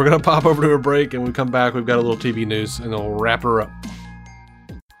pop over to a break, and when we come back, we've got a little TV news, and then we'll wrap her up.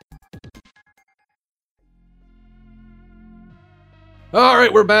 All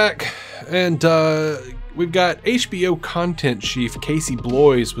right, we're back, and we've got HBO content chief Casey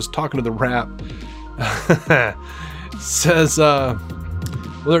Bloys was talking to the Wrap. Says,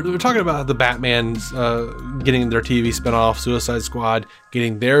 they're talking about the Batman's getting their TV spinoff, Suicide Squad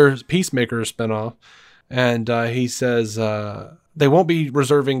getting their Peacemaker spinoff, and he says they won't be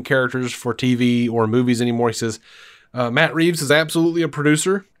reserving characters for TV or movies anymore. He says Matt Reeves is absolutely a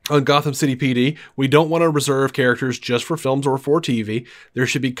producer on Gotham City PD. We don't want to reserve characters just for films or for TV. There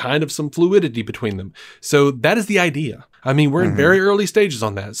should be kind of some fluidity between them. So that is the idea. I mean, we're in very early stages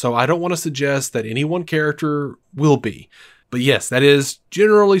on that. So I don't want to suggest that any one character will be. But yes, that is,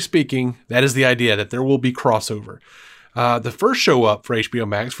 generally speaking, that is the idea, that there will be crossover. The first show up for HBO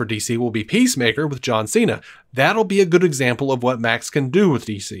Max for DC will be Peacemaker with John Cena. That'll be a good example of what Max can do with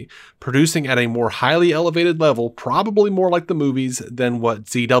DC, producing at a more highly elevated level, probably more like the movies than what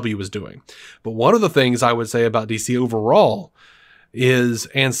CW was doing. But one of the things I would say about DC overall is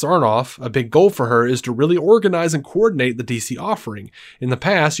Ann Sarnoff, a big goal for her is to really organize and coordinate the DC offering. In the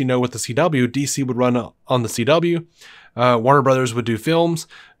past, with the CW, DC would run on the CW, Warner Brothers would do films,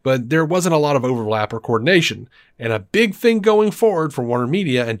 but there wasn't a lot of overlap or coordination. And a big thing going forward for Warner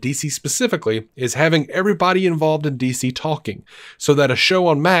Media and DC specifically is having everybody involved in DC talking so that a show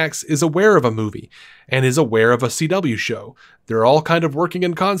on Max is aware of a movie and is aware of a CW show. They're all kind of working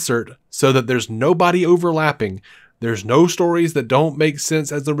in concert so that there's nobody overlapping. There's no stories that don't make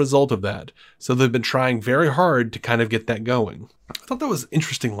sense as a result of that. So they've been trying very hard to kind of get that going. I thought that was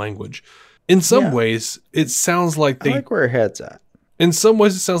interesting language. In some ways, it sounds like I like where her head's at. In some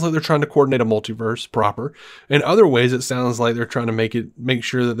ways, it sounds like they're trying to coordinate a multiverse proper. In other ways, it sounds like they're trying to make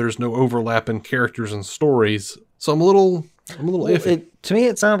sure that there's no overlap in characters and stories. So I'm a little iffy. To me,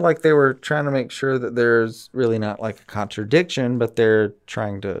 it sounded like they were trying to make sure that there's really not like a contradiction, but they're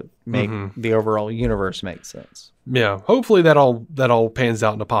trying to make the overall universe make sense. Yeah, hopefully that all pans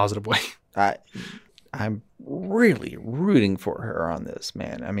out in a positive way. I'm really rooting for her on this,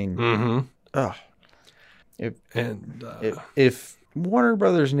 man. I mean, if Warner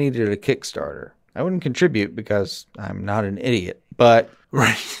Brothers needed a Kickstarter, I wouldn't contribute because I'm not an idiot, but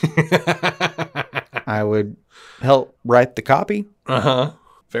right. I would help write the copy. Fair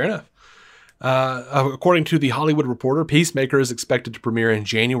enough. According to The Hollywood Reporter, Peacemaker is expected to premiere in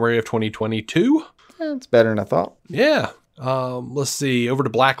January of 2022. It's better than I thought. Yeah. Let's see. Over to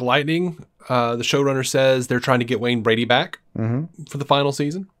Black Lightning. The showrunner says they're trying to get Wayne Brady back for the final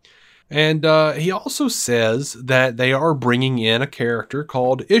season. And he also says that they are bringing in a character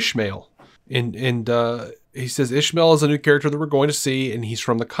called Ishmael. And he says Ishmael is a new character that we're going to see, and he's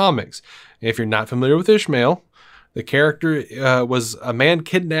from the comics. And if you're not familiar with Ishmael, The character was a man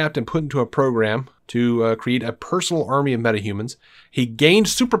kidnapped and put into a program to create a personal army of metahumans. He gained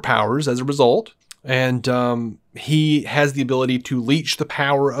superpowers as a result, and he has the ability to leech the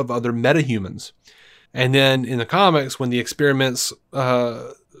power of other metahumans. And then in the comics, when the experiments,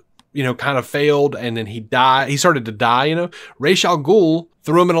 kind of failed, and then he started to die, Ra's al Ghul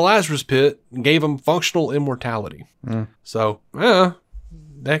threw him in a Lazarus pit and gave him functional immortality. So,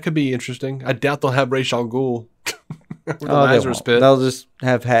 that could be interesting. I doubt they'll have Ra's al Ghul with the Lazarus pit. They'll just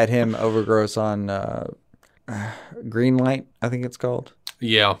have had him overgrowth on Green Light, I think it's called.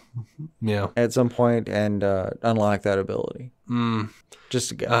 Yeah. At some point, and unlock that ability.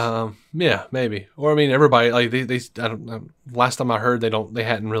 Just a guess. Yeah, maybe. Or everybody like they I don't know. Last time I heard they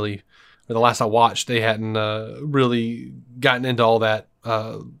hadn't really, or the last I watched, they hadn't really gotten into all that.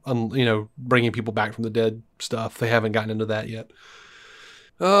 Bringing people back from the dead stuff. They haven't gotten into that yet.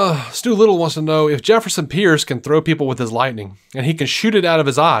 Stu Little wants to know if Jefferson Pierce can throw people with his lightning and he can shoot it out of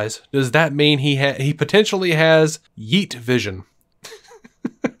his eyes. Does that mean he potentially has yeet vision?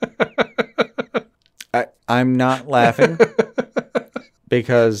 I'm not laughing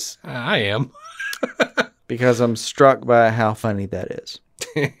because I am. because I'm struck by how funny that is.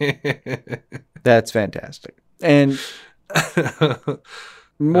 That's fantastic. And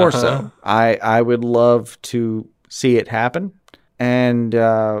more so, I would love to see it happen. And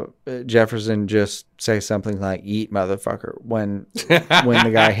Jefferson just say something like "Eat, motherfucker" when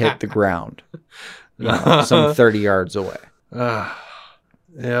the guy hit the ground, some 30 yards away.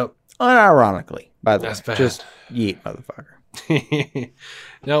 Yep. Unironically, by the way, bad. Just "Yeet, motherfucker."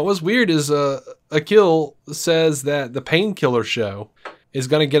 Now, what's weird is Akil says that the Painkiller show is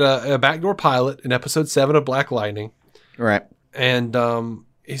going to get a backdoor pilot in episode 7 of Black Lightning. Right. And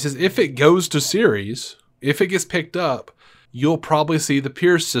he says if it goes to series, if it gets picked up, you'll probably see the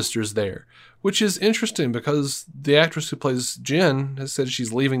Pierce sisters there, which is interesting because the actress who plays Jen has said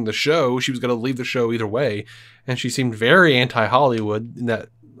she's leaving the show. She was going to leave the show either way, and she seemed very anti-Hollywood in that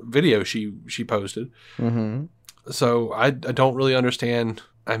video she posted. Mm-hmm. So I don't really understand.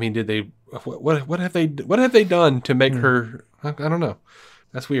 Did they what have they done to make her? I don't know.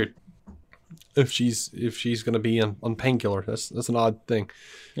 That's weird. If she's going to be on Painkiller, that's an odd thing.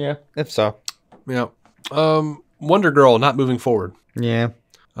 Yeah, if so. Yeah. Wonder Girl not moving forward. Yeah.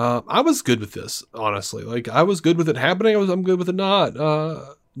 I was good with this, honestly. Like, I was good with it happening. I'm good with it not.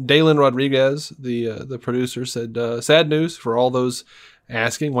 Dalen Rodriguez, the producer, said, sad news for all those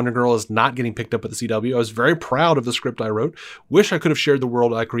asking. Wonder Girl is not getting picked up at the CW. I was very proud of the script I wrote. Wish I could have shared the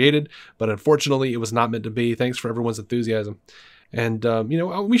world I created, but unfortunately it was not meant to be. Thanks for everyone's enthusiasm. And,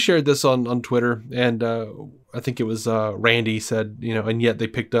 we shared this on Twitter, and I think it was Randy said, and yet they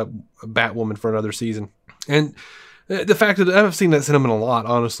picked up Batwoman for another season. And the fact that I've seen that sentiment a lot,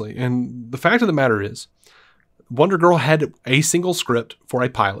 honestly. And the fact of the matter is, Wonder Girl had a single script for a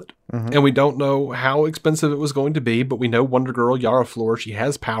pilot. Mm-hmm. And we don't know how expensive it was going to be, but we know Wonder Girl, Yara Flor, she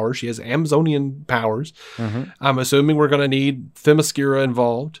has powers. She has Amazonian powers. Mm-hmm. I'm assuming we're going to need Themyscira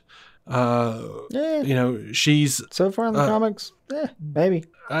involved. She's... So far in the comics, maybe.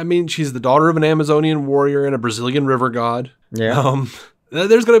 She's the daughter of an Amazonian warrior and a Brazilian river god. Yeah.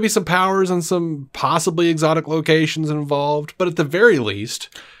 There's going to be some powers and some possibly exotic locations involved, but at the very least,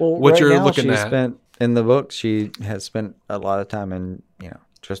 what you're looking at... In the book, she has spent a lot of time in,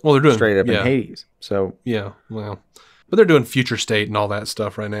 just they're doing, straight up in Hades. So yeah, well, but they're doing Future State and all that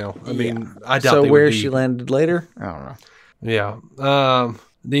stuff right now. I doubt. So where she landed later, I don't know. Yeah.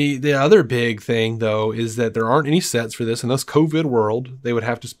 The other big thing though is that there aren't any sets for this in this COVID world. They would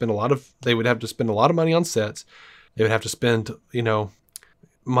have to spend a lot of money on sets. They would have to spend,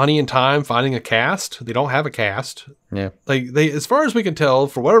 money and time finding a cast. They don't have a cast. Yeah. Like as far as we can tell,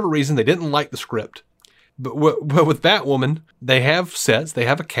 for whatever reason, they didn't like the script. But with Batwoman, they have sets, they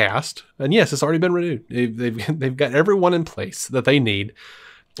have a cast, and yes, it's already been renewed. They've got everyone in place that they need.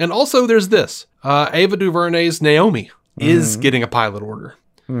 And also there's this, Ava DuVernay's Naomi is getting a pilot order.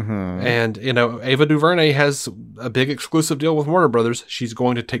 Mm-hmm. And, Ava DuVernay has a big exclusive deal with Warner Brothers. She's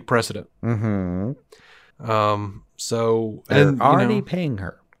going to take precedent. Mm-hmm. So they're already paying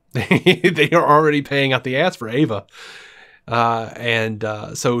her. They are already paying out the ass for Ava.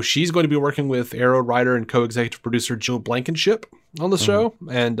 So she's going to be working with Arrow writer and co-executive producer Jill Blankenship on the show.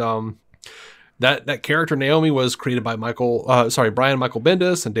 And that character Naomi was created by Brian Michael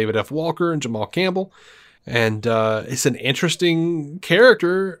Bendis and David F. Walker and Jamal Campbell. And it's an interesting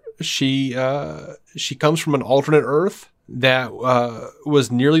character. She comes from an alternate Earth that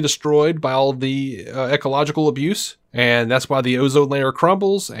was nearly destroyed by all the ecological abuse. And that's why the ozone layer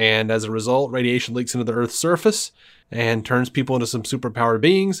crumbles. And as a result, radiation leaks into the Earth's surface and turns people into some superpowered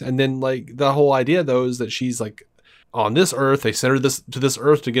beings. And then, the whole idea, though, is that she's, on this Earth. They sent her to this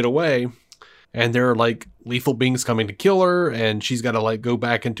Earth to get away. And there are like lethal beings coming to kill her, and she's got to like go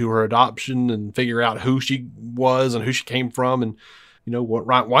back into her adoption and figure out who she was and who she came from, and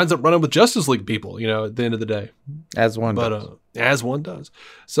what winds up running with Justice League people. At the end of the day, as one does. As one does.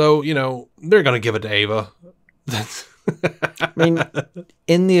 So they're gonna give it to Ava. I mean,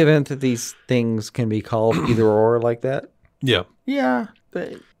 in the event that these things can be called either or like that. Yeah.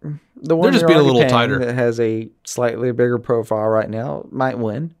 But the one they're just being a little tighter that has a slightly bigger profile right now might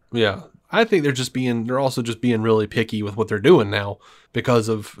win. Yeah. I think they're also just being really picky with what they're doing now because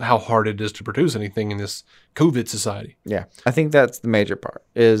of how hard it is to produce anything in this COVID society. Yeah. I think that's the major part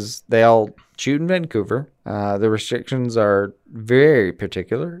is they all shoot in Vancouver. The restrictions are very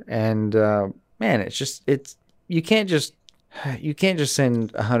particular, and man, you can't just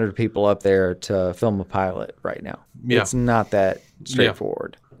send 100 people up there to film a pilot right now. Yeah. It's not that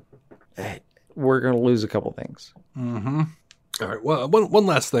straightforward. Yeah. We're going to lose a couple things. Mm-hmm. All right. Well, one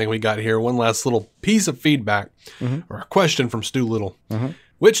last thing we got here. One last little piece of feedback or a question from Stu Little.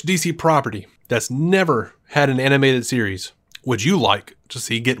 Which DC property that's never had an animated series would you like to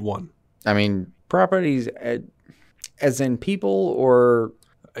see get one? I mean, properties as in people or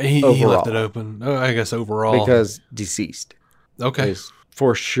he left it open. I guess overall. Because deceased. Okay. Is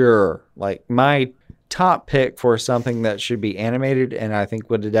for sure. Like my top pick for something that should be animated and I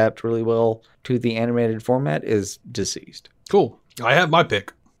think would adapt really well to the animated format is deceased. Cool. I have my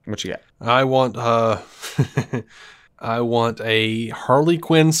pick. What you got? I want a Harley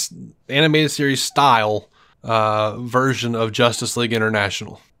Quinn animated series style version of Justice League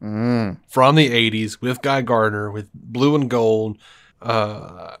International from the 80s with Guy Gardner with blue and gold.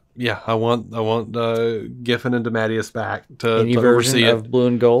 I want Giffen and DeMatteis back to Any version of blue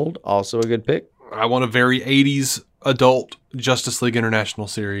and gold, also a good pick. I want a very 80s adult Justice League International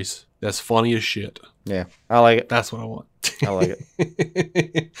series that's funny as shit. Yeah, I like it. That's what I want. I like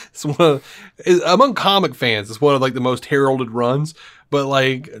it. It's among comic fans, it's one of like the most heralded runs, but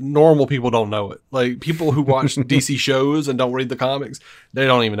like normal people don't know it. Like people who watch DC shows and don't read the comics, they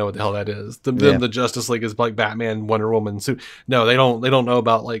don't even know what the hell that is. The Justice League is like Batman, Wonder Woman. So no, they don't know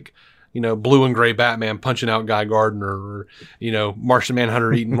about like blue and gray Batman punching out Guy Gardner or Martian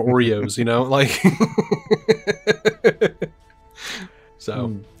Manhunter eating Oreos. Like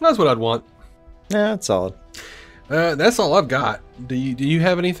so that's what I'd want. Yeah, that's solid. That's all I've got. Do you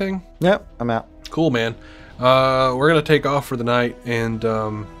have anything? Yep, I'm out. Cool, man. We're going to take off for the night, and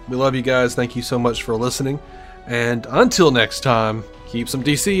we love you guys. Thank you so much for listening. And until next time, keep some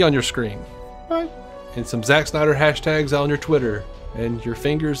DC on your screen. Bye. And some Zack Snyder hashtags on your Twitter. And your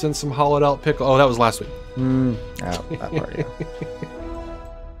fingers in some hollowed out pickle. Oh, that was last week. That part, yeah.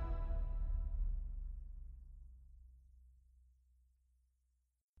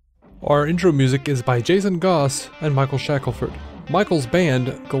 Our intro music is by Jason Goss and Michael Shackelford. Michael's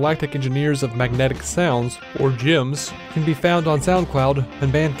band, Galactic Engineers of Magnetic Sounds, or GEMS, can be found on SoundCloud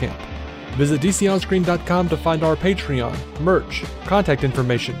and Bandcamp. Visit DCOnScreen.com to find our Patreon, merch, contact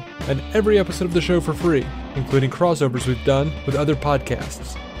information, and every episode of the show for free, including crossovers we've done with other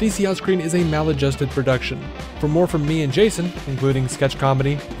podcasts. DC On Screen is a maladjusted production. For more from me and Jason, including sketch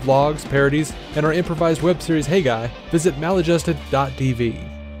comedy, vlogs, parodies, and our improvised web series Hey Guy, visit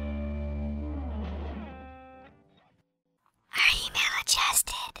maladjusted.tv.